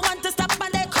 and I don't want to stop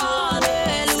and they call me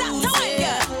Lucy.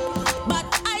 Yeah. But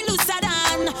I looser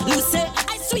than Lucy,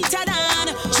 I sweeter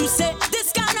than juicy.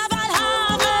 This carnival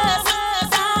harvest,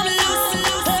 I'm loose.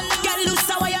 Get loose,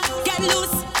 how you get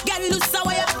loose, get loose, how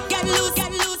you get loose,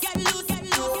 get loose, get loose, get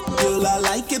loose. Girl, I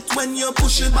like it when you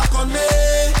push it back on me,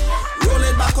 roll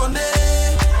it back on me.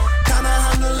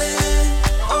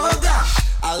 Oh gosh,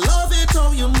 I love it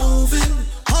how you're moving,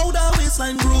 how the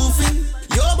waistline grooving,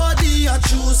 your body you're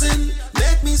choosing,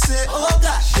 make me say oh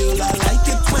gosh. Girl, I like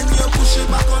it when you push it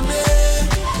back on me,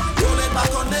 roll it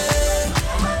back on me,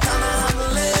 can I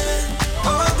handle it?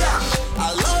 Oh gosh, I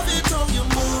love it how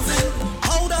you're moving,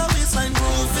 how the waistline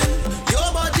grooving, your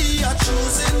body you're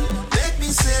choosing, make me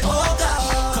say oh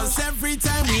gosh. Cause every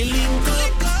time we link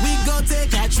up, we go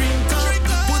take a drink up,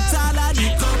 put all of the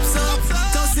cups up.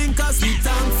 Cause we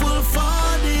thankful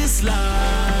for this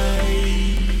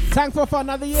life. Thankful for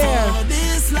another year. For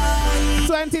this life.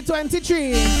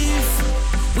 2023.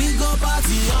 We go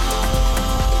party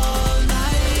all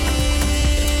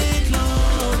night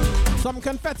long. Some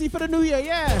confetti for the new year,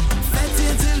 yeah.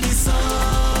 Confetti till the sunlight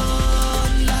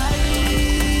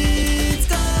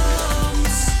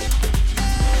comes.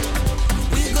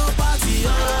 We go party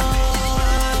all.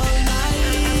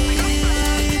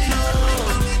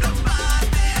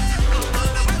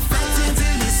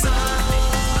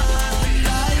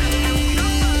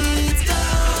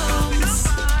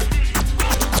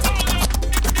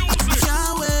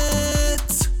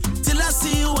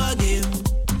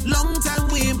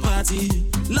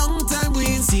 Long time we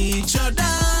ain't see each other.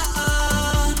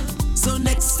 So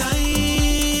next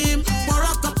time, pour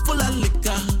a cup full of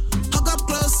liquor, hug up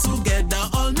close together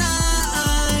all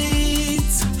night.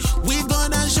 We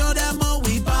gonna show them how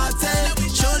we party,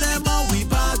 show them how we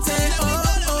party. Oh,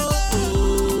 oh,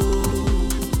 oh.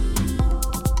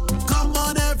 Come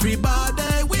on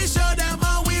everybody, we show them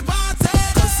how we party.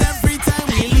 Cause every time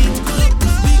we link up,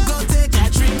 we go take a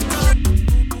drink up.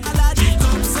 All of the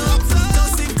cups up,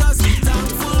 just cause we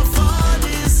thankful for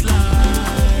this life.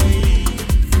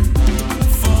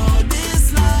 For this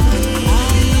life.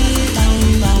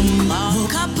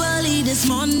 Woke up early this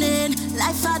morning,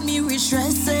 life had me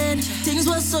re-stressing. Things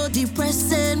were so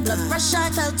depressing, blood pressure I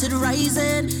felt it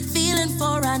rising. Feeling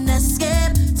for an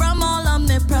escape from all of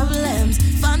my problems.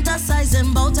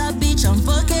 Fantasizing about a beach and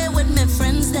fucking with my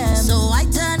friends them. So I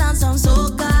turn on some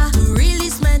soca to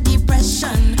release my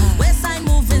depression. West side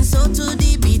moving so to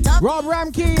the beat up. Rob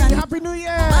Ramkey, Happy New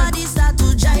Year. Body start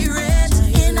to gyrate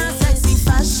in a sexy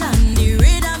fashion. The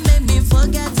rhythm made me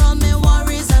forget all my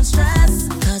worries and stress.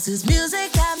 Cause this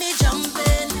music got me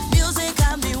jumping, music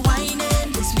got me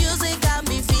whining. This music got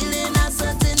me feeling a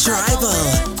certain type of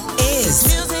way.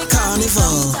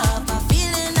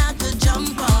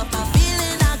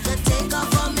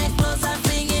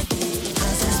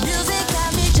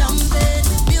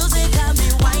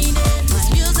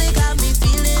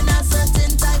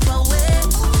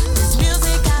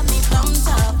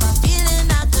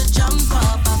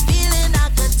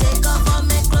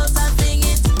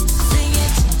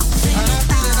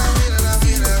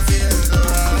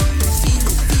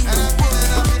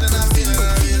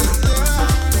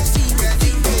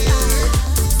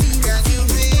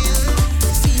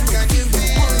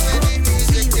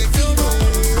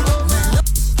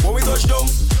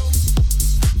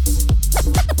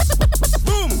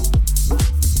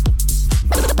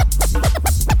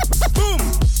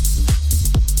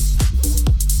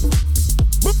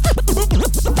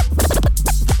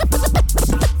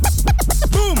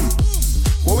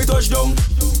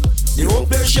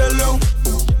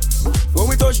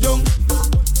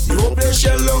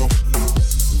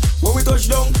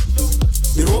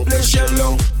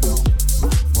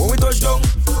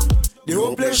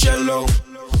 long.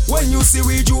 When you see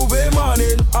we Juve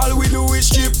morning, all we do is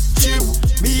chip.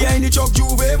 Behind the truck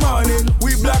Juve morning,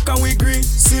 we black and we green,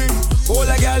 see. All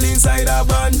a girl inside a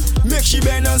van, make she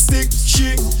bend and stick,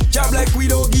 she. Job like we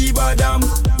don't give a damn,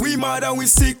 we mad and we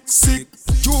sick.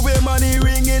 Juve money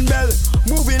ringing bell,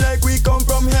 moving like we come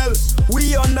from hell.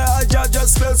 We under a jab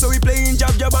spell, so we playing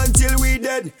jab until we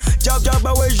dead. Jab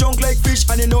always junk like fish,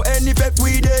 and you know any pet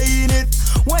we dey in it.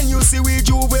 When you see we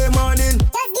Juve morning,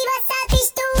 just give us selfish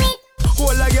to it.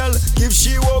 Hold a girl, give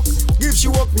she walk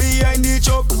behind the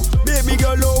truck. Baby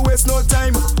girl, no waste no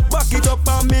time. Back it up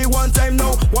on me one time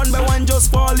now. One by one, just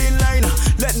fall in line.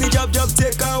 Let the jab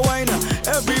take a wine.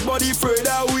 Everybody afraid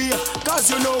that we,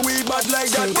 cause you know we bad like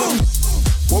that.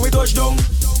 When we touch down,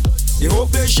 the whole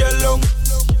place shell long.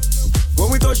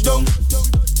 When we touch down,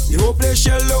 the whole place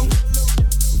shell long.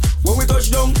 When we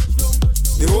touch down,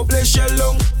 the whole place shell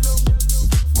long.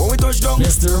 When we touch down,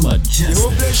 Mr. Mejustik, the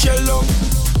whole place shell long.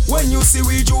 When you see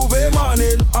we Juve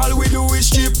morning, all we do is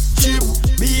chip.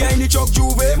 Behind the truck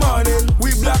Juve morning,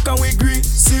 we black and we green,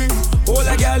 see. All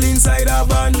a girl inside a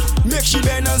van, make she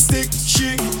bend and stick.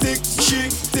 She thick.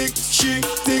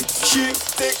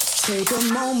 Take a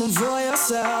moment for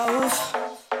yourself.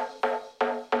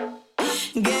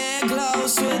 Get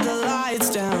close with the lights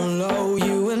down low.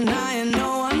 You and I and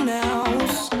no one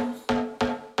else.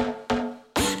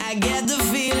 I get the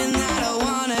feeling that I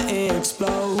wanna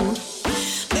explode.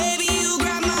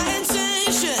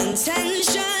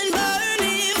 Tension,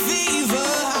 burning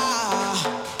fever.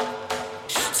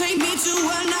 Take me to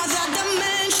another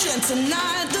dimension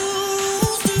tonight. The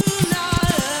rules do not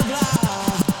apply.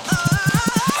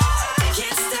 I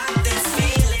can't stop this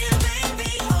feeling,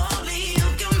 baby. Only you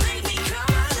can make me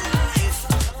come alive.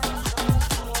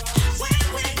 When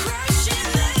we're crushing,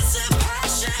 there's a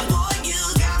passion. Boy, you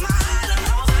got my heart on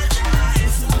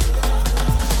overdrive.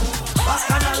 I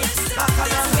can't stop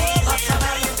this feeling,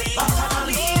 baby.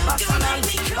 Only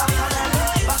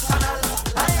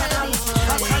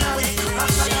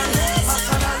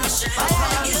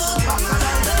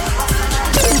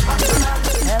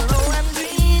Hello and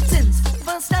greetings,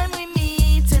 first time we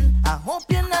meeting. I hope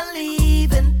you're not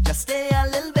leaving, just stay a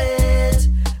little bit.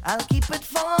 I'll keep it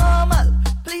formal,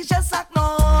 please just act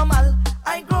normal.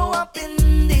 I grow up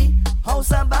in the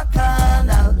house of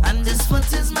Bacchanal, and this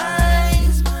foot is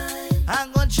mine.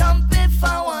 I'm gonna jump if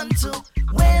I want to,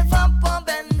 wave up or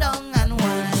bend down and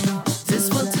whine. This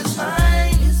foot is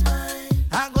mine.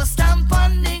 I go stamp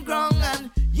on the ground and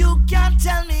you can't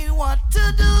tell me what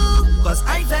to do. Cause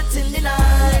I felt in the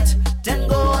night, then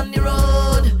go on the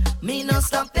road. Me no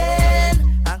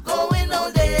stopping, I'm going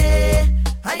all day.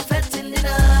 I felt in the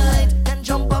night, then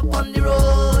jump up on the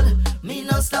road. Me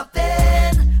no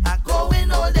stopping, I'm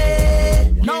going all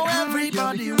day. Now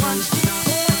everybody wants the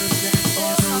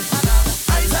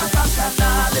eyes are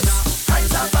Bacchanalists,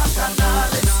 eyes are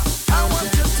Bacchanalists. I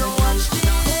want you to watch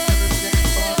this.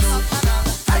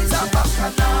 Eyes are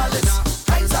Bacchanalists,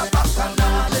 eyes are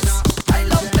Bacchanalists. I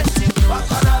love betting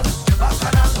Bacchanal,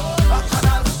 Bacchanal,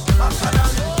 Bacchanal,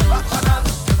 Bacchanal, Bacchanal,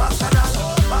 Bacchanal,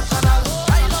 Bacchanal.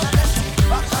 I love betting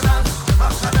Bacchanal,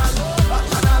 Bacchanal,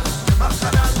 Bacchanal,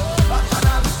 Bacchanal,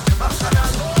 Bacchanal, Bacchanal,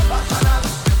 Bacchanal,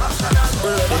 Bacchanal.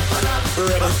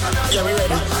 Ready, yeah we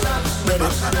ready. Ready.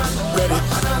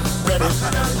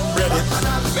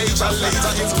 Major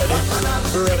laser is ready.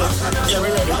 Yeah we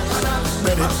ready.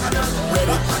 Ready.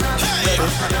 Hey.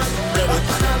 Ready.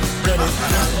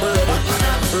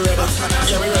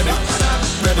 Yeah we ready.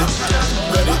 Ready.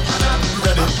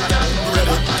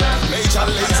 Major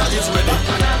laser is ready.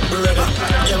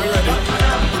 Yeah we ready.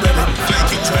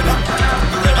 Like it's ready.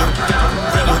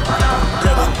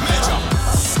 Major.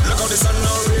 Look how the sun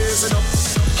now raising up,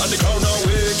 and the crowd now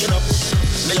waking up.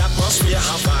 The atmosphere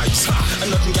have vibes, and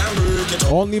nothing can break it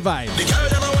up. Only vibe. The girl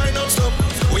them a wine non-stop.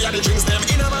 We are the drinks them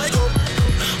in a my cup.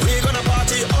 We gonna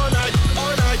party all night.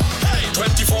 Hey,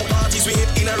 24 parties we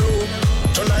hit in a row.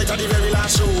 Tonight at the very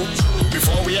last show,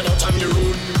 before we head out on the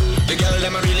road. The girl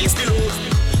them a release the load.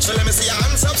 So let me see your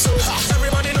hands up, so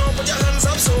everybody know, put your hands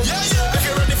up, so if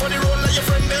you're ready for the road, let your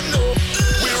friend them know.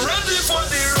 We're ready for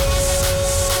the road.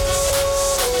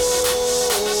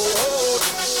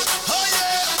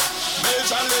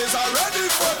 Major are ready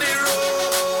for the road.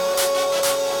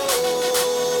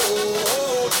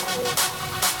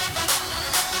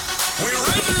 We're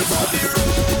ready for the road.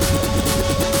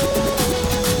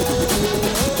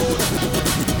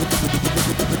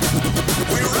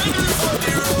 We're ready for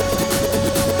the road.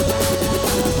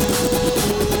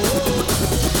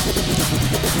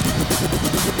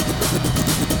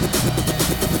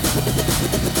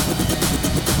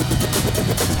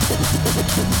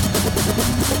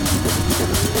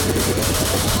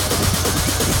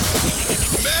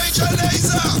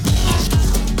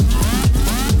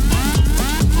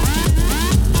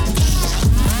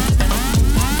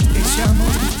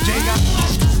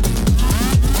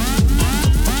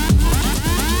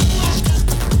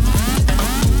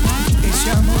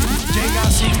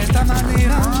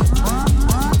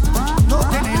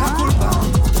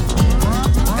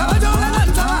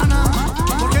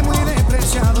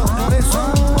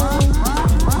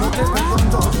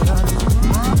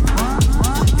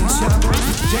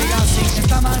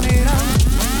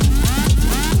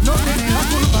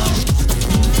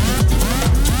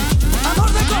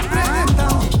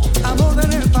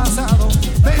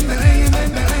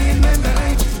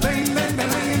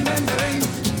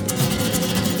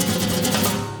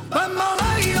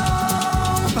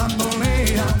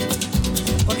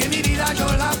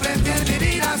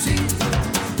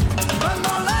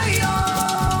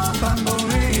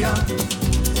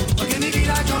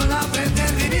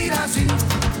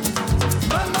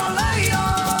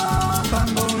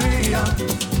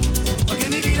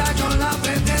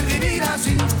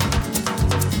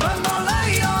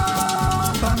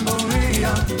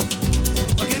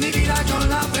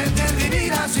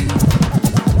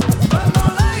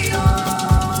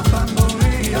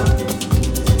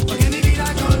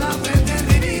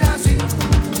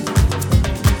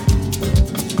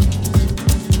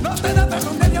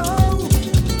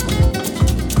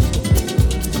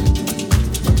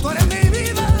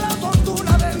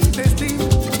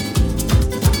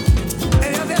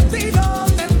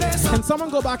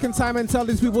 back in time and tell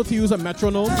these people to use a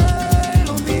metronome?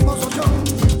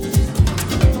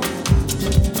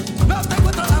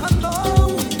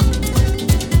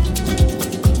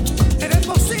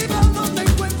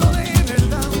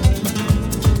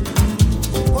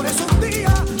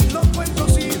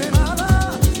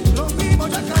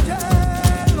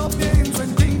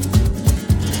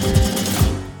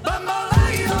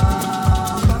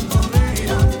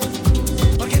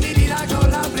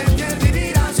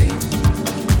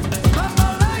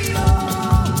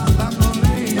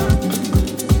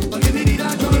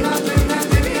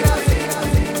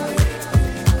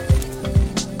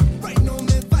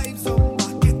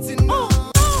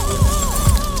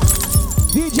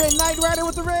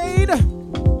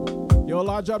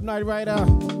 Large up, Night Rider.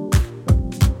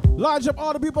 Large up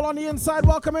all the people on the inside.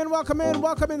 Welcome in, welcome in,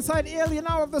 welcome inside Alien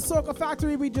Hour of the Soca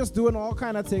Factory. We just doing all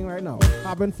kind of thing right now.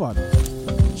 Having fun.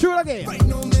 Shoot again.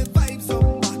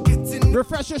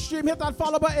 Refresh your stream, hit that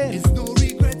follow button.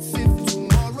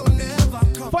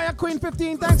 Fire Queen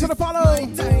 15, thanks for the follow.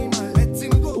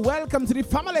 Welcome to the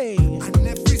family.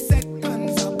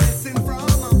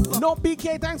 No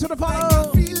PK, thanks for the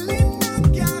follow.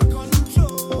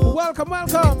 Welcome,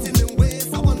 welcome.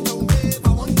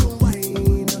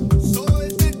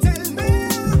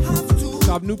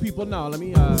 I have new people now. Let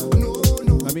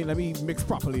me mix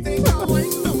properly.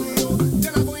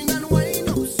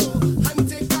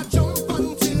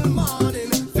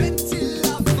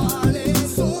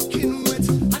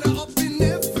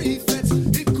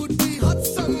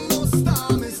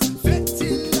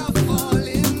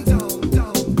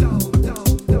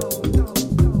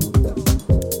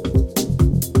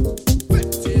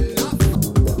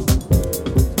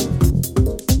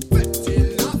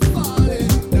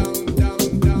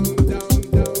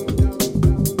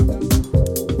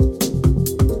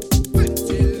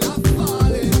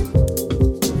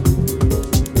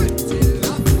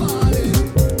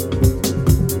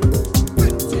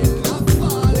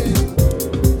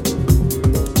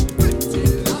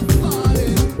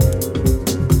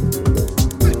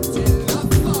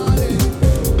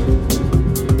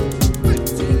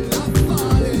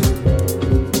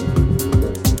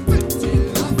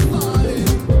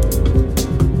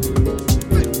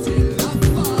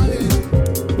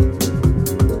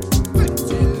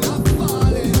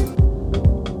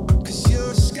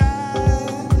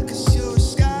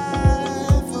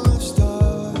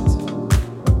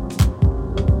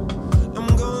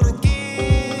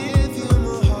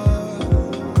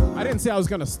 I was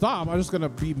gonna stop. I was just gonna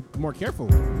be more careful.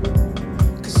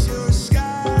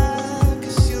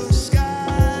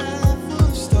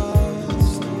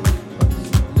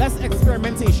 Less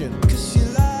experimentation.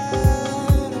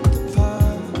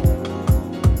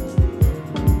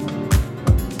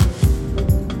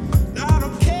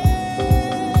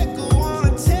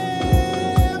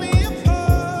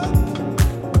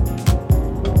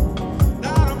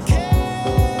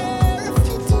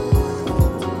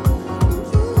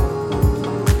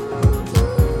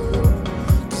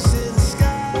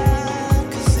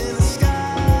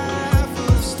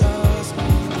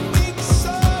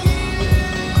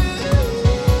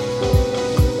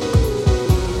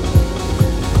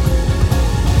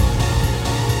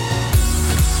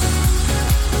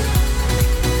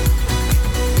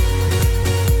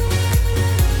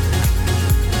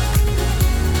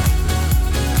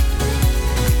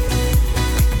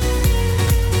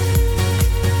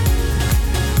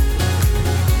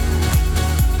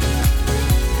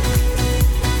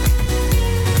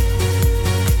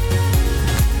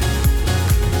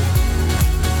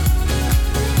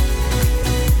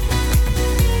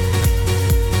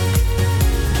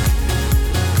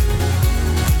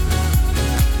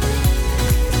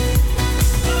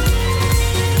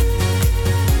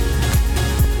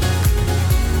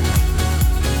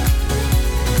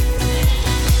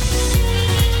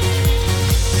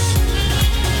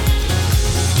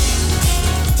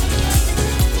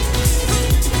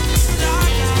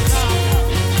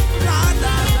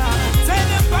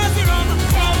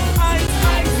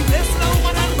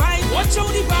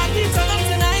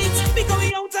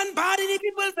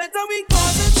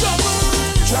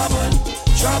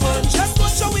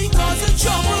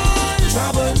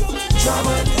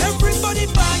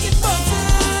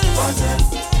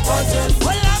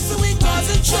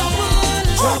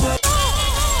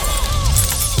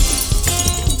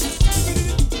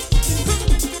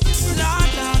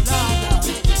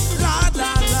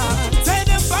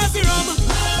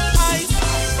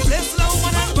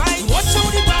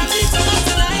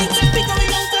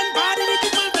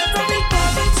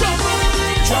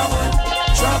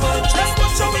 Just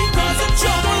watch how we go.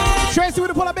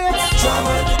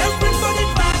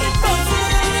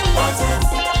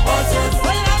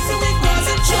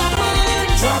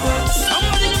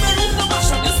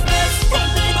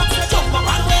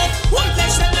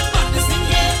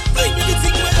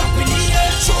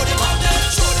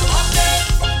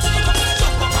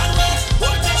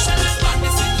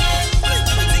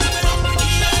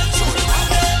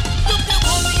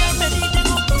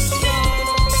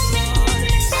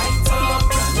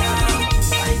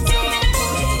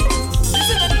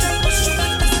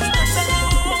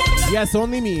 Yes,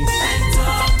 only me.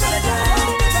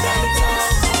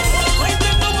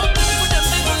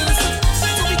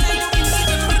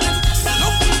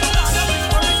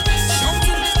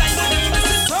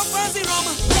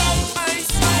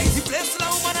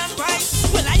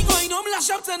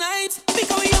 Up tonight,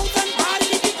 because we out and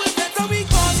party, people better we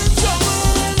causing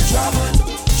trouble.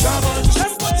 Trouble,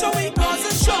 just watch how we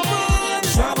causing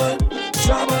trouble.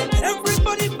 Trouble,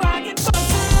 everybody bagging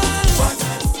buzzing.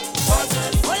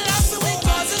 Well, after we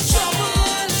causing trouble.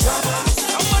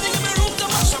 Somebody give me room to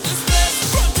mash up this place.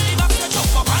 Run to the back,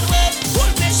 jump up and wait.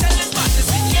 Whole nation is madness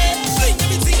in here. Bring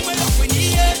everything we up in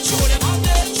here. Show them up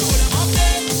there.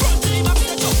 Run to the back,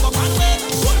 jump up and wait.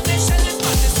 Whole nation is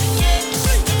madness in here.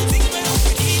 Bring everything we up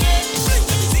in here. Bring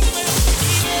everything we up in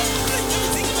here. Bring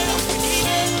everything we up in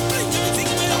here. Bring everything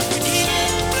we up in here.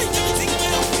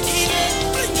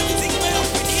 Bring everything we up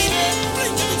in here.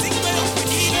 Bring everything we up in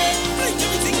here. Bring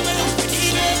everything we up in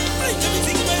here. Bring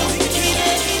everything we up in here. Bring everything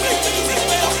we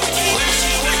up in here.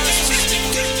 Bring everything we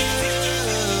up in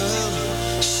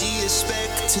here. She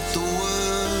expected the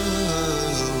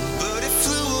world, but it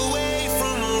flew away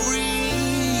from her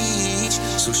reach.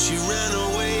 So she ran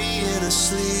away in her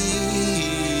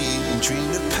sleep and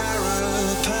dreamed of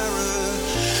paradise.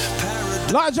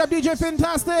 Large up DJ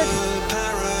Fantastic.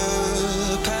 Paradise.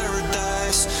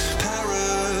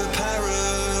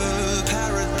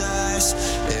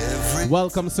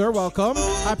 Welcome, sir. Welcome.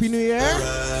 Happy New Year.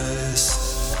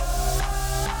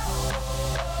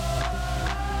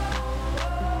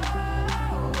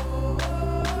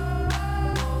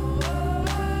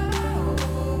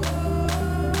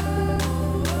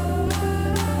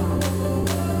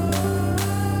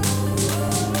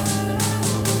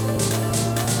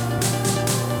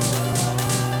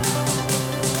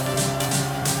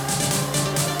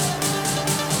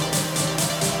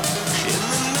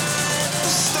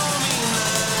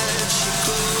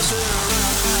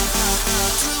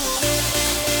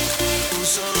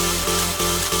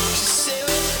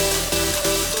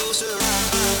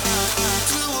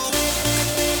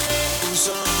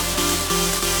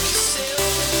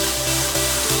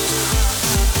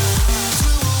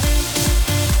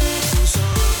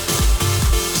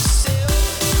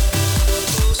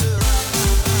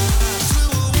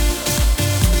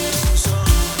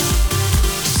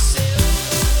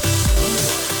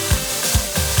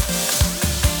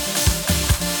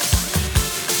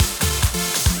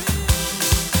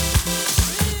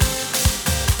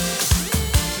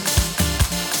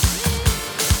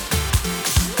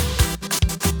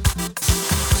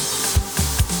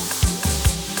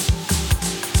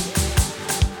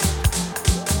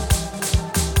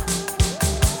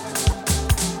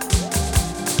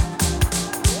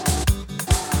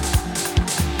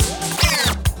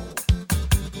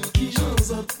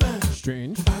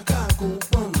 Strange.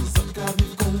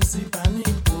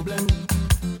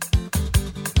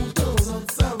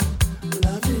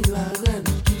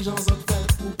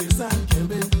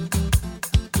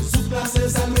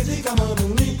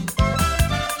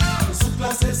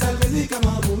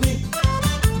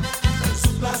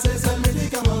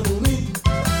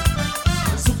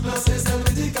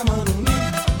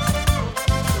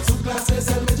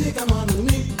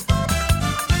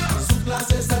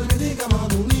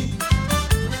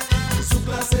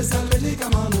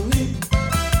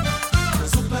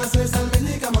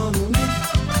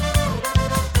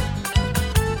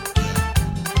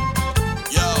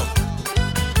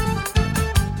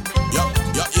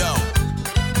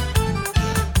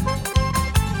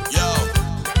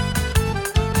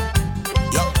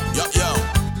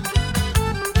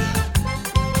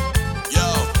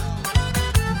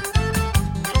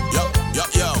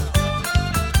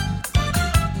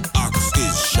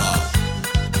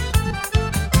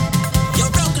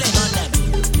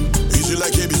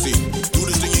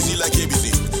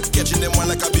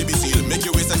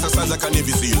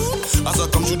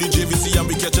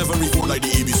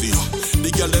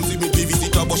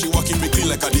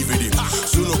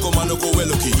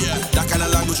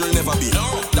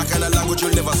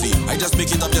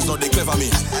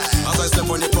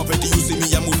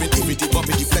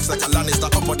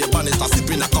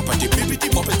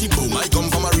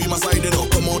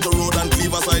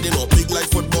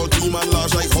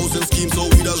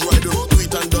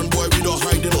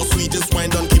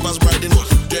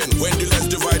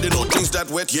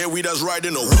 Yeah, we just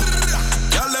riding over.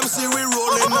 Y'all them see we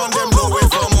rolling on them, no way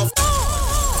from off.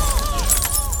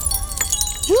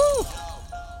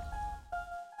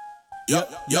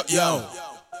 Yo.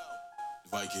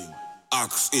 Viking.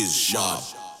 Axe is sharp.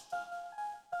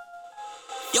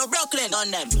 Yo, Brooklyn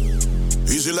on them.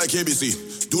 Easy like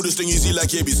ABC. Do this thing easy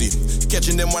like ABC.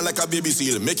 Catching them one like a baby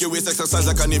seal. Make your waist exercise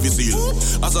like a Navy SEAL.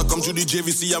 As I come to the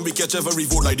JVC and we catch every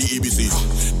vote like the ABC.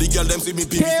 The girl them see me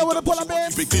PVC. Hey, what a pull up, babe.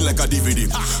 Keep it clean like a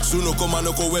DVD. Soon no come and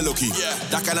no go well lucky.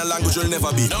 That kind of language you'll never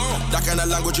be. That kind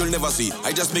of language you'll never see.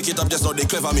 I just make it up just so they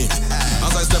clever me.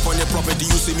 As I step on your property,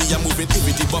 you see me, I'm moving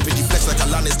ibbity boppity. Flex like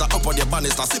a Lannister, up on your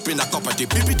banister, sipping a cup of tea.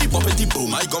 Bippity boppity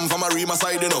boom. I come from a Rima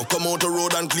side, you know. Come out the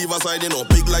road and Cleaver side, you know.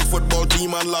 Big like football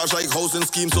team and large like housing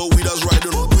scheme, so we just ride,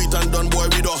 you know. Sweet and done, boy,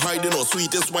 we don't hide, you know.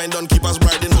 Sweetest wine done, keep us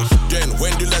bride, you know. Then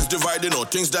when the legs divide, you know.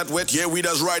 Things that wet, yeah, we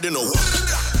just ride, you know.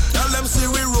 Tell them see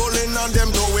we rolling and them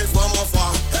know it from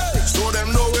afar. Show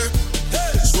them know it,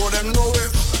 show them know it.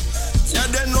 Yeah,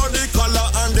 they know the color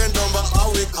and the number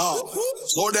how we call.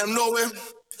 Show them know it,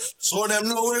 show them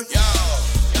know it.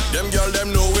 Them girl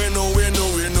them know it, know it, know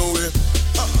it, know it.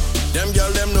 Them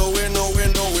girl them know it, know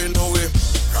it, know it, know it.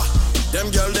 Them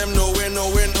girl them know it,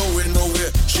 know it, know it, know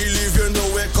it. She leave you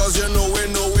know it, cause you know it,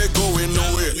 going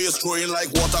nowhere. Place throwing like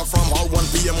water from all 1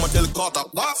 p.m. until quarter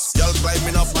past. Y'all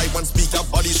climbing a pipe and speaker,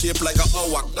 body shaped like a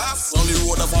hourglass. On the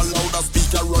road of a louder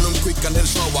speaker, run them quick and then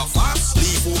shower fast.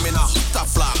 Leave home in a hot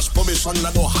flash, permission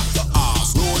I don't have to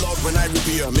ask. Roll out when I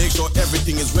repair, make sure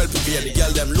everything is well prepared. The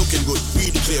girl them looking good,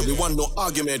 we declare. We want no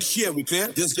argument, here we clear.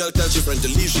 This girl tells your friend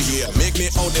to leave she here. Make me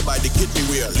out there by the kid me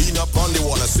wear. Lean up on the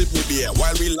wall and sip me beer.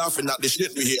 While we laughing at the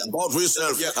shit we hear. About we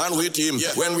self and we team.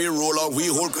 When we roll out, we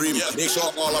hold cream. Make sure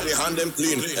all of the hand them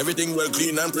clean. Everything well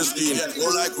clean and pristine.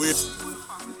 Roll like we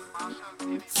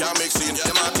can't make scene.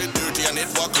 Them out it dirty and it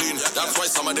walk clean. That's why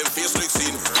some of them face like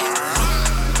scene.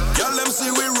 Girl them see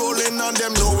we rolling and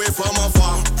them know it from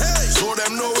afar. Show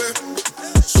them know it,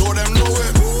 show them know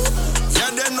it. Yeah,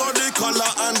 they know the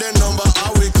color and the number how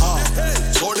we call.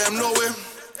 Show them know it,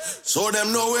 show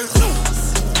them know it.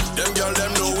 Them girl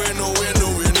them know it, know it, know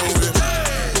it, know it.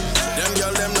 Them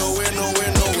girl them know it, know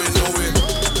it, know it, know it.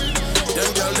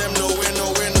 Them girl them know it,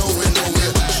 know it, know it, know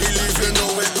it. She leave you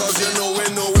know it, cause you know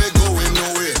it, know it, going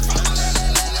nowhere.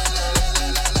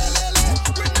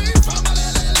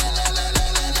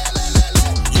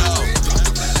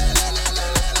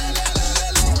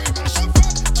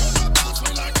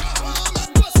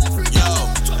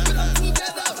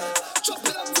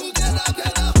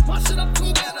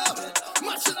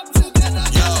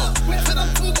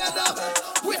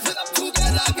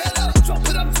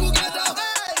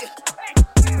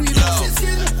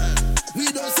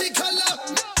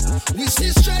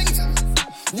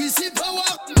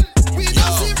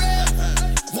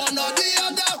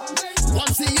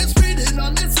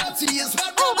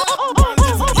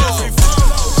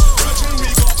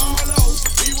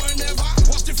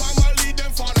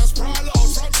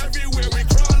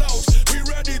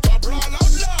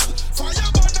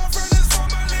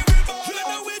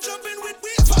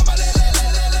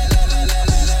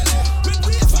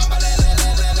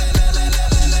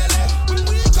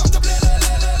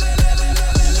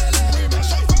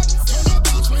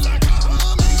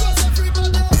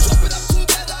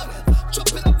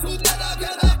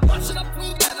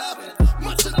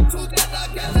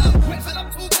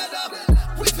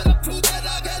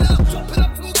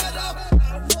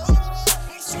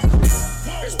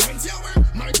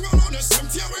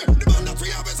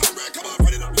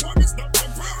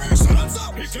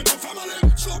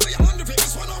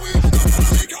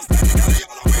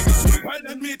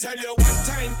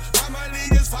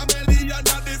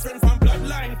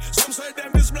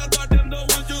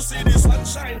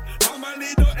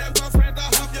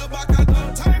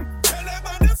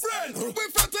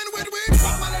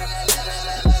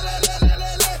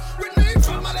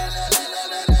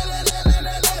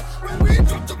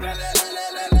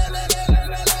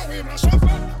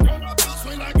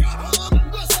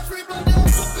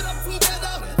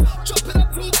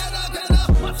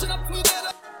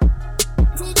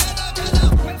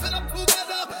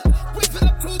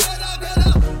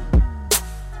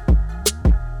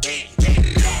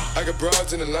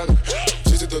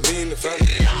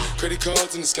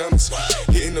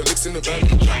 Hitting the licks in the van.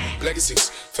 Legacies,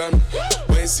 family.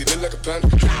 Wait and see, look like a panda.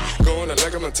 Going out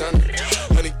like a Montana.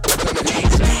 Honey,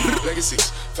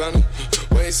 legacies, family.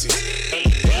 Wait and see.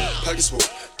 Pockets full,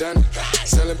 Danny.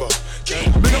 Selling ball.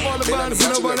 Big up all the bands, you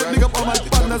know, but big up all my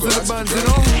partners in the bands, you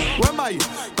know. Where am I?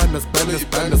 Banders.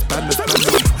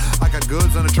 I got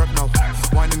goods on the truck now.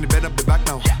 Wine in the bed up the back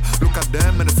now. Look at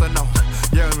them in the sun now.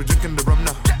 Yeah, we're drinking the rum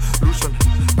now. Lucian,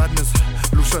 badness.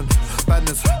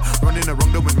 Running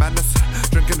around doing madness.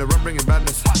 Drinking the rum, bringing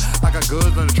badness. I got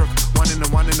goods on the truck. Whining,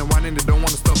 they don't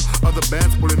wanna stop. Other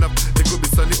bands pulling up. It could be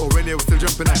sunny or rainy, we're still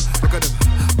jumping out. Look at them,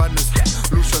 badness.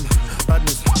 Lucian,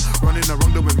 badness. Running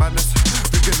around doing madness.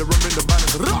 Drinking the rum, bringing the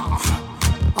badness.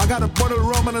 I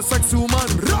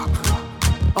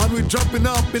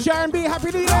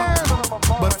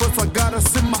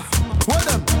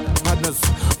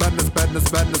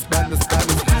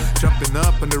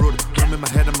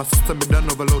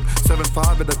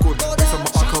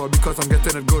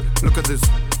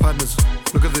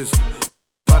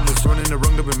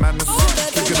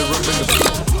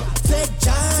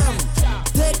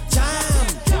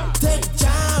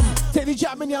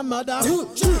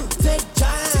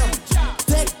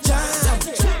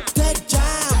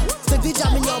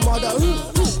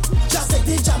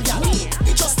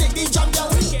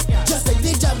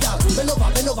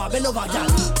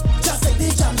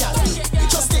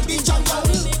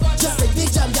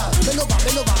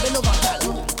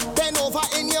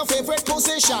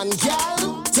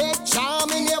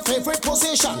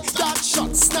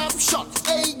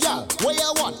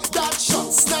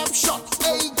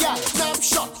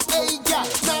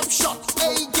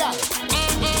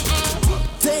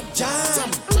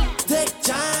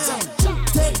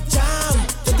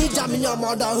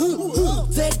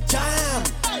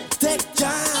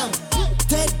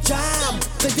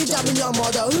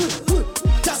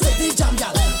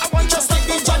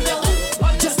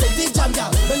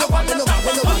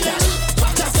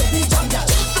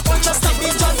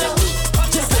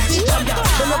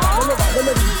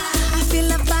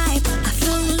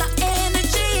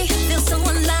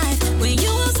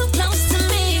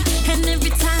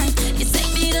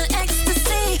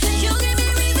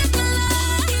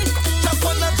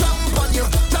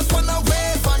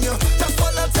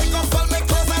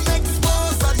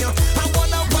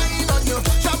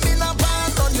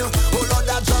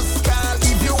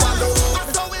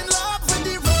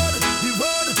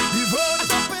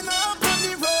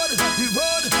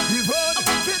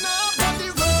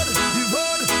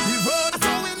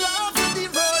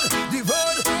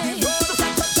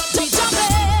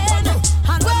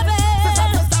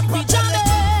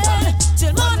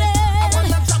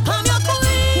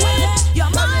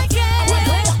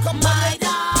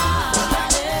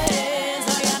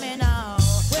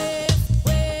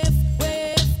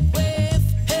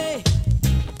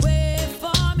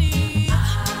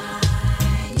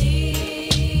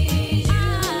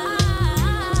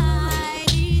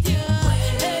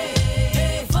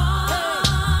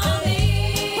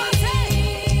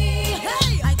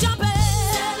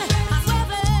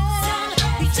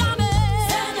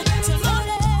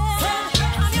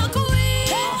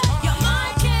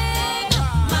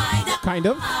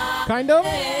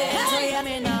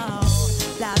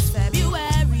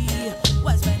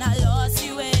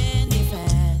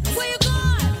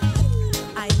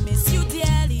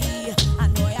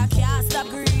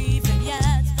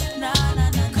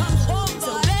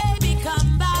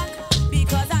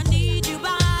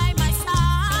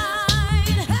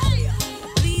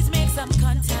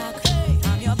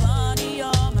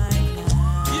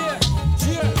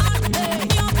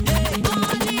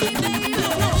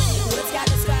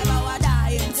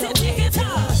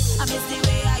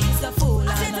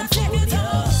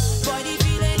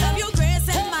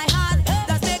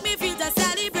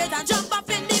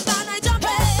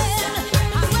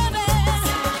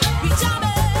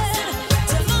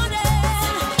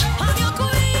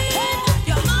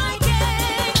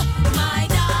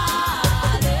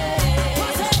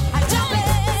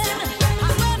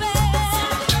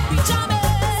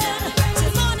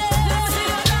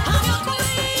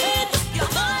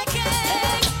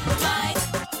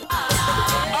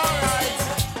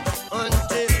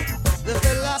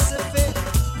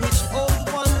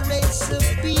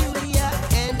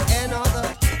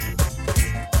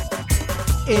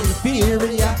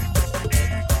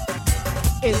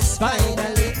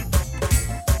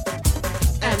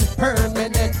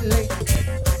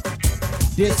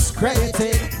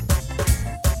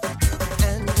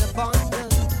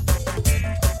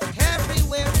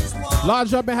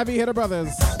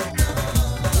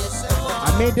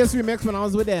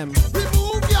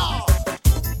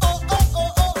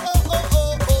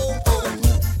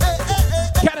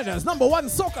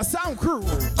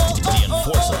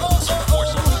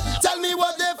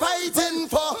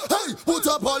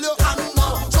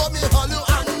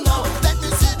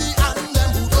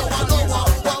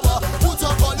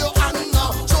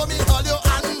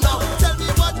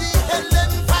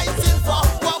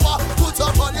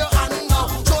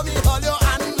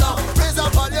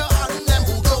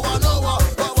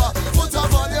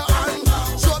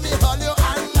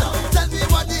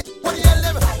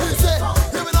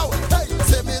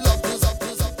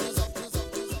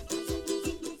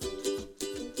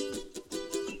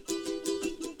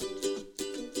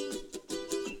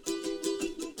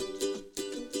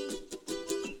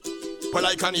Well,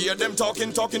 I can hear them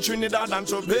talking Trinidad and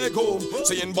Tobago.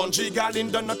 Saying Bungie Garden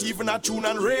done not even a tune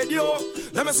on radio.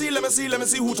 Let me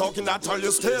see who talking that tell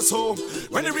you stay so.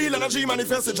 When the real energy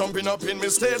manifests, jumping up in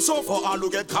mistake. So for all who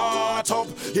get caught up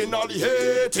in all the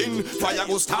hating, fire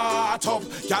go start up.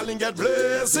 Galling get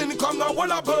blazing, come now,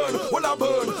 will I burn.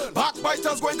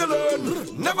 Backbiters going to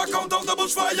learn. Never count out the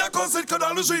bushfire, cause it could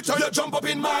always reach. You jump up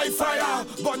in my fire,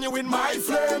 burn you in my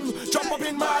flame. Jump up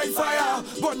in my fire,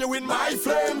 burn you in my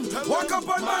flame. Walk up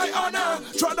on my honor,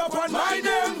 tread up on my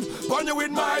name. Burn you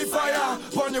in my fire,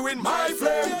 burn you in my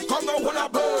flame. Come now, will I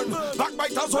burn.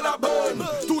 Backbiters will I burn.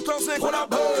 Two-tongue snake will I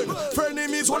burn.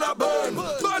 Frenemies will I burn.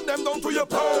 Burn them down to your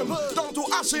perm, down to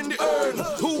ash in the urn.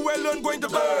 Who well learn going to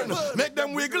burn? Make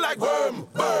them wiggle like worm.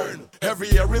 Burn. Every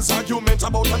year is argument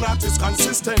about an artist's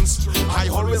consistence. I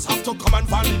always have to come and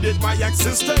validate my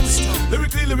existence.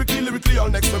 Lyrically, all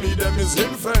next to me, them is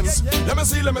infants. Let me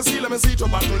see, to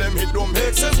battle them, it don't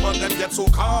make sense. But them get so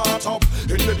caught up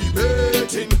in the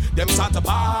debating. Them start to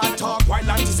bad talk while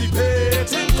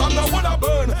anticipating. Come now, will I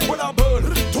burn?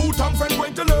 Two-tongue friend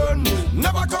going to learn.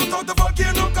 Never count out the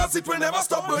volcano, cause it will never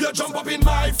stop. You jump up in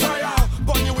my fire,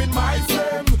 burn you in my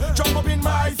flame. Jump up in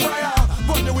my fire,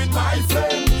 burn you in my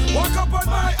flame. Walk up on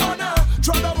my honor,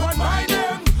 tread up on my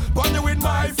name. Burn you in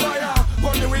my fire,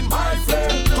 burn you in my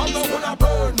flame. Come now, will I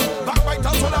burn?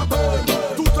 Backbiters will I burn.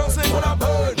 Two-tongue snake will I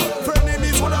burn.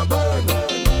 Frenemies will I burn.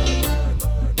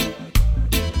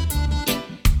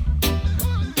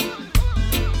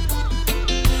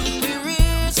 We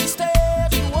reach the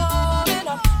stage, you warm it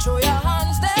up. Throw your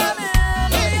hands them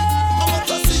in the air.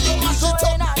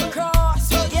 Going across,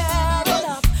 we gear it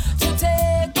up to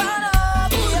take one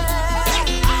up,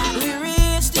 yeah. We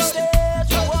reach the stage,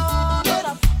 we warm it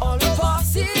up. All the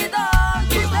posse down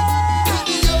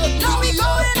prepare. Now we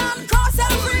going on cross,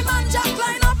 every man just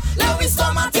line up. Let we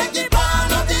storm and take the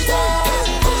band of the air.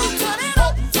 Turn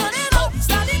it up,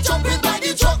 start it jumping by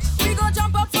the truck. We gon'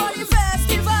 jump up for the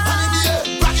festival.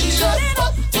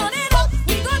 Turn it up,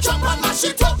 we gon' jump and mash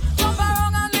it up. Jump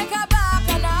around and make a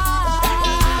bacchanal.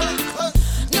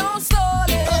 No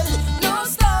stalling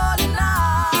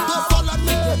now.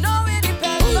 You know it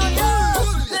depends on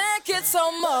you. Make it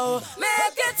some more,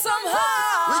 make it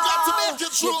somehow. We got to make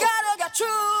it true. You gotta get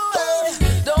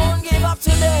through. Don't give up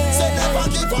today. Say never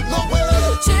give up no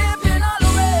way. Chipping all the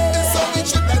way. It's how we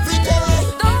chip every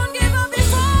day. Don't give up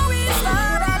before we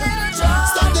start a little jump.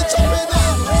 Start the jumping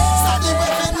up, start the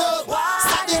waving up,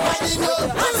 start the winding up.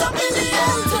 Hands up in the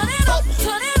air.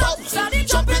 Turn it up, start it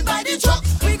jumping by the truck.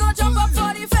 We gon' jump up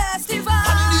for the festival.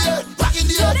 Back in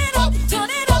the air, Turn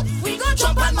it up, we gon'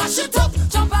 jump and mash it up.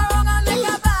 Jump around and make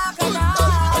a bacchanal.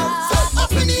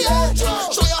 up in the air.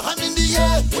 Show your hand in the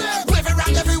air. Wave it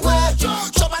round everywhere.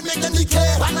 Jump and make them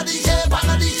declare. Ban of the year.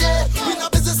 We no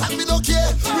business and we don't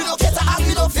care. We don't care to act,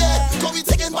 we don't fear. Cause we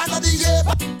taking ban of the year.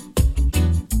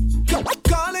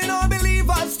 Calling all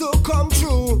believers to come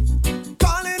true.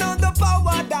 Calling on the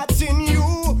power that's in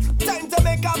you. Time to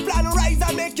make a plan, rise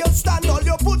and make you stand. All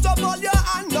you put up all your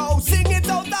hand now. Sing it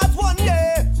out as one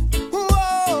day.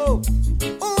 Whoa,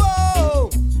 whoa,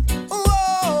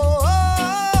 whoa,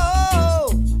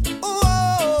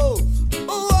 whoa,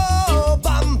 whoa,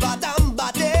 bamba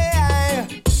damba day.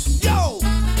 Yo,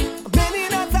 many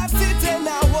nights I sit and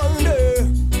I wonder,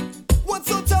 what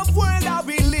sort of world are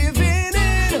we living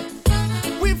in?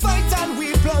 We fight and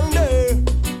we plunder,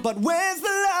 but where's the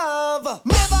love?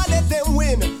 Never let them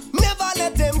win, never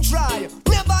let them try,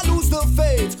 never lose the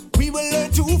faith. We will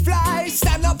learn to fly.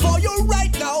 Stand up for your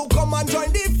right now. Come and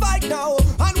join the fight now.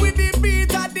 And with the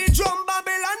beat at the drum,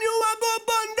 Babylon, you are go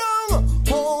burn down.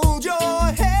 Hold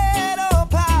your head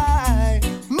up high.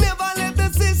 Never let the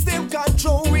system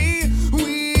control we.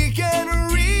 We can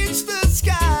reach the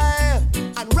sky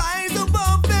and rise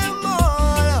above them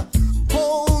all.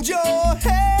 Hold your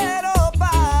head up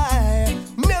high.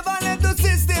 Never let the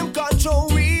system control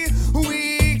we.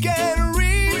 We can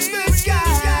reach the sky.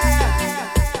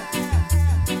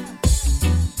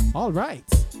 All right.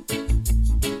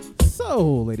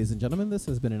 So, ladies and gentlemen, this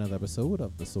has been another episode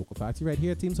of the Soca Factory right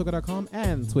here at TeamSoca.com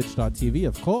and Twitch.tv,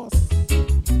 of course.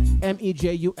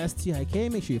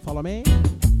 Mejustik. Make sure you follow me.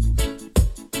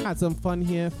 Had some fun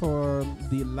here for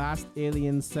the last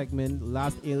Alien segment,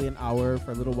 last Alien hour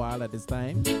for a little while at this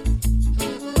time. Do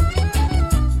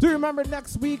remember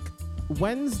next week,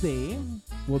 Wednesday,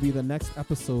 will be the next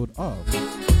episode of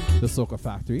the Soca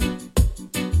Factory.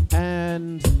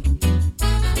 And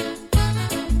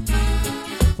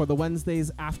for the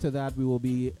Wednesdays after that, we will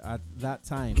be at that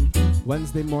time.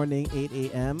 Wednesday morning, 8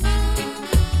 a.m.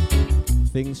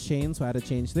 Things change, so I had to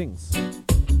change things.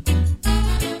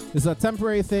 It's a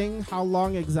temporary thing. How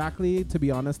long exactly, to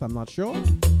be honest, I'm not sure.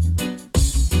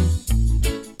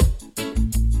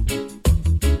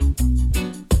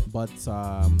 but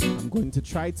I'm going to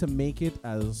try to make it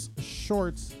as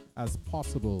short as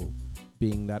possible,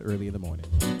 being that early in the morning.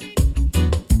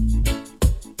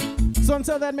 So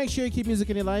until then, make sure you keep music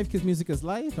in your life, because music is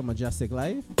life, a majestic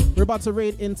life. We're about to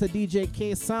raid into DJ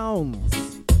K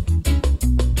Sounds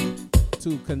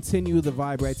to continue the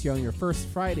vibe right here on your first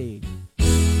Friday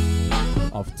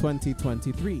of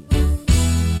 2023.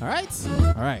 All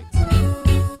right.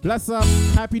 Bless up.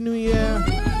 Happy New Year.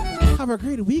 Have a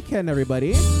great weekend,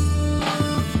 everybody.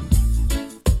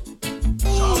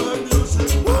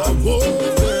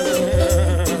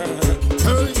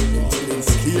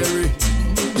 Scary.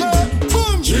 Yeah,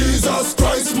 boom. Jesus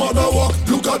Christ, mother walk.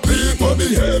 Look at people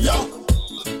behavior.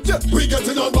 Yeah, we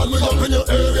getting on bad, we up in your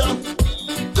area.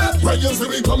 Yeah, when you see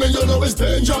we coming, you know it's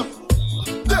danger.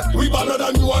 Yeah, we better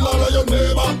than you and all of your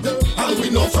neighbor. And we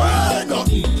no afraid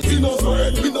nothing. We no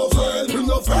afraid, we no afraid, we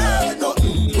no afraid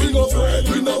nothing. We no afraid,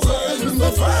 we no afraid, we no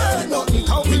afraid nothing.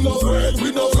 We no afraid,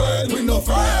 we no afraid, we no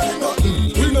afraid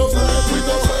nothing. We no afraid, we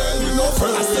no afraid, we no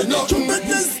afraid nothing. Make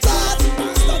this start.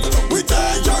 We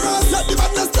dangerous, let the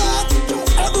madness start.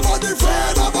 Everybody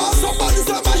afraid of us, somebody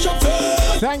say mash up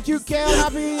face. Thank you, Kale.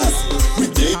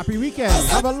 Happy weekend.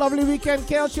 Have a lovely weekend,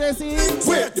 Kale Tracy.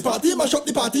 Wait, the party mash up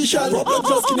the party shell. Problem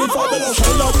just skinny for below.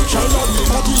 Shell up, the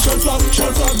party shell flat.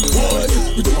 Boy,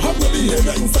 we don't have no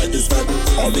behavior inside this fed.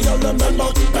 All the girls them bend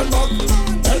back. Bend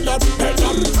that.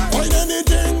 Find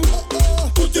anything,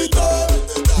 put it up.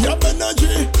 You have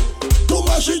energy to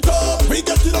mash it up. We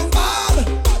get it on bad.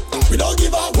 We don't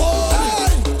give a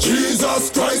one.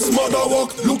 Jesus Christ, mother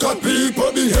walk. Look at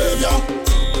people behavior.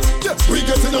 Yeah, we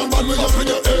getting on bad. We up in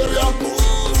your area.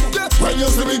 When you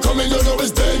see we coming, you know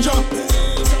it's danger.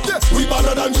 Yeah, we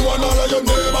better than you and all of your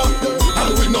neighbor.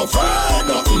 And we no afraid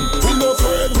nothing. We no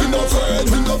afraid, we no afraid,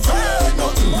 we no afraid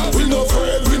nothing. We no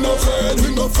afraid, we no afraid, we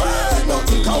no afraid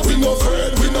nothing. We no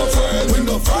afraid, we no afraid, we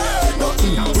no afraid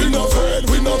nothing. We no afraid,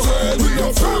 we no afraid, we no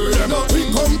afraid nothing.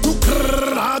 We come to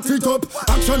crack it up.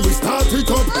 Action we start it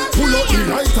up. Pull out the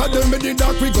lighter, then with the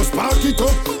dark we go spark it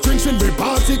up. Drinking we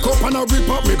party cup and a rip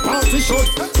up we party shot.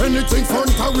 Anything fun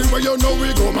to we where you know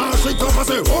we go mash it up. I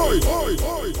say, oi.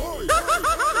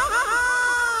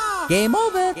 Game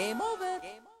over.